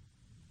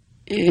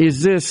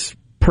this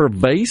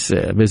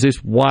pervasive? Is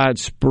this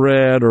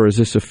widespread, or is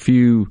this a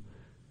few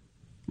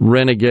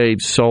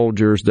renegade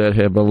soldiers that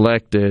have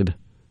elected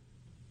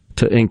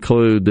to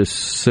include this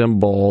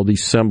symbol,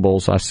 these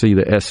symbols? I see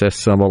the SS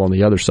symbol on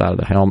the other side of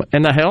the helmet.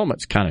 And the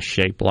helmet's kind of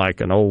shaped like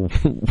an old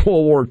World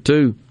War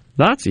II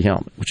Nazi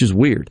helmet, which is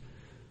weird.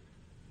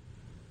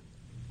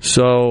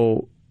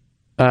 So,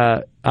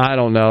 I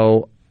don't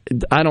know.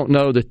 I don't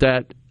know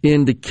that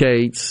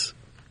indicates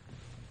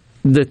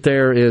that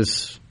there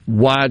is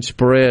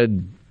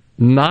widespread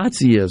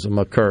Nazism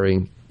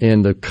occurring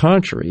in the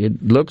country.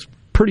 It looks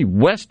pretty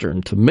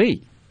Western to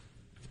me.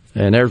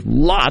 And there's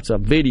lots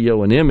of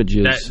video and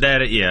images.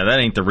 That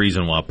ain't the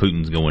reason why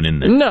Putin's going in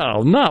there.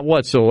 No, not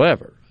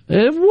whatsoever.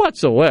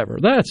 Whatsoever.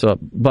 That's a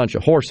bunch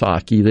of horse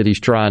hockey that he's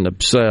trying to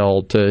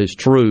sell to his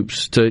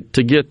troops to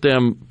get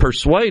them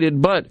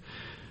persuaded. But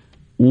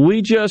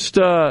we just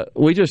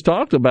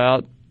talked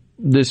about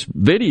this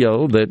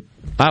video that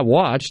I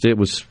watched. It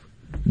was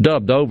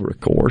dubbed over,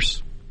 of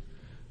course,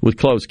 with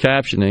closed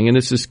captioning, and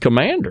this is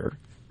Commander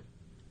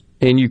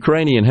in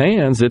Ukrainian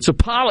hands that's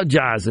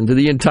apologizing to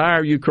the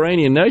entire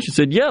Ukrainian nation.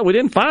 Said, yeah, we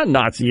didn't find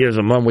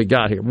Nazism when we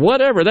got here.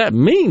 Whatever that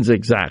means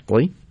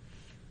exactly.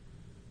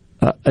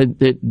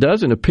 It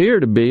doesn't appear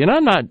to be, and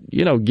I'm not,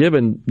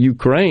 giving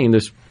Ukraine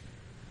this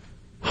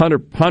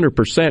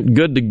 100%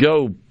 good to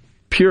go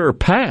pure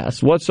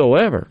pass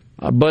whatsoever.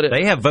 But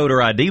they have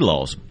voter ID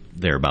laws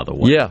there, by the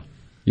way. Yeah,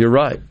 you're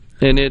right.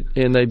 And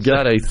they've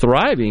got a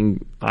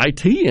thriving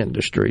IT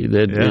industry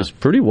that is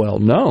pretty well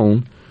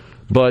known.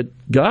 But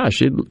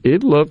gosh,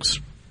 it looks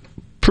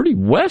pretty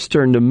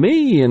Western to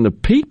me. And the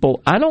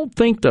people, I don't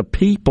think the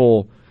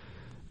people,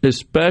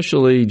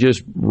 especially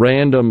just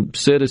random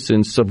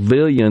citizens,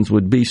 civilians,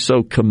 would be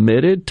so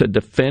committed to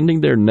defending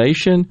their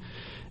nation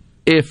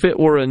if it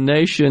were a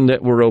nation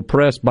that were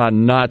oppressed by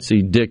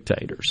Nazi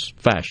dictators,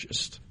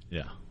 fascists.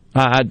 Yeah,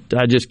 I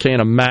just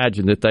can't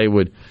imagine that they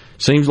would.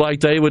 Seems like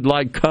they would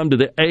come to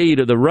the aid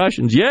of the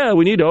Russians. Yeah,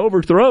 we need to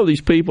overthrow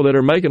these people that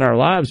are making our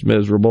lives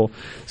miserable.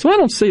 So I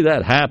don't see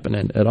that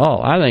happening at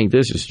all. I think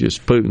this is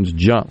just Putin's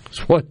junk.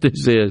 That's what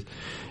this is.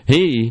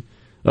 He,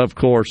 of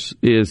course,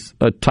 is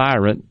a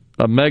tyrant,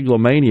 a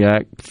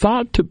megalomaniac,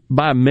 thought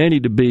by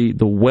many to be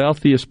the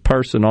wealthiest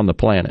person on the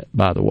planet,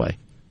 by the way.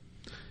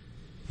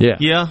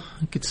 Yeah,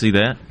 I could see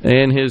that.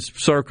 And his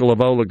circle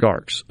of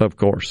oligarchs, of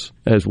course,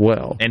 as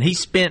well. And he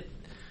spent,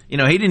 he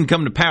didn't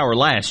come to power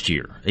last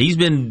year. He's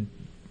been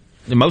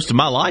most of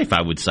my life,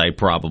 I would say,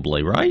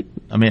 probably, right?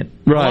 I mean,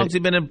 how long has he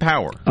been in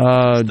power?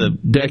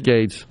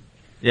 Decades.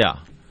 Yeah.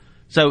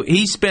 So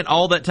he spent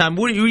all that time.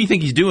 What do you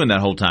think he's doing that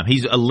whole time?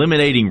 He's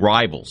eliminating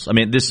rivals. I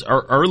mean,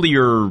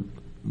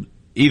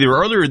 either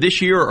earlier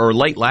this year or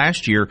late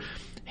last year,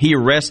 he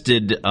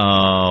arrested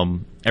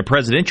a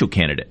presidential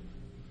candidate.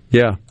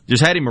 Yeah.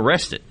 Just had him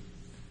arrested.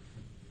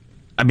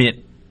 I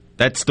mean,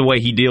 that's the way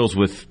he deals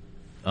with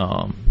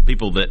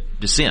people that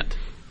dissent.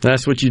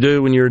 That's what you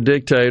do when you're a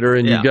dictator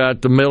and you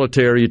got the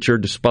military at your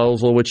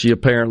disposal, which he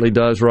apparently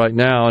does right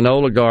now, and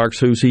oligarchs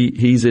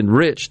he's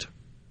enriched.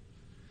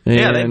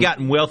 And they've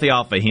gotten wealthy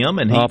off of him.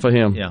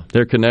 Yeah.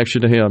 Their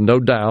connection to him, no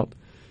doubt.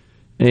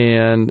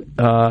 And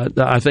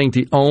I think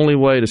the only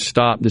way to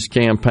stop this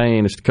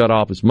campaign is to cut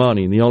off his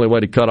money. And the only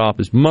way to cut off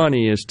his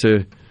money is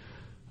to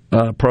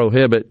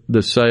prohibit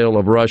the sale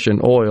of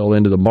Russian oil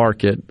into the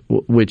market,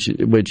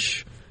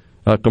 which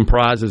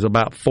comprises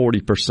about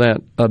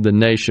 40% of the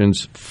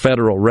nation's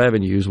federal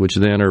revenues, which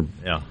then are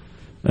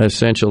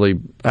essentially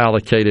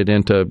allocated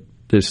into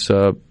this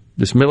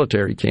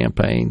military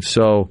campaign.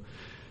 So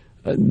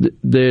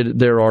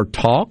there are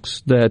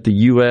talks that the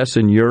U.S.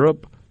 and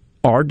Europe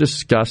are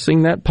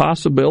discussing that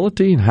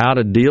possibility and how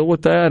to deal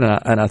with that.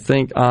 And I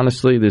think,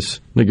 honestly, this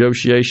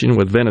negotiation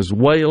with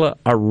Venezuela,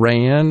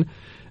 Iran,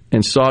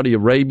 and Saudi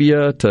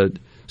Arabia to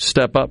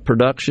step up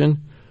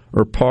production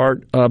are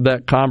part of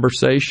that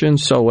conversation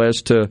so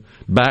as to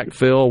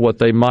backfill what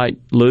they might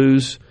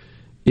lose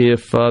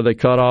if they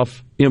cut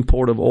off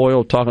import of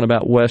oil, talking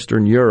about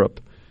Western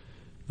Europe,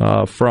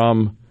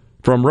 from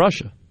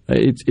Russia.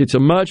 It's a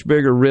much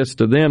bigger risk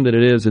to them than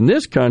it is in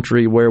this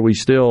country, where we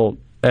still,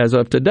 as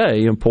of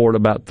today, import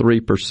about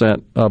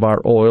 3% of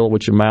our oil,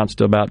 which amounts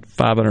to about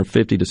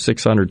 550 to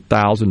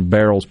 600,000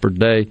 barrels per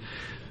day,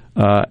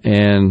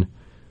 and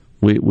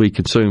we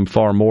consume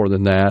far more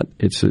than that.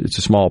 It's a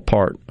small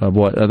part of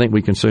what I think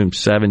we consume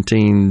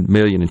 17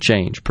 million and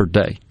change per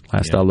day.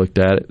 Last I looked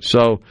at it,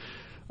 so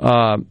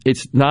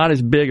it's not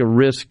as big a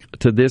risk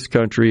to this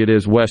country. It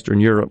is Western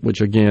Europe,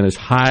 which again is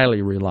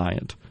highly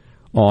reliant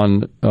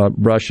on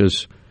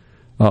Russia's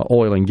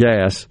oil and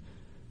gas.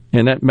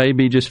 And that may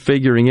be just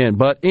figuring in.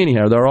 But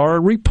anyhow, there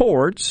are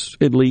reports,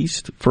 at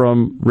least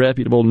from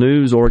reputable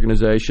news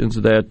organizations,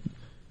 that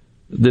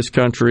this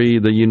country,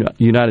 the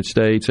United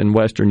States and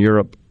Western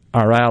Europe,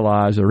 our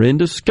allies, are in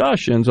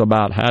discussions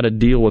about how to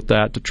deal with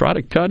that to try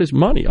to cut his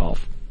money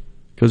off.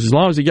 Because as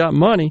long as he got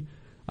money,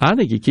 I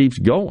think he keeps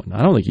going.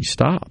 I don't think he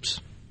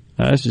stops.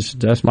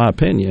 That's my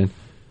opinion.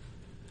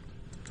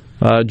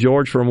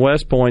 George from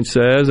West Point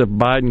says, if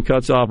Biden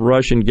cuts off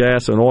Russian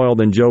gas and oil,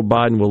 then Joe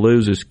Biden will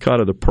lose his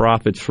cut of the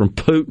profits from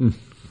Putin.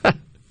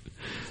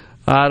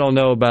 I don't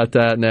know about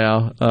that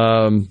now.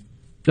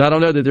 I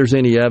don't know that there's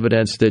any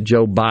evidence that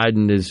Joe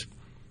Biden is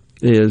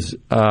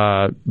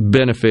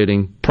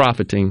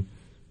profiting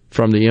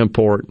from the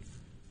import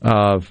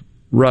of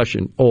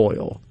Russian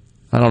oil.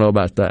 I don't know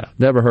about that.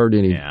 Never heard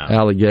any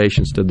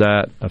allegations to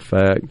that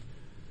effect.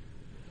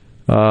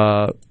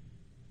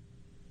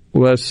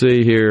 Let's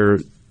see here.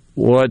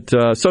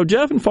 So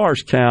Jeff in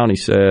Forest County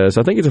says,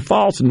 I think it's a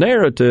false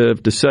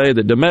narrative to say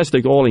that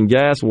domestic oil and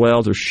gas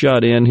wells are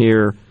shut in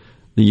here,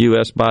 the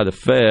U.S., by the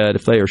Fed.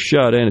 If they are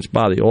shut in, it's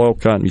by the oil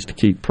companies to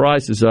keep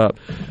prices up.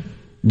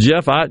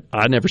 Jeff, I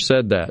never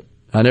said that.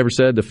 I never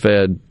said the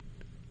Fed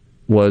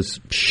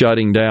was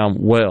shutting down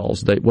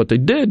wells. What they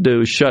did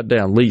do is shut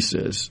down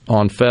leases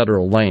on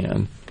federal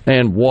land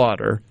and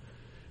water.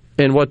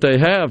 And what they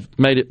have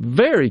made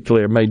very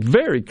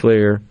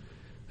clear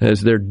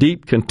is their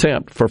deep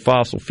contempt for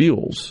fossil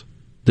fuels,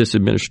 this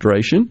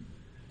administration,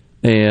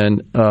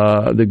 and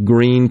the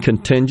green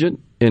contingent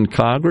in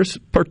Congress,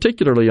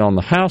 particularly on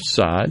the House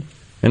side.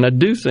 And I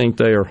do think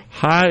they are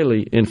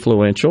highly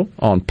influential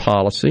on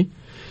policy.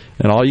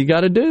 And all you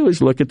got to do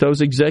is look at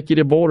those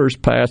executive orders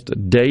passed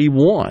day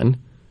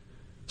one,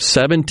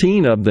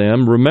 17 of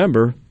them.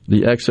 Remember,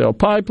 the XL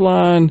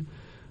pipeline,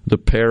 the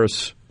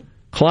Paris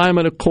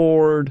Climate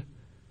Accord,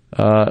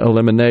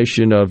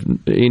 elimination of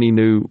any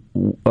new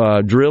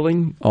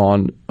drilling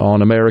on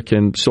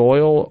American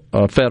soil,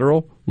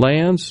 federal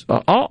lands,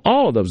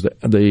 all of those,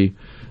 the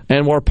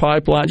Anwar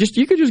pipeline.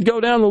 You could just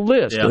go down the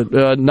list,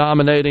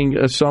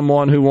 nominating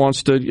someone who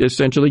wants to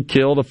essentially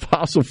kill the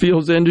fossil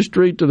fuels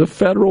industry to the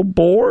federal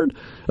board,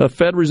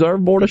 Fed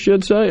Reserve Board, I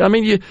should say. I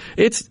mean,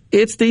 it's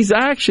these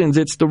actions,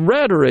 it's the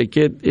rhetoric,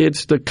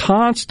 it's the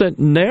constant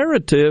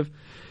narrative.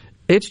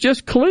 It's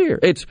just clear.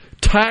 It's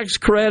tax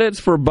credits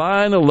for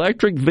buying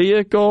electric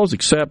vehicles,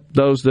 except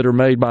those that are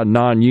made by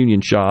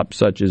non-union shops,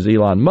 such as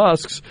Elon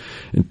Musk's,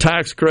 and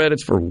tax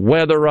credits for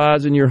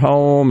weatherizing your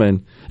home,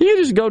 and you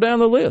just go down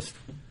the list.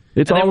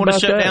 It's all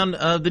about that. They want to shut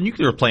down the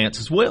nuclear plants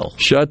as well.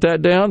 Shut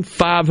that down.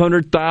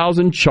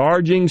 500,000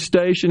 charging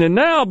station. And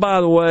now,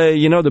 by the way,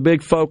 you know the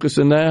big focus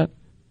in that?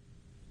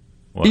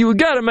 What? You've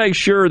got to make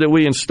sure that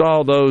we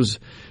install those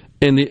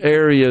in the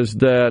areas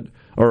that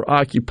are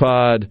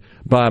occupied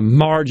by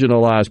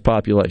marginalized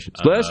populations.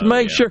 Let's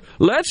make sure.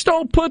 Let's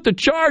don't put the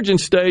charging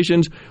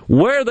stations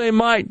where they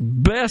might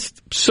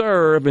best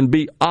serve and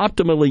be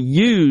optimally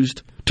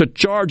used to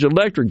charge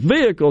electric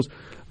vehicles.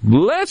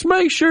 Let's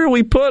make sure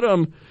we put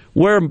them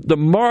where the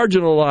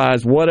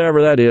marginalized,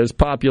 whatever that is,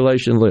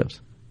 population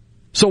lives.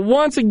 So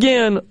once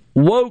again,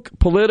 woke,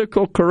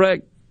 political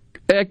correct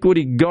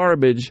equity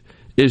garbage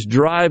is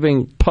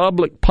driving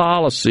public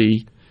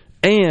policy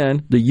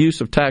and the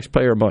use of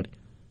taxpayer money.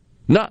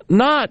 Not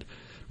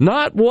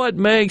what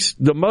makes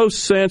the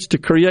most sense to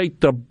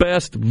create the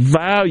best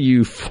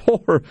value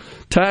for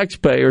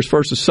taxpayers,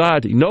 for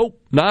society. Nope,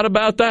 not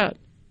about that.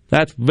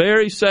 That's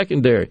very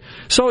secondary.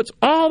 So it's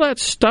all that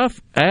stuff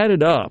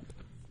added up.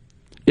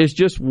 It's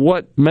just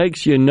what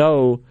makes you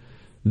know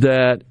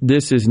that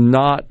this is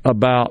not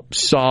about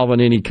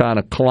solving any kind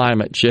of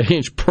climate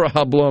change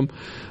problem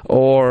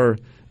or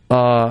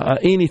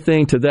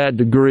anything to that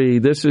degree.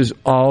 This is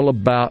all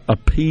about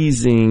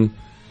appeasing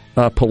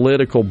a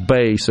political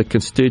base, a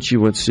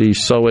constituency,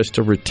 so as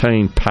to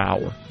retain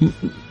power.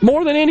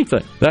 More than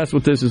anything, that's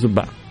what this is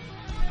about.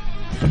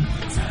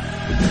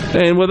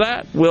 And with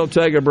that, we'll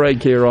take a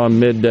break here on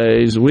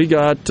Middays. We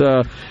got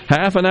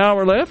half an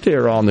hour left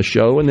here on the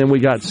show, and then we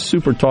got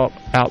Super Talk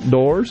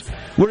Outdoors.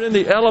 We're in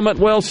the Element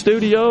Well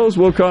Studios.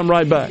 We'll come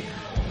right back.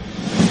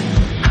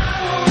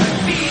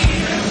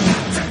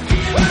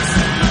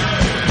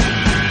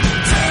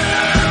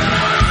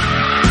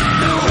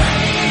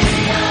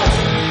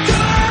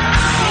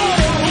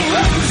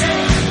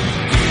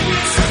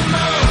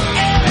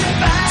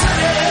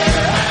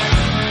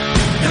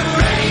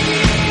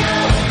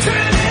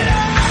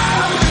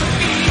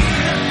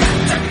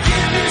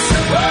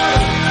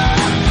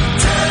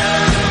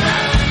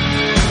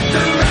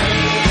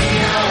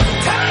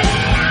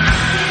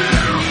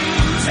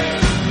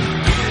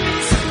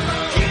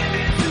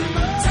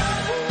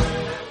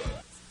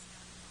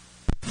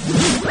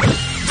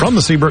 From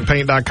the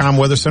SeabrookPaint.com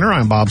Weather Center,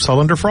 I'm Bob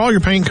Sullender. For all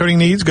your paint coating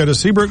needs, go to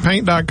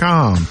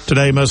SeabrookPaint.com.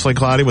 Today, mostly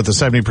cloudy with a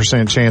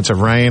 70% chance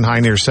of rain, high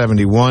near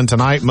 71.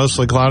 Tonight,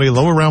 mostly cloudy,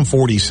 low around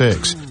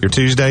 46. Your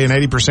Tuesday, an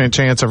 80%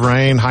 chance of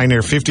rain, high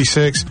near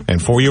 56.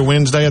 And for your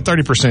Wednesday, a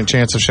 30%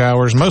 chance of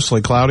showers,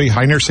 mostly cloudy,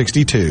 high near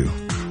 62.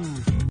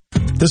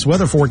 This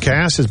weather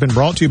forecast has been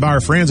brought to you by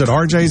our friends at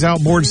RJ's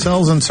Outboard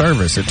Sales and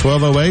Service at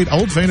 1208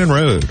 Old Fannin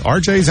Road.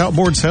 RJ's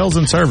Outboard Sales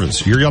and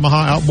Service, your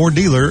Yamaha outboard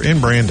dealer in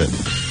Brandon.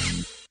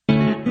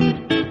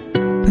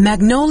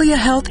 Magnolia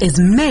Health is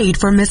made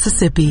for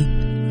Mississippi.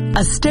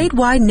 A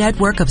statewide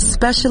network of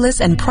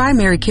specialists and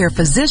primary care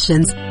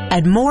physicians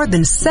at more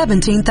than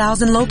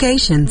 17,000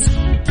 locations.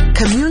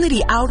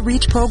 Community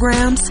outreach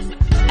programs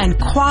and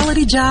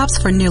quality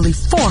jobs for nearly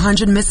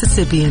 400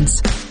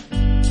 Mississippians.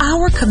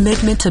 Our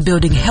commitment to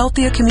building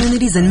healthier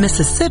communities in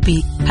Mississippi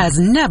has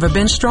never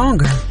been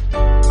stronger.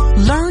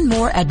 Learn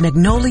more at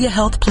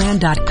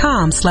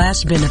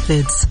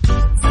magnoliahealthplan.com/benefits.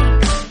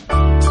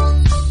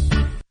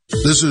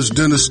 This is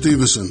Dennis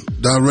Stevenson,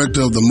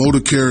 Director of the Motor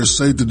Carrier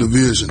Safety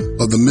Division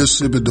of the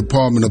Mississippi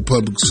Department of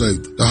Public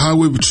Safety. The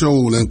Highway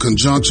Patrol, in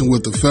conjunction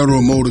with the Federal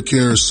Motor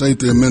Carrier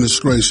Safety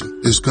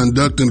Administration, is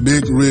conducting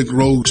big rig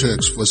road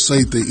checks for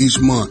safety each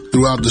month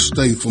throughout the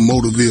state for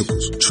motor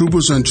vehicles.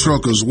 Troopers and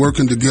truckers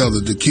working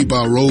together to keep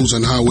our roads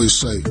and highways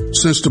safe.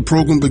 Since the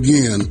program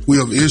began, we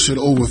have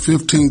issued over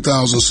 15,000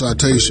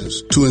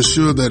 citations to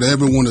ensure that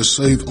everyone is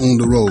safe on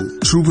the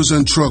road. Troopers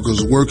and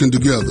truckers working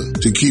together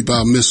to keep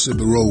our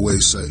Mississippi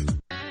roadways safe.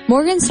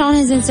 Morganstone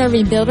has been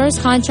serving builders,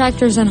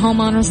 contractors, and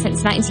homeowners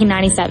since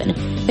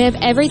 1997. We have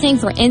everything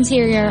for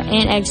interior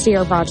and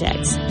exterior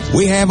projects.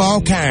 We have all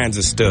kinds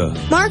of stuff.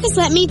 Marcus,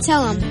 let me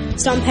tell them.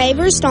 Stone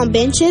pavers, stone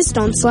benches,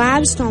 stone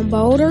slabs, stone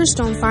boulders,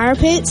 stone fire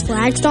pits,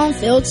 flagstone,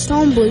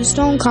 fieldstone,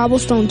 bluestone,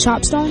 cobblestone,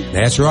 chopstone.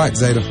 That's right,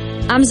 Zeta.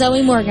 I'm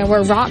Zoe Morgan.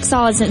 We're rock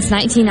solid since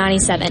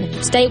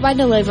 1997. Statewide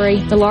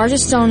delivery, the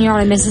largest stone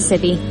yard in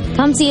Mississippi.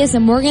 Come see us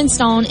at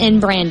Morganstone in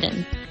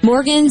Brandon.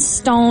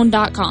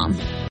 Morganstone.com.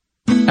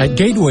 At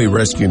Gateway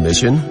Rescue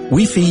Mission,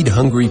 we feed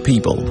hungry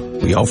people.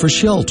 We offer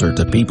shelter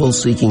to people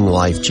seeking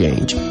life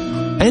change.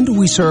 And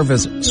we serve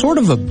as sort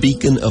of a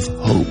beacon of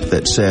hope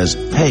that says,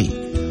 hey,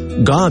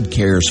 God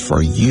cares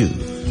for you.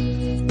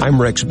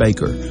 I'm Rex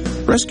Baker.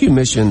 Rescue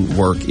Mission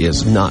work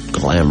is not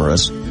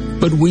glamorous,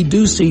 but we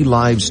do see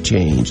lives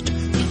changed.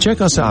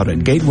 Check us out at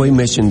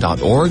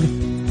gatewaymission.org.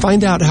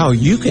 Find out how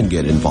you can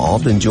get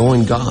involved and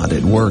join God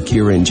at work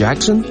here in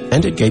Jackson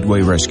and at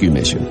Gateway Rescue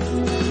Mission.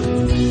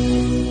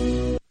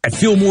 At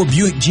Fillmore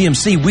Buick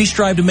GMC, we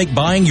strive to make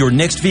buying your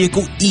next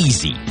vehicle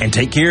easy and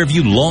take care of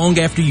you long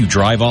after you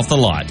drive off the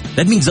lot.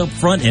 That means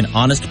upfront and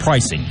honest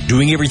pricing,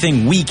 doing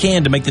everything we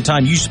can to make the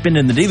time you spend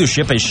in the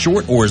dealership as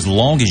short or as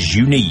long as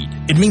you need.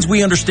 It means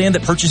we understand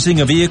that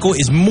purchasing a vehicle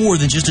is more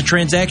than just a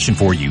transaction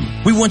for you.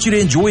 We want you to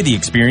enjoy the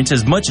experience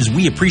as much as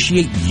we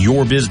appreciate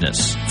your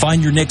business.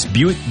 Find your next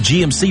Buick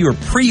GMC or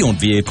pre-owned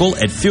vehicle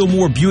at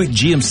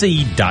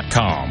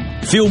FillmoreBuickGMC.com.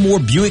 Fillmore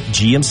Buick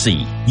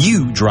GMC.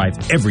 You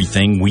drive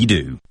everything we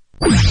do.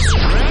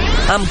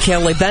 I'm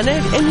Kelly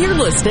Bennett, and you're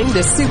listening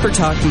to Super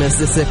Talk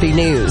Mississippi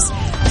News.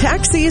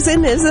 Tax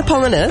season is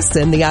upon us,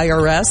 and the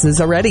IRS is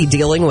already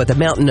dealing with a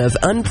mountain of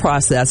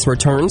unprocessed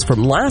returns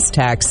from last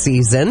tax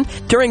season.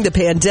 During the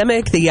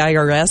pandemic, the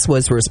IRS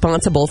was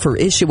responsible for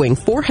issuing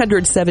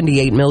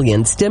 $478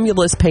 million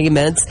stimulus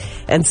payments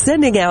and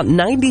sending out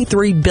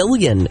 $93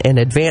 billion in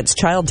advanced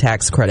child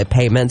tax credit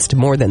payments to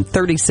more than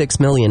 36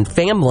 million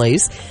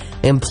families.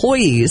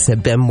 Employees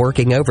have been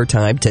working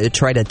overtime to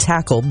try to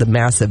tackle the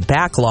massive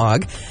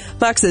backlog.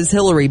 Fox's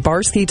Hillary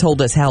Barsky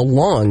told us how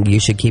long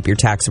you should keep your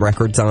tax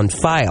records on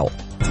file.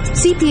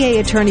 CPA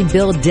attorney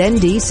Bill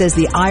Dendy says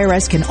the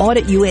IRS can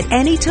audit you at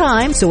any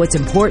time, so it's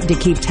important to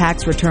keep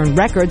tax return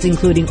records,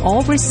 including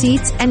all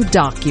receipts and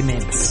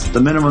documents.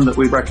 The minimum that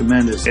we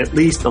recommend is at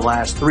least the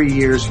last 3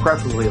 years,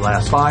 preferably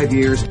last 5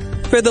 years.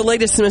 For the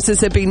latest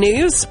Mississippi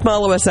news,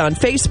 follow us on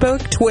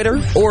Facebook, Twitter,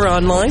 or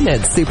online at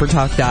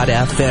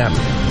supertalk.fm.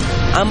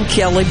 I'm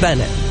Kelly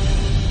Bennett.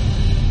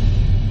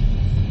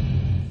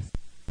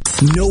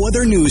 No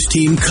other news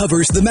team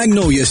covers the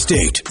Magnolia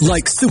State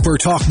like Super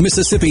Talk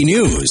Mississippi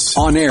News.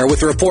 On air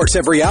with reports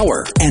every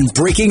hour and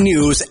breaking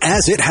news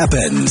as it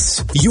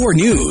happens. Your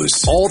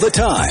news all the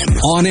time.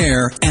 On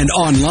air and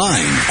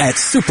online at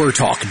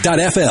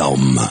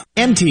supertalk.fm.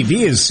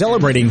 MTV is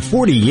celebrating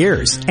 40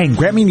 years, and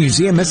Grammy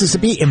Museum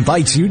Mississippi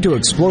invites you to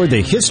explore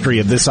the history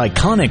of this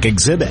iconic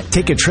exhibit.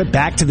 Take a trip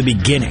back to the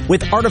beginning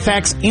with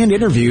artifacts and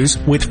interviews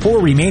with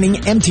 4 remaining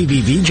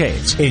MTV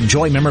VJs.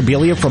 Enjoy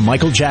memorabilia from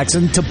Michael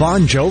Jackson to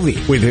Bon Jovi,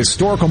 with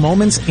historical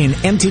moments in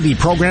MTV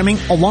programming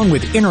along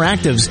with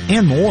interactives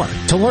and more.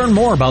 To learn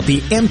more about the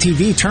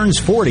MTV Turns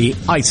 40,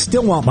 I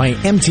Still Want My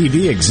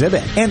MTV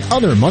exhibit, and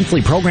other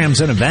monthly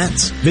programs and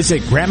events,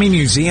 visit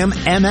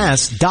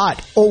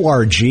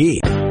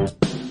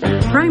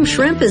GrammyMuseumMS.org. Prime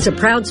Shrimp is a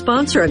proud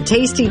sponsor of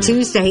Tasty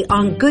Tuesday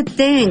on Good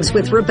Things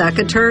with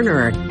Rebecca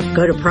Turner.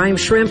 Go to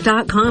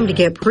primeshrimp.com to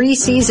get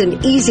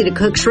pre-seasoned,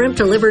 easy-to-cook shrimp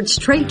delivered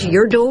straight to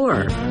your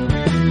door.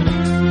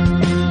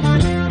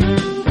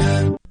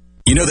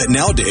 You know that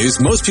nowadays,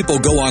 most people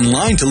go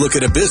online to look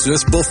at a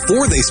business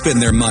before they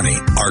spend their money.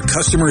 Are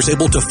customers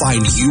able to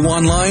find you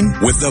online?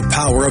 With the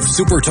power of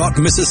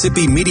SuperTalk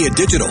Mississippi Media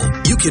Digital,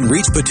 you can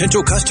reach potential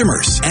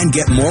customers and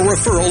get more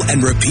referral and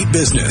repeat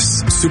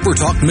business.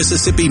 SuperTalk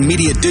Mississippi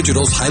Media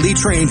Digital's highly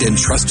trained and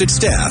trusted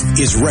staff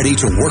is ready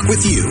to work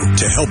with you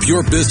to help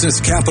your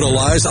business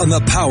capitalize on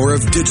the power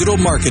of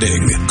digital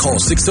marketing. Call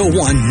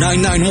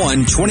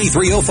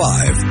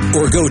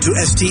 601-991-2305 or go to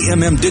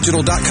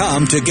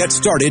stmmdigital.com to get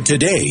started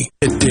today.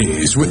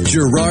 Days with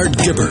Gerard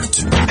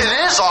Gibbert.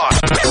 It is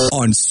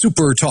on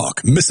Super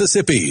Talk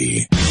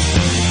Mississippi.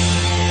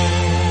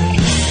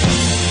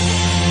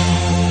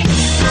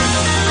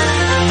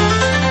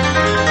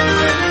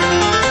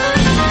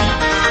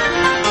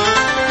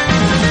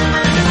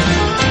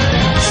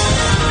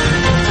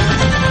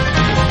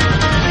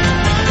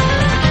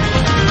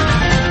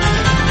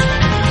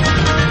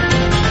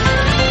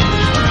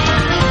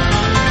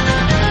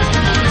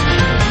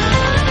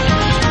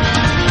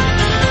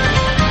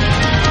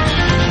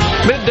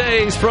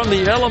 From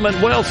the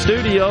Element Wealth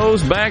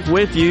Studios, back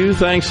with you.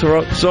 Thanks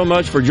so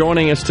much for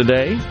joining us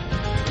today.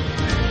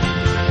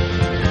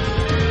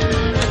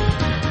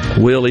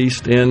 Will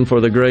East in for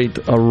the great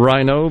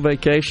Rhino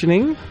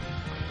vacationing.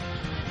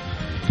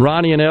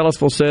 Ronnie in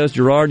Ellisville says,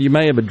 Gerard, you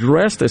may have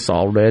addressed this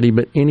already,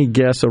 but any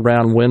guess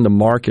around when the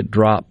market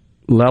drop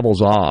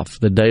levels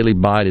off? The daily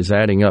bite is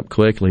adding up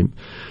quickly.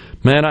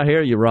 Man, I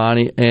hear you,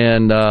 Ronnie,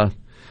 and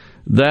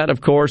that, of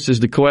course, is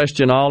the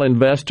question all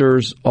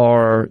investors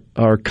are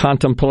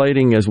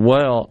contemplating as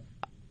well.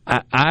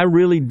 I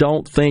really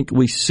don't think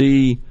we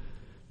see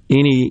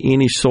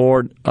any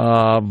sort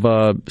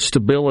of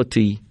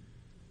stability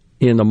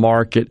in the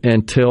market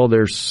until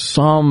there's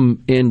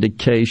some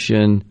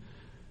indication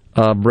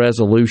of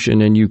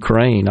resolution in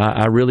Ukraine.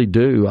 I really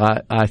do.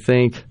 I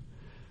think,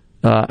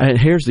 and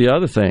here's the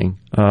other thing,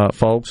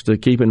 folks, to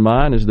keep in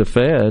mind is the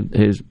Fed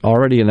has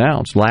already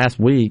announced last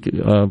week,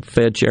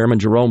 Fed Chairman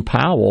Jerome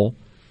Powell,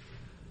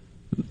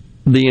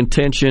 the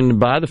intention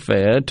by the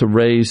Fed to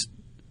raise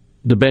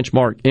the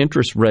benchmark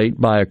interest rate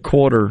by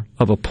 1/4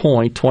 of a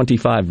point,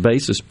 25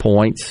 basis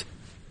points.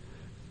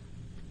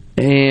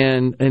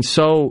 And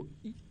so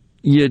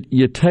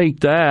you take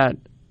that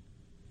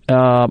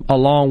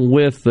along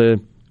with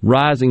the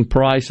rising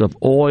price of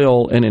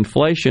oil and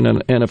inflation,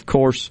 and of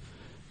course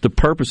the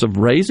purpose of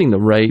raising the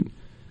rate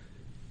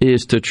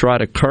is to try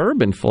to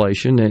curb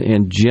inflation,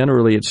 and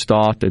generally it's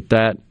thought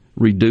that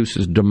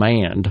reduces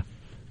demand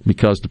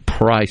because the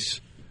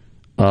price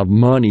of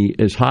money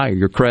is higher.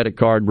 Your credit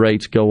card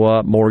rates go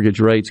up, mortgage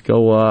rates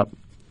go up,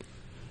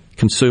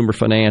 consumer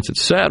finance,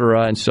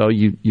 etc. And so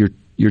your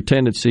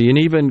tendency, and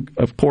even,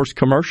 of course,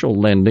 commercial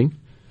lending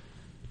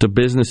to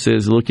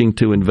businesses looking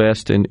to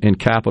invest in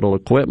capital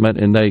equipment,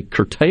 and they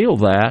curtail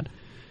that.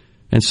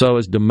 And so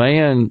as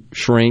demand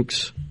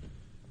shrinks,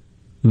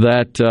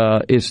 that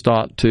is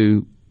thought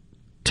to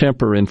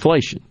temper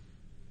inflation.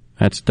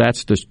 That's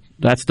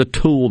the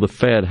tool the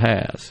Fed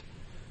has.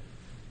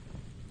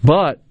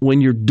 But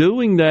when you're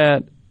doing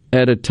that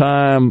at a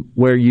time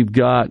where you've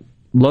got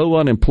low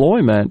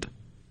unemployment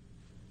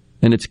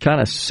and it's kind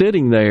of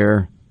sitting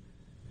there,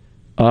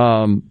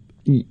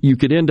 you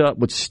could end up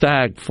with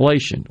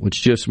stagflation,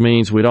 which just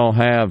means we don't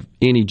have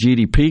any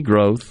GDP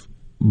growth,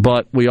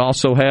 but we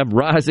also have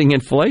rising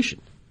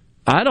inflation.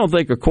 I don't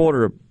think a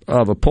quarter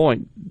of a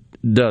point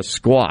does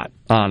squat,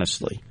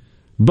 honestly.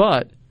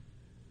 But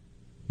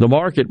the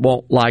market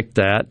won't like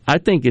that. I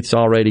think it's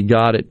already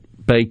got it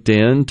baked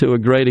in to a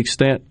great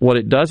extent. What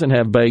it doesn't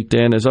have baked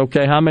in is,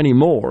 okay, how many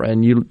more?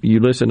 And you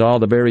listen to all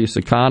the various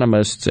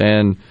economists,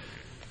 and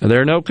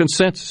there are no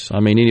consensus. I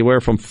mean,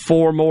 anywhere from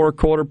 4 more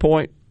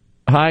quarter-point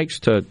hikes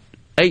to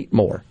 8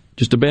 more.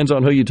 Just depends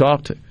on who you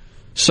talk to.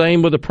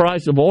 Same with the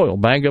price of oil.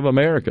 Bank of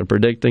America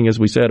predicting, as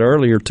we said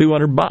earlier,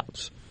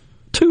 $200.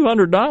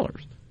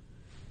 $200.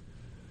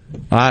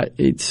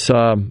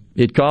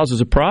 It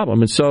causes a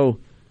problem. And so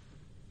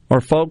are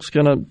folks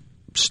going to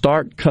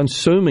start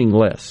consuming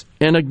less?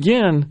 And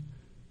again,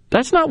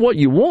 that's not what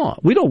you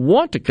want. We don't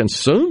want to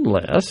consume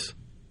less.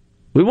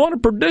 We want to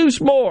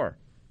produce more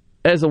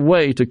as a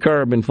way to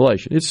curb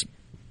inflation. It's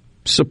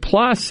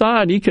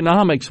supply-side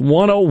economics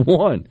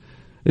 101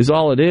 is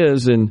all it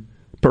is. And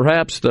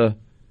perhaps the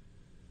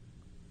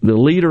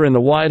leader in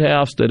the White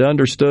House that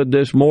understood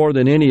this more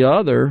than any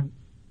other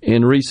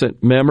in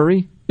recent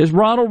memory is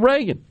Ronald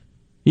Reagan.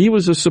 He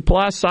was a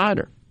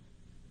supply-sider.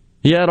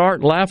 He had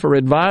Art Laffer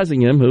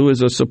advising him, who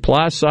is a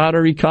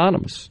supply-sider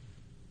economist.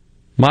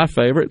 My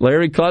favorite,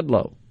 Larry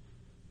Kudlow,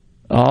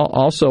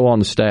 also on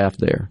the staff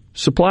there.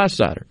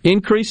 Supply-sider.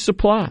 Increase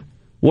supply.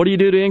 What do you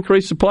do to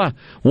increase supply?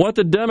 What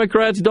the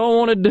Democrats don't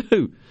want to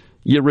do.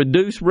 You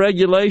reduce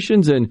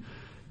regulations and,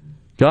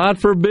 God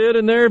forbid,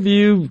 in their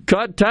view,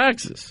 cut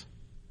taxes.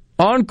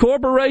 On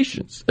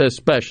corporations,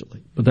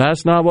 especially. But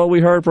that's not what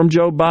we heard from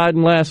Joe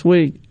Biden last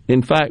week.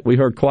 In fact, we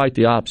heard quite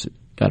the opposite.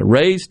 Got to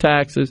raise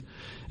taxes.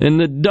 And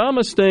the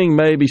dumbest thing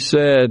maybe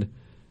said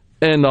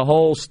in the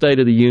whole State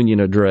of the Union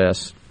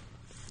address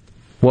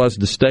was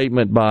the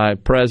statement by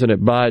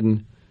President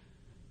Biden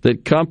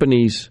that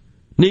companies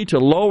need to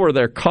lower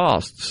their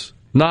costs,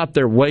 not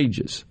their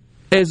wages.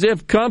 As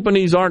if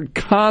companies aren't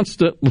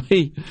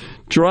constantly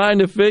trying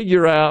to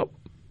figure out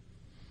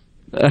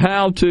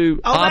how to...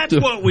 that's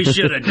what we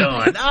should have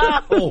done.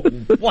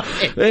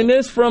 And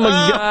this from a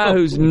guy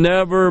who's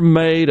never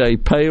made a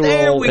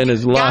payroll in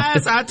his life.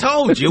 Guys, I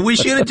told you, we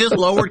should have just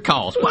lowered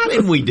costs. Why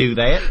didn't we do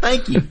that?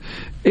 Thank you.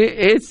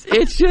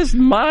 It's just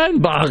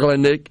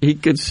mind-boggling that he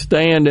could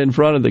stand in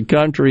front of the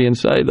country and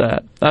say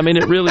that. I mean,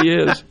 it really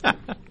is.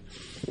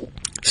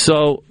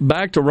 So,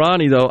 back to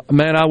Ronnie, though.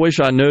 Man, I wish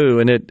I knew,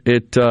 and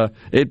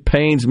it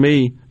pains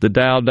me, the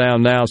Dow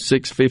down now,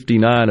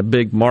 659, a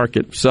big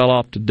market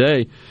sell-off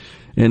today.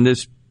 And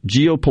this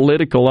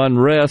geopolitical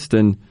unrest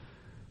and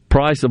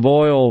price of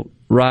oil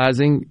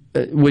rising,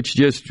 which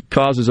just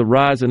causes a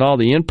rise in all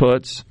the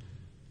inputs.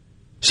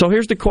 So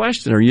here's the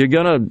question: Are you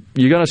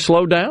gonna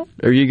slow down?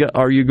 Are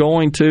you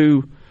going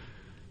to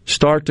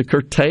start to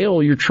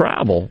curtail your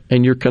travel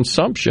and your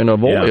consumption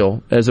of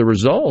oil as a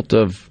result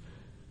of?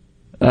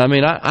 I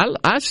mean,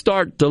 I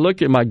start to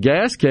look at my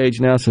gas gauge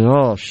now and say,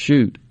 oh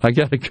shoot, I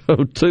got to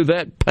go through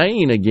that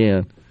pain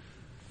again.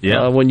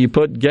 Yeah, when you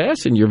put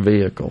gas in your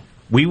vehicle.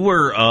 We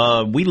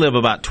live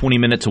about 20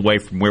 minutes away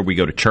from where we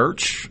go to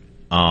church,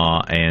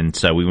 and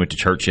so we went to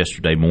church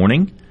yesterday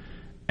morning,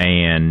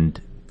 and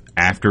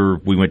after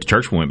we went to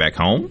church, we went back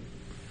home,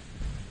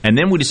 and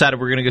then we decided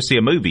we were going to go see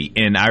a movie,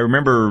 and I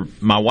remember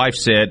my wife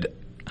said,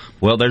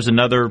 well, there's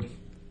another,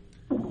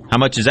 how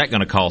much is that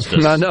going to cost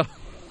us? I know.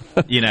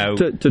 You know,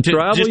 to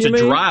travel, just to you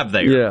mean? drive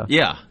there.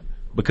 Yeah,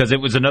 because it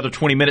was another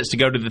 20 minutes to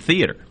go to the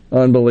theater.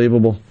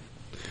 Unbelievable.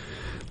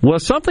 Well,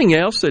 something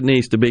else that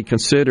needs to be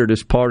considered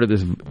as part of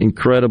this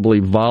incredibly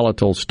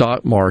volatile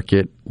stock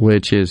market,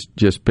 which has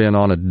just been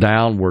on a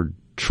downward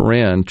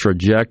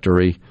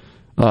trajectory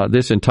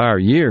this entire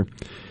year,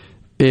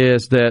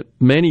 is that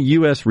many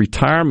U.S.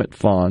 retirement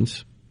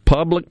funds,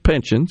 public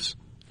pensions,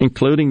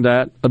 including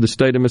that of the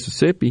state of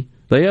Mississippi,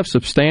 they have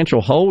substantial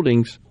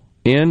holdings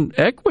in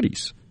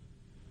equities.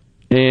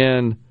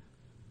 And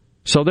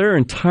so their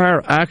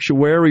entire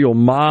actuarial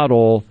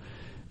model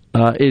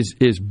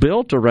is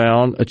built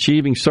around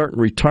achieving certain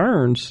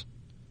returns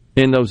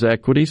in those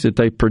equities that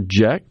they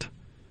project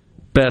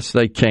best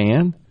they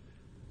can.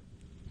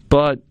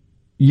 But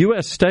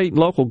U.S. state and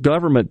local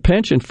government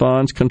pension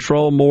funds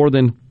control more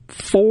than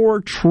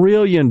 $4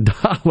 trillion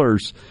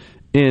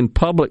in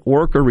public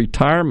worker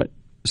retirement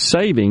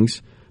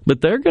savings,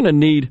 but they're going to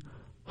need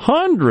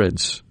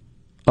hundreds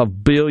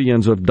of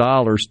billions of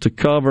dollars to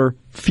cover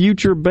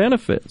future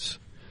benefits.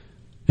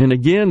 And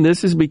again,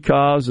 this is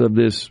because of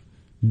this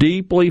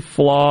deeply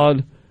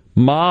flawed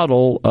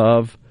model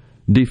of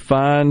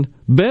defined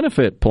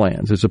benefit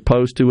plans as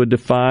opposed to a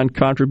defined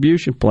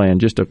contribution plan.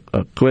 Just a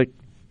quick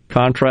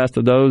contrast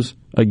of those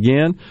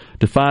again.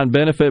 Defined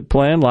benefit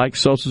plan like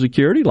Social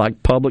Security,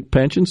 like public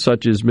pensions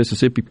such as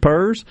Mississippi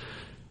PERS.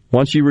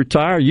 Once you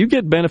retire, you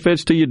get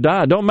benefits till you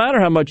die. Don't matter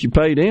how much you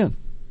paid in.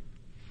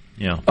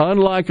 Yeah.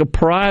 Unlike a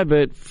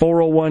private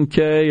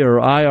 401k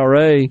or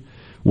IRA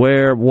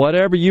where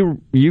whatever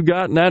you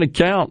got in that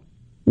account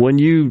when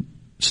you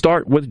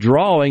start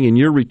withdrawing and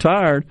you're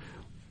retired,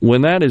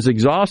 when that is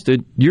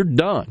exhausted, you're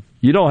done.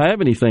 You don't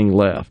have anything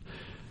left.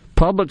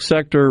 Public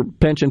sector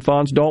pension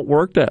funds don't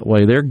work that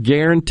way. They're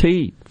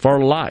guaranteed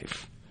for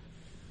life.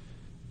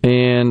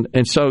 And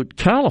so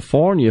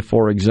California,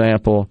 for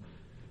example,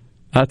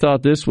 I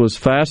thought this was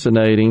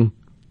fascinating.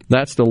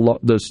 That's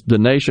the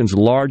nation's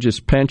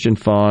largest pension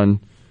fund,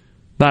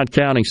 not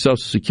counting Social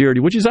Security,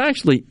 which is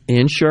actually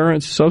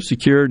insurance. Social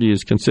Security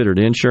is considered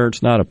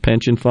insurance, not a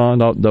pension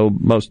fund, although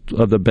most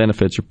of the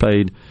benefits are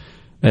paid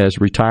as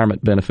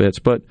retirement benefits.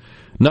 But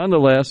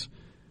nonetheless,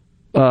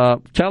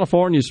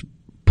 California's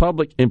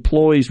public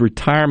employees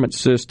retirement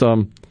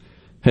system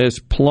has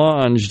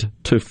plunged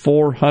to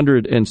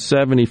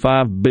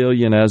 $475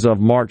 billion as of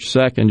March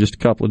 2nd, just a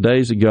couple of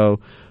days ago,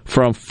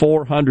 from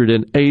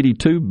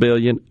 $482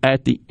 billion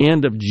at the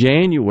end of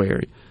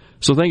January.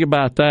 So think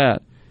about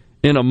that.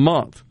 In a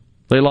month,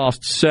 they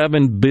lost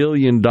 $7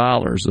 billion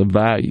of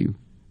value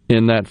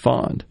in that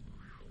fund.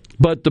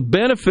 But the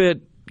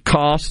benefit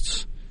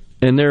costs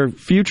and their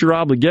future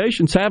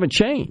obligations haven't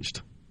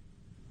changed.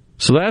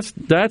 So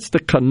that's the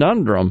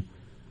conundrum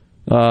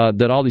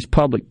that all these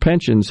public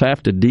pensions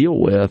have to deal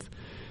with.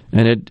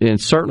 And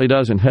it certainly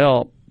doesn't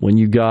help when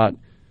you got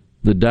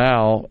the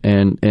Dow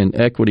and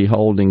equity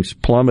holdings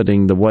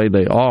plummeting the way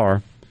they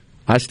are.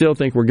 I still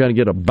think we're going to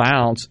get a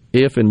bounce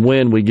if and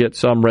when we get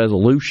some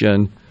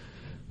resolution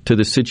to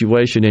the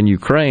situation in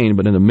Ukraine.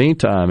 But in the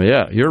meantime,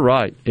 yeah, you're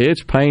right.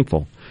 It's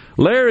painful.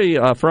 Larry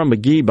from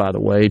McGee, by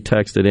the way,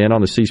 texted in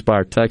on the C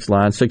Spire text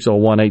line,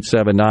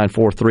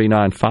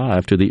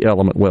 601-879-4395 to the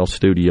Element Wealth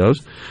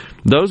Studios.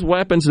 Those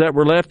weapons that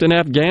were left in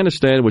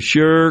Afghanistan would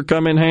sure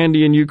come in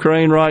handy in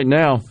Ukraine right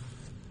now.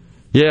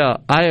 Yeah,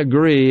 I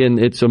agree, and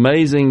it's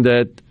amazing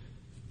that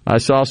I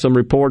saw some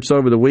reports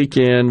over the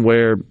weekend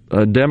where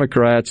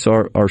Democrats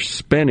are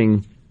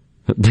spinning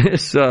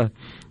this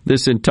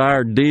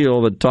entire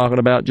deal, that talking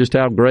about just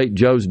how great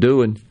Joe's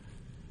doing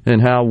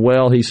and how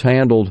well he's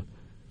handled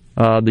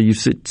the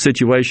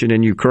situation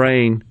in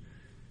Ukraine,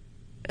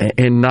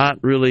 and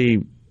not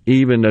really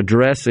even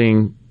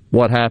addressing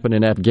what happened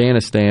in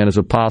Afghanistan as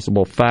a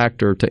possible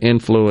factor to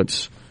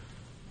influence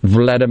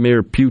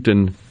Vladimir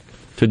Putin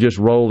to just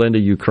roll into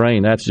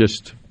Ukraine. That's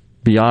just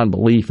beyond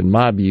belief in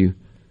my view.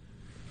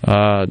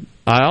 I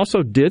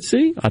also did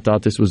see, I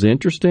thought this was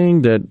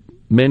interesting, that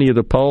many of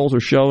the polls are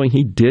showing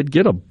he did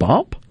get a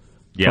bump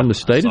from the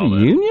State of the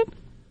Union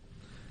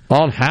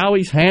on how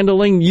he's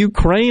handling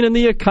Ukraine and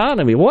the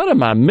economy. What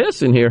am I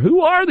missing here? Who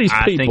are these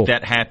people? I think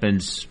that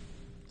happens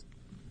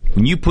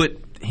when you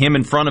put him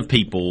in front of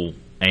people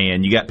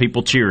and you got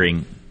people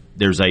cheering.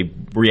 There's a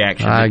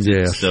reaction. I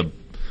guess.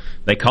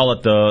 They call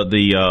it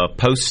the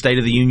post-State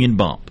of the Union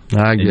bump.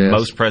 I guess.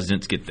 Most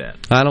presidents get that.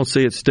 I don't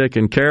see it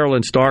sticking. Carol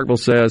in Starkville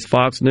says,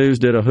 Fox News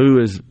did a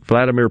Who is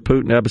Vladimir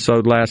Putin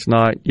episode last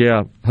night.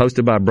 Yeah,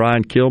 hosted by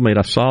Brian Kilmeade.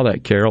 I saw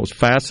that, Carol. It was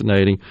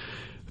fascinating.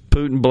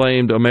 Putin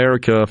blamed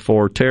America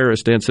for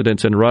terrorist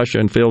incidents in Russia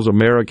and feels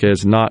America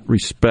has not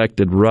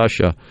respected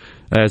Russia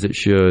as it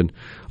should.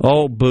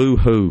 Oh,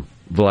 boo-hoo,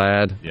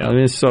 Vlad. Yep. I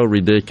mean, it's so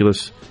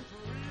ridiculous.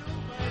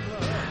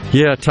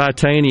 Yeah,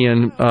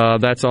 titanium,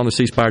 that's on the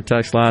C Spire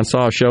text line.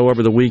 Saw a show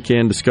over the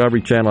weekend,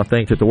 Discovery Channel, I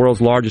think, that the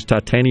world's largest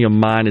titanium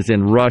mine is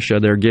in Russia.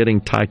 They're getting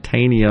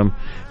titanium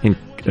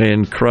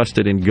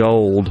encrusted in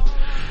gold.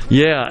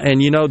 Yeah,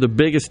 and you know, the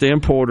biggest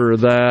importer of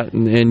that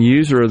and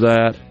user of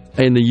that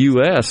in the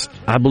U.S.,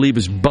 I believe,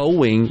 is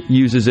Boeing,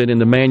 uses it in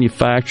the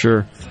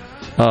manufacture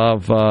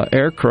of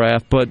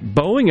aircraft. But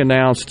Boeing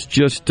announced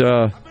just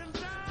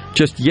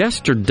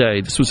yesterday,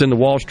 this was in the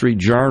Wall Street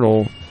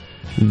Journal,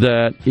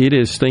 that it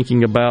is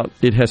thinking about,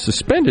 it has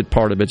suspended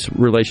part of its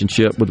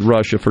relationship with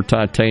Russia for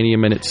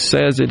titanium, and it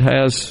says it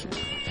has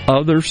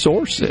other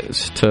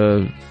sources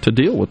to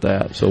deal with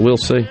that. So we'll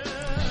see.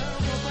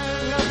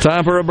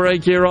 Time for a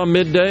break here on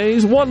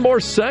Middays. One more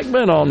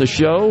segment on the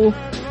show.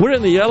 We're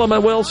in the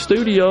Element Wealth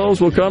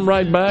Studios. We'll come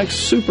right back.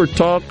 Super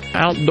Talk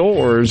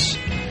Outdoors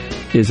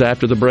is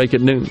after the break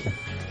at noon.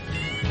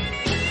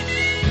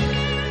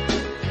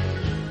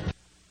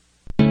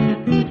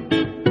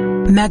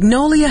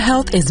 Magnolia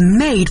Health is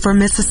made for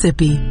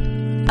Mississippi.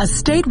 A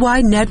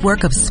statewide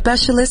network of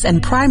specialists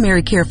and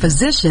primary care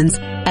physicians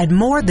at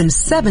more than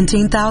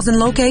 17,000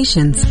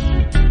 locations.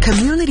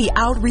 Community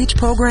outreach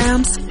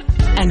programs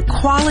and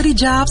quality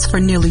jobs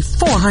for nearly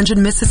 400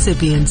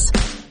 Mississippians.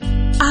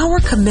 Our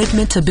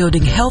commitment to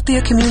building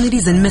healthier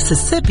communities in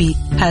Mississippi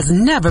has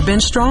never been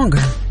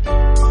stronger.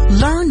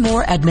 Learn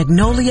more at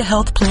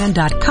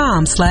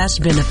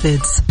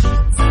magnoliahealthplan.com/benefits.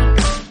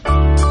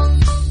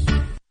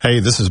 Hey,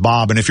 this is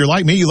Bob, and if you're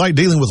like me, you like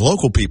dealing with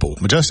local people.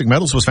 Majestic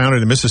Metals was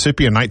founded in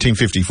Mississippi in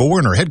 1954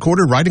 and are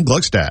headquartered right in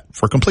Gluckstadt.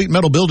 For complete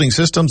metal building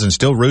systems and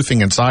steel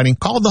roofing and siding,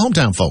 call the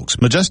hometown folks.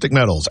 Majestic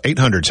Metals,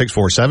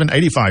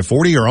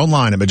 800-647-8540 or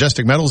online at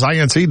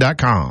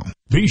majesticmetalsinc.com.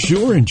 Be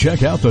sure and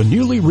check out the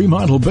newly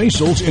remodeled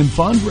Basil's in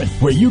Fondren,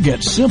 where you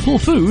get simple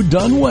food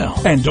done well.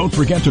 And don't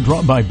forget to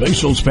drop by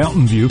Basil's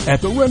Fountain View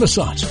at the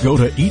Renaissance. Go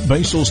to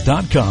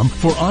eatbasils.com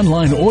for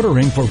online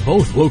ordering for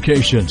both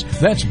locations.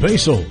 That's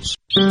Basil's.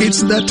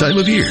 It's that time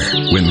of year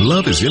when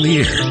love is in the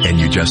air and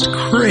you just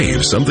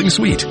crave something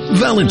sweet.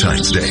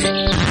 Valentine's Day.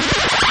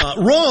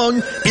 Wrong!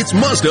 It's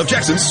Mazda of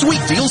Jackson's Sweet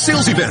Deal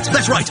Sales Event.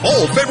 That's right,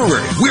 all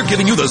February. We're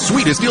giving you the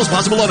sweetest deals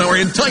possible on our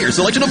entire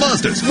selection of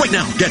Mazdas. Right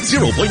now, get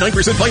 0.9%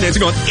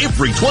 financing on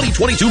every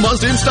 2022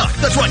 Mazda in stock.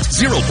 That's right,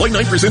 0.9%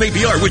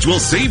 APR, which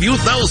will save you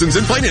thousands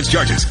in finance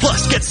charges.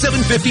 Plus, get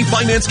 $750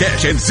 finance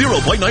cash and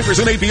 0.9%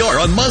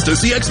 APR on Mazda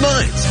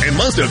CX-9s. And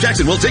Mazda of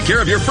Jackson will take care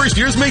of your first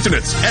year's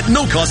maintenance at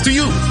no cost to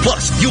you.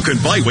 Plus, you can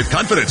buy with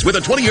confidence with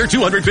a 20-year,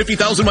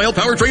 250,000-mile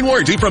powertrain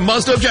warranty from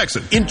Mazda of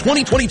Jackson. In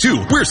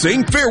 2022, we're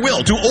saying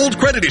farewell to old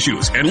credit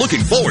issues and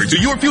looking forward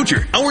to your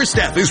future. Our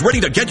staff is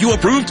ready to get you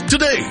approved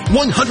today.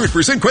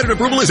 100% credit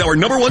approval is our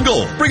 #1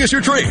 goal. Bring us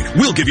your trade.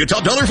 We'll give you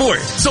top dollar for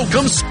it. So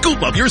come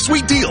scoop up your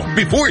sweet deal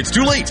before it's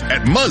too late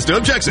at Mazda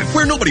of Jackson,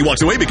 where nobody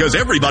walks away because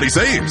everybody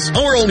saves.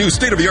 Our all-new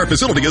state-of-the-art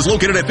facility is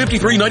located at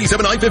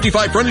 5397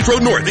 I-55 Frontage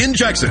Road North in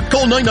Jackson.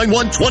 Call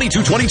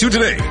 991-2222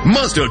 today.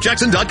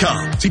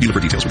 MazdaofJackson.com. See dealer for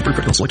details with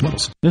critical select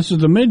models. This is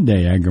the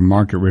Midday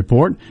Agri-Market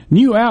Report.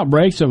 New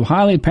outbreaks of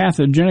highly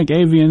pathogenic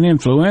avian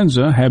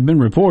influenza have been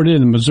reported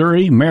in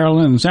Missouri,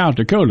 Maryland, and South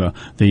Dakota.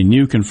 The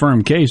new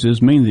confirmed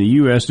cases mean the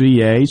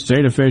USDA,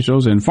 state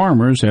officials, and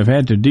farmers have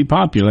had to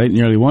depopulate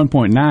nearly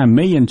 1.9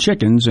 million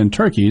chickens and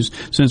turkeys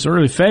since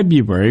early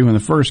February when the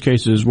first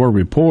cases were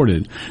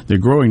reported. The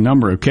growing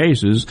number of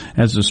cases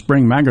as the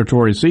spring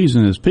migratory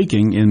season is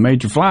peaking in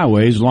major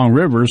flyways along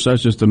rivers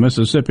such as the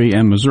Mississippi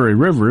and Missouri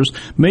rivers.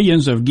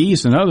 Millions of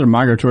geese and other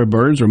migratory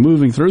birds are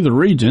moving through the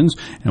regions,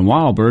 and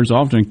wild birds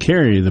often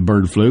carry the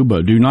bird flu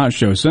but do not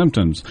show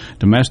symptoms.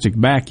 Domestic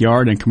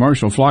backyard and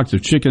commercial flocks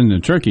of chickens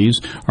and turkeys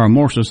are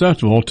more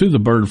susceptible to the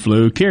bird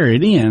flu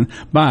carried in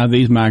by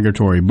these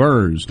migratory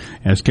birds.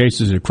 As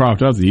cases have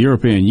cropped up, the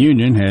European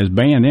Union has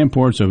banned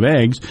imports of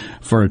eggs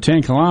for a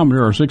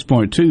 10-kilometer or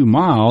 6.2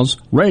 miles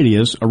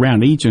radius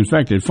around each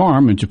infected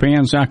farm, and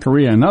Japan, South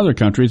Korea, and other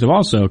countries have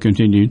also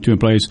continued to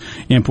place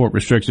import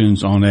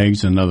restrictions on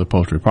eggs and other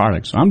poultry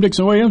products. I'm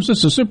Dixon Williams.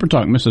 This is Super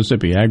Talk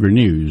Mississippi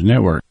Agri-News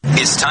Network.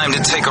 It's time to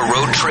take a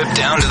road trip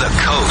down to the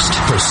coast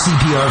for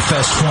CPR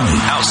Fest 20.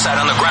 Outside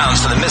on the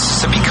grounds of the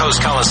Mississippi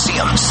Coast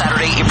Coliseum,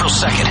 Saturday, April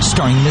 2nd.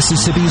 Starring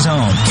Mississippi's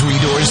own 3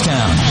 Doors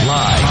Down,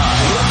 live.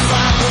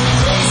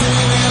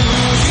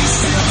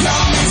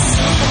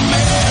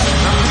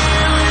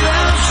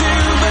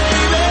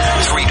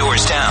 3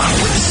 Doors Down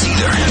with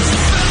Seether.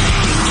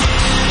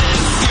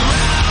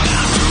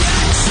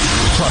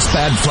 Plus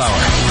Bad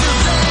Flower.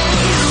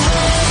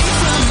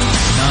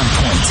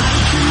 Non-Point.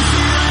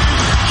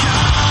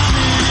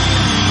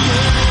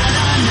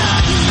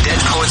 Dead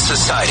Poets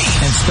Society.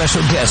 And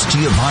special guest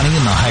Giovanni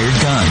and the Hired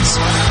Guns.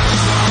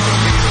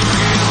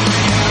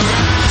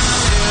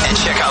 And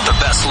check out the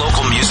best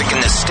local music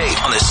in the state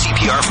on the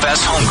CPR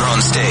Fest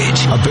Homegrown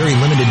stage. A very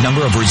limited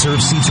number of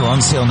reserved seats are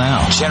on sale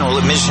now. General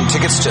admission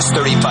tickets just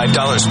 $35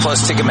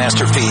 plus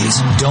Ticketmaster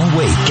fees. Don't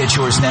wait. Get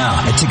yours now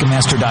at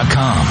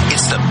Ticketmaster.com.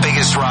 It's the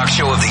biggest rock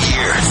show of the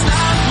year.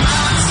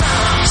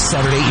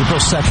 Saturday, April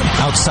 2nd,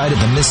 outside of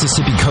the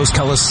Mississippi Coast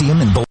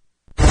Coliseum in Boulder.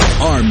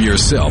 Arm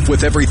yourself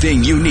with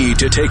everything you need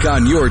to take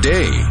on your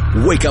day.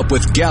 Wake up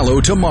with Gallo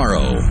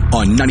tomorrow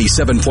on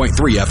 97.3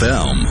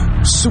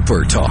 FM.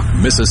 Super Talk,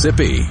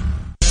 Mississippi.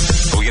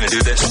 Are we going to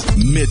do this?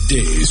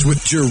 Middays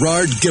with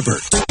Gerard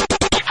Gibbert.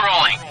 Keep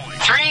rolling.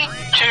 3,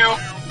 2,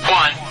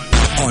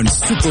 1. On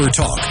Super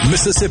Talk,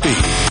 Mississippi.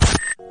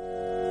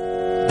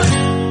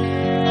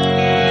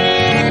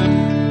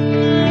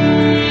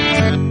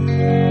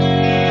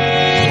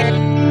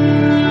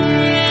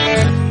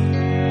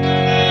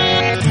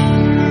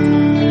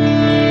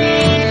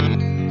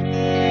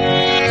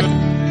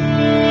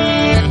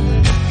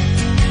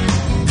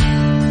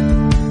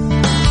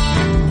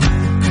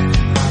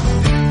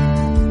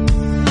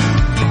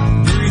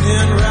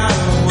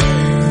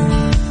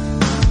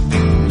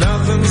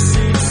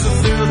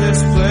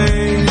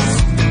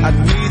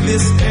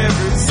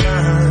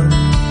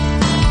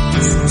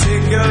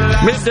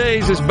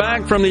 Middays is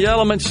back from the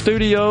Element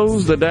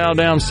Studios. The Dow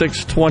down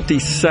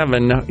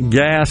 627.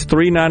 Gas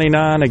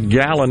 $3.99 a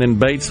gallon in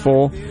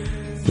Batesville.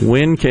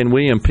 When can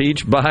we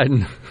impeach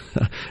Biden?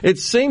 It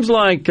seems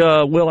like,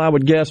 well, I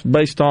would guess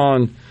based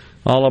on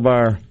all of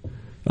our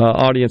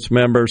audience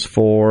members based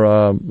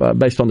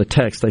on the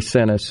text they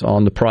sent us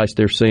on the price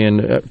they're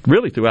seeing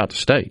really throughout the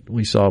state.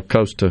 We saw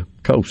coast to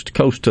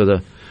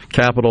the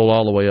Capitol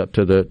all the way up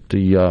to the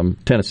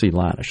Tennessee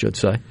line, I should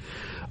say.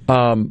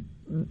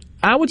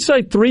 I would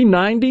say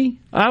 $3.90.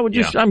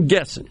 I'm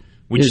guessing.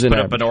 We just put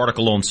up an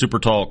article on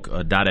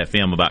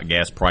supertalk.fm about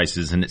gas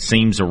prices, and it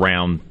seems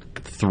around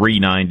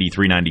 $3.90,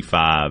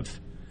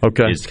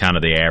 $3.95 is kind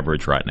of the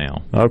average right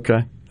now.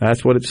 Okay.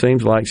 That's what it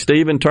seems like.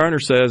 Stephen Turner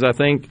says, I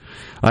think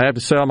I have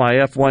to sell my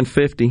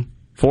F-150.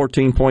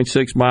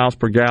 14.6 miles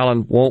per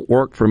gallon won't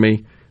work for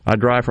me. I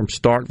drive from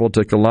Starkville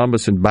to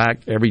Columbus and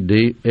back every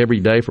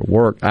day for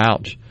work.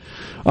 Ouch.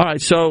 All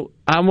right, so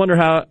I wonder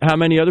how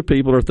many other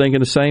people are thinking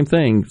the same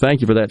thing.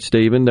 Thank you for that,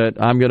 Stephen,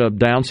 that I'm going to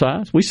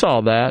downsize. We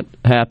saw that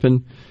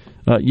happen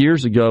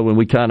years ago when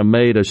we kind of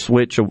made a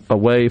switch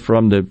away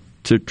from the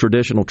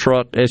traditional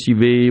truck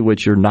SUV,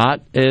 which are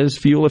not as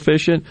fuel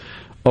efficient,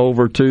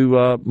 over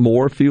to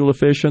more fuel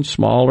efficient,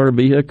 smaller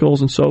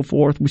vehicles and so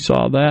forth. We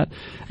saw that.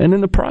 And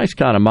then the price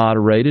kind of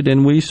moderated,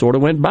 and we sort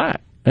of went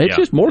back. It's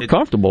just more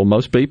comfortable.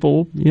 Most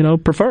people,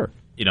 prefer.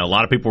 A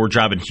lot of people were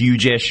driving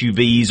huge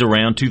SUVs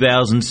around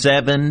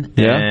 2007,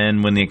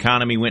 and when the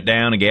economy went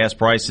down and gas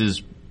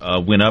prices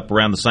went up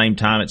around the same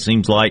time, it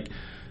seems like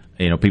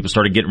people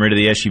started getting rid of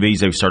the SUVs.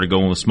 They started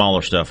going with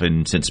smaller stuff,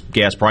 and since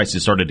gas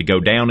prices started to go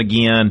down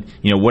again,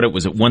 what it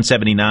was at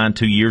 $179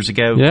 2 years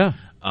ago.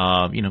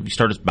 You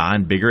started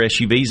buying bigger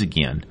SUVs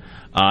again.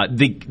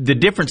 The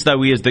difference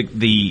though is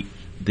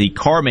the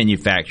car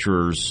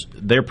manufacturers,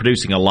 they're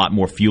producing a lot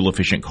more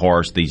fuel-efficient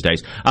cars these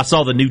days. I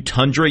saw the new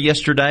Tundra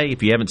yesterday.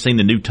 If you haven't seen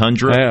the new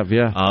Tundra, I have,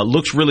 yeah.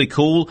 Looks really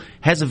cool.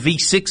 Has a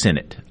V6 in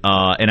it,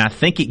 and I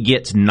think it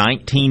gets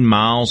 19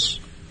 miles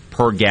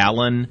per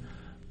gallon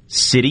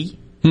city,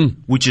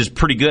 which is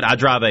pretty good. I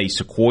drive a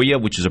Sequoia,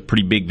 which is a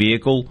pretty big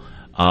vehicle.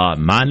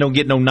 Mine don't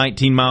get no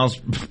 19 miles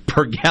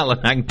per gallon,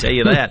 I can tell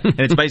you that. And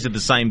it's basically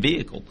the same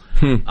vehicle.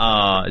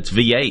 It's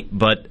V8,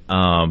 but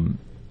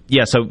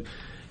so...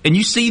 And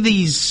you see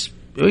these,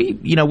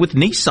 with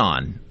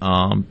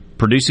Nissan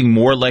producing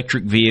more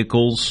electric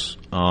vehicles.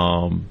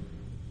 You're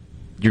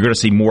going to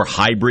see more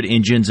hybrid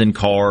engines in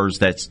cars.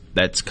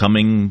 That's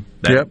coming.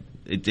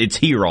 It's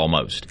here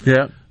almost.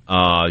 Yeah.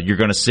 You're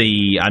going to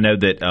see. I know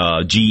that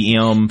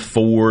GM,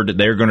 Ford,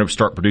 they're going to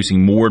start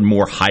producing more and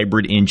more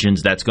hybrid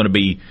engines. That's going to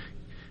be.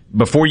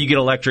 Before you get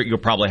electric, you'll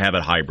probably have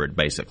it hybrid,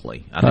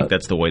 basically. I think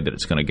that's the way that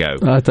it's going to go.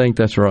 I think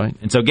that's right.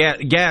 And so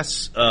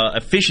gas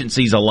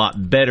efficiency is a lot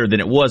better than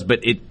it was,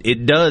 but it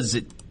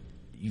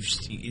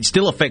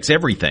still affects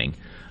everything.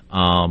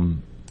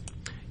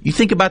 You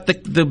think about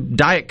the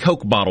Diet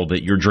Coke bottle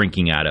that you're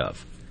drinking out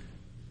of.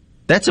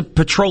 That's a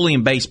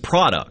petroleum-based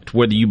product,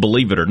 whether you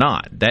believe it or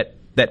not.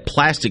 That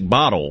plastic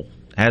bottle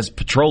has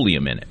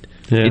petroleum in it.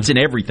 Yeah. It's in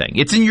everything.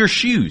 It's in your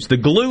shoes. The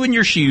glue in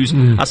your shoes.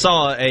 I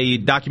saw a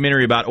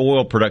documentary about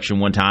oil production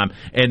one time,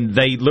 and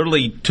they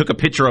literally took a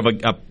picture of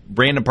a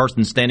random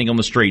person standing on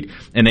the street,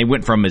 and they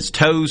went from his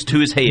toes to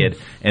his head,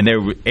 and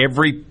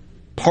every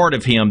part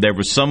of him, there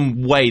was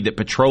some way that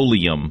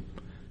petroleum,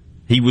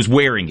 he was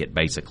wearing it,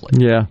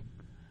 basically. Yeah.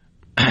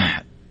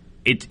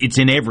 It's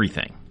in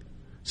everything.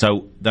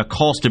 So the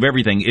cost of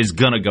everything is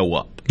going to go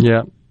up.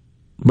 Yeah.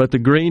 But the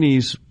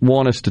greenies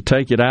want us to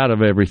take it out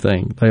of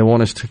everything. They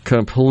want us to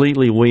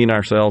completely wean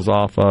ourselves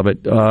off of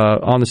it.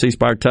 On the C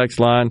Spire text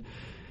line,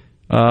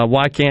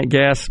 why can't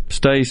gas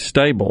stay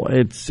stable?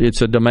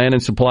 It's a demand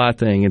and supply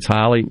thing. It's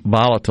highly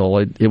volatile.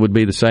 It would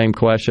be the same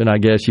question, I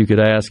guess, you could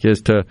ask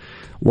as to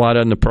why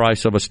doesn't the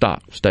price of a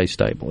stock stay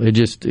stable?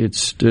 It's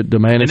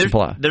demand and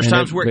supply. There's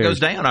times where it goes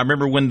down. I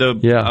remember when the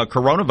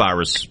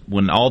coronavirus,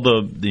 when all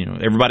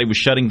everybody was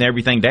shutting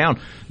everything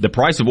down, the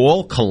price of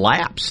oil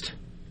collapsed.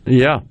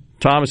 Yeah.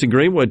 Thomas in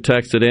Greenwood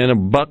texted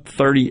in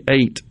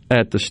 $1.38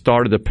 at the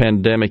start of the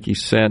pandemic. He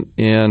sent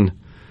in,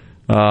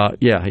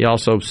 he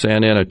also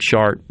sent in a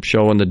chart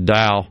showing the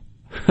Dow.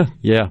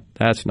 Yeah,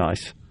 that's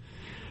nice.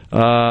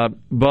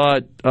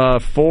 But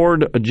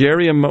Ford,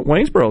 Jerry in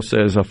Waynesboro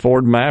says a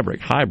Ford Maverick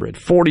hybrid,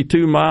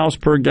 42 miles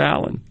per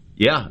gallon.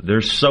 Yeah,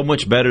 they're so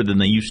much better than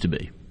they used to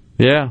be.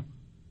 Yeah.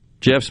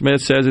 Jeff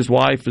Smith says his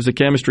wife is a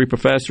chemistry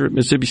professor at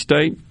Mississippi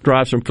State,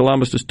 drives from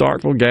Columbus to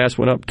Starkville. Gas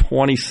went up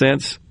 20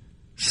 cents.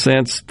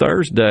 Since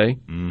Thursday.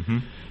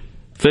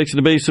 Fixing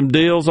to be some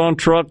deals on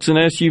trucks and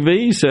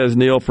SUVs, says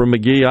Neil from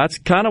McGee. That's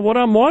kind of what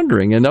I'm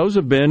wondering, and those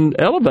have been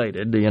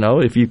elevated,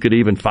 if you could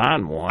even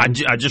find one.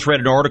 I just read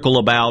an article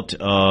about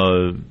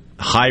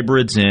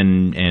hybrids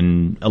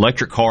and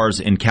electric cars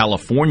in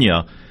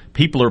California.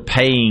 People are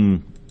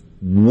paying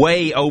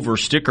way over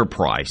sticker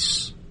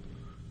price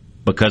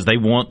because they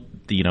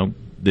want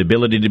the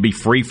ability to be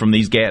free from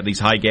these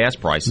high gas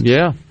prices.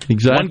 Yeah,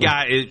 exactly. One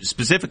guy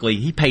specifically,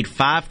 he paid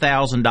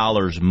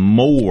 $5,000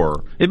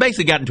 more. It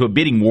basically got into a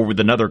bidding war with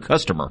another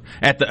customer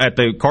at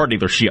the car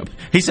dealership.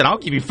 He said, "I'll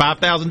give you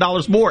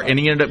 $5,000 more," and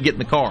he ended up getting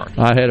the car.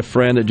 I had a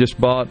friend that just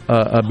bought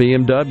a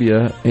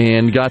BMW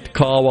and got the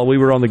call while we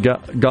were on the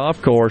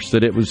golf course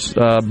that it was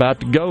about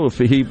to go. If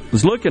he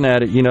was looking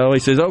at it, he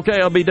says, "Okay,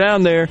 I'll be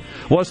down there.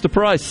 What's the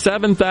price?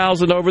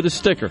 $7,000 over the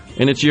sticker,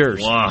 and it's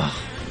yours." Wow.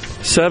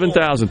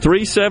 $7,000.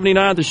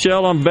 $379 at the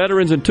Shell on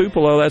Veterans in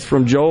Tupelo. That's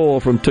from Joel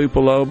from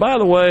Tupelo. By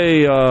the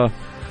way,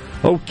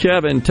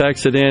 Kevin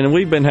texted in, and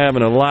we've been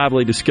having a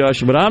lively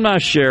discussion, but I'm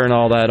not sharing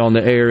all that on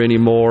the air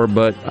anymore.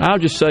 But I'll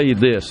just say you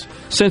this.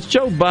 Since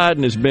Joe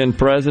Biden has been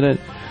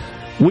president,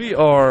 we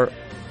are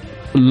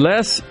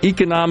less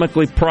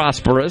economically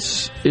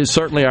prosperous,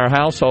 certainly our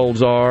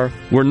households are.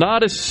 We're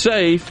not as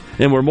safe,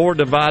 and we're more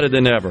divided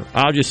than ever.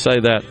 I'll just say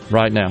that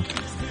right now.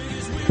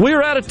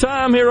 We're out of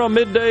time here on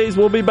Middays.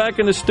 We'll be back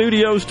in the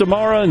studios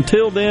tomorrow.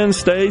 Until then,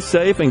 stay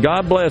safe and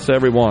God bless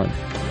everyone.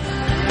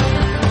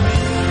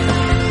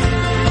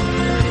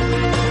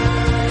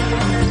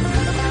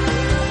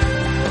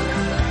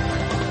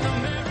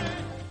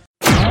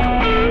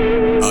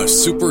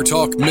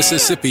 Talk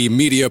Mississippi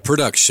Media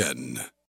Production.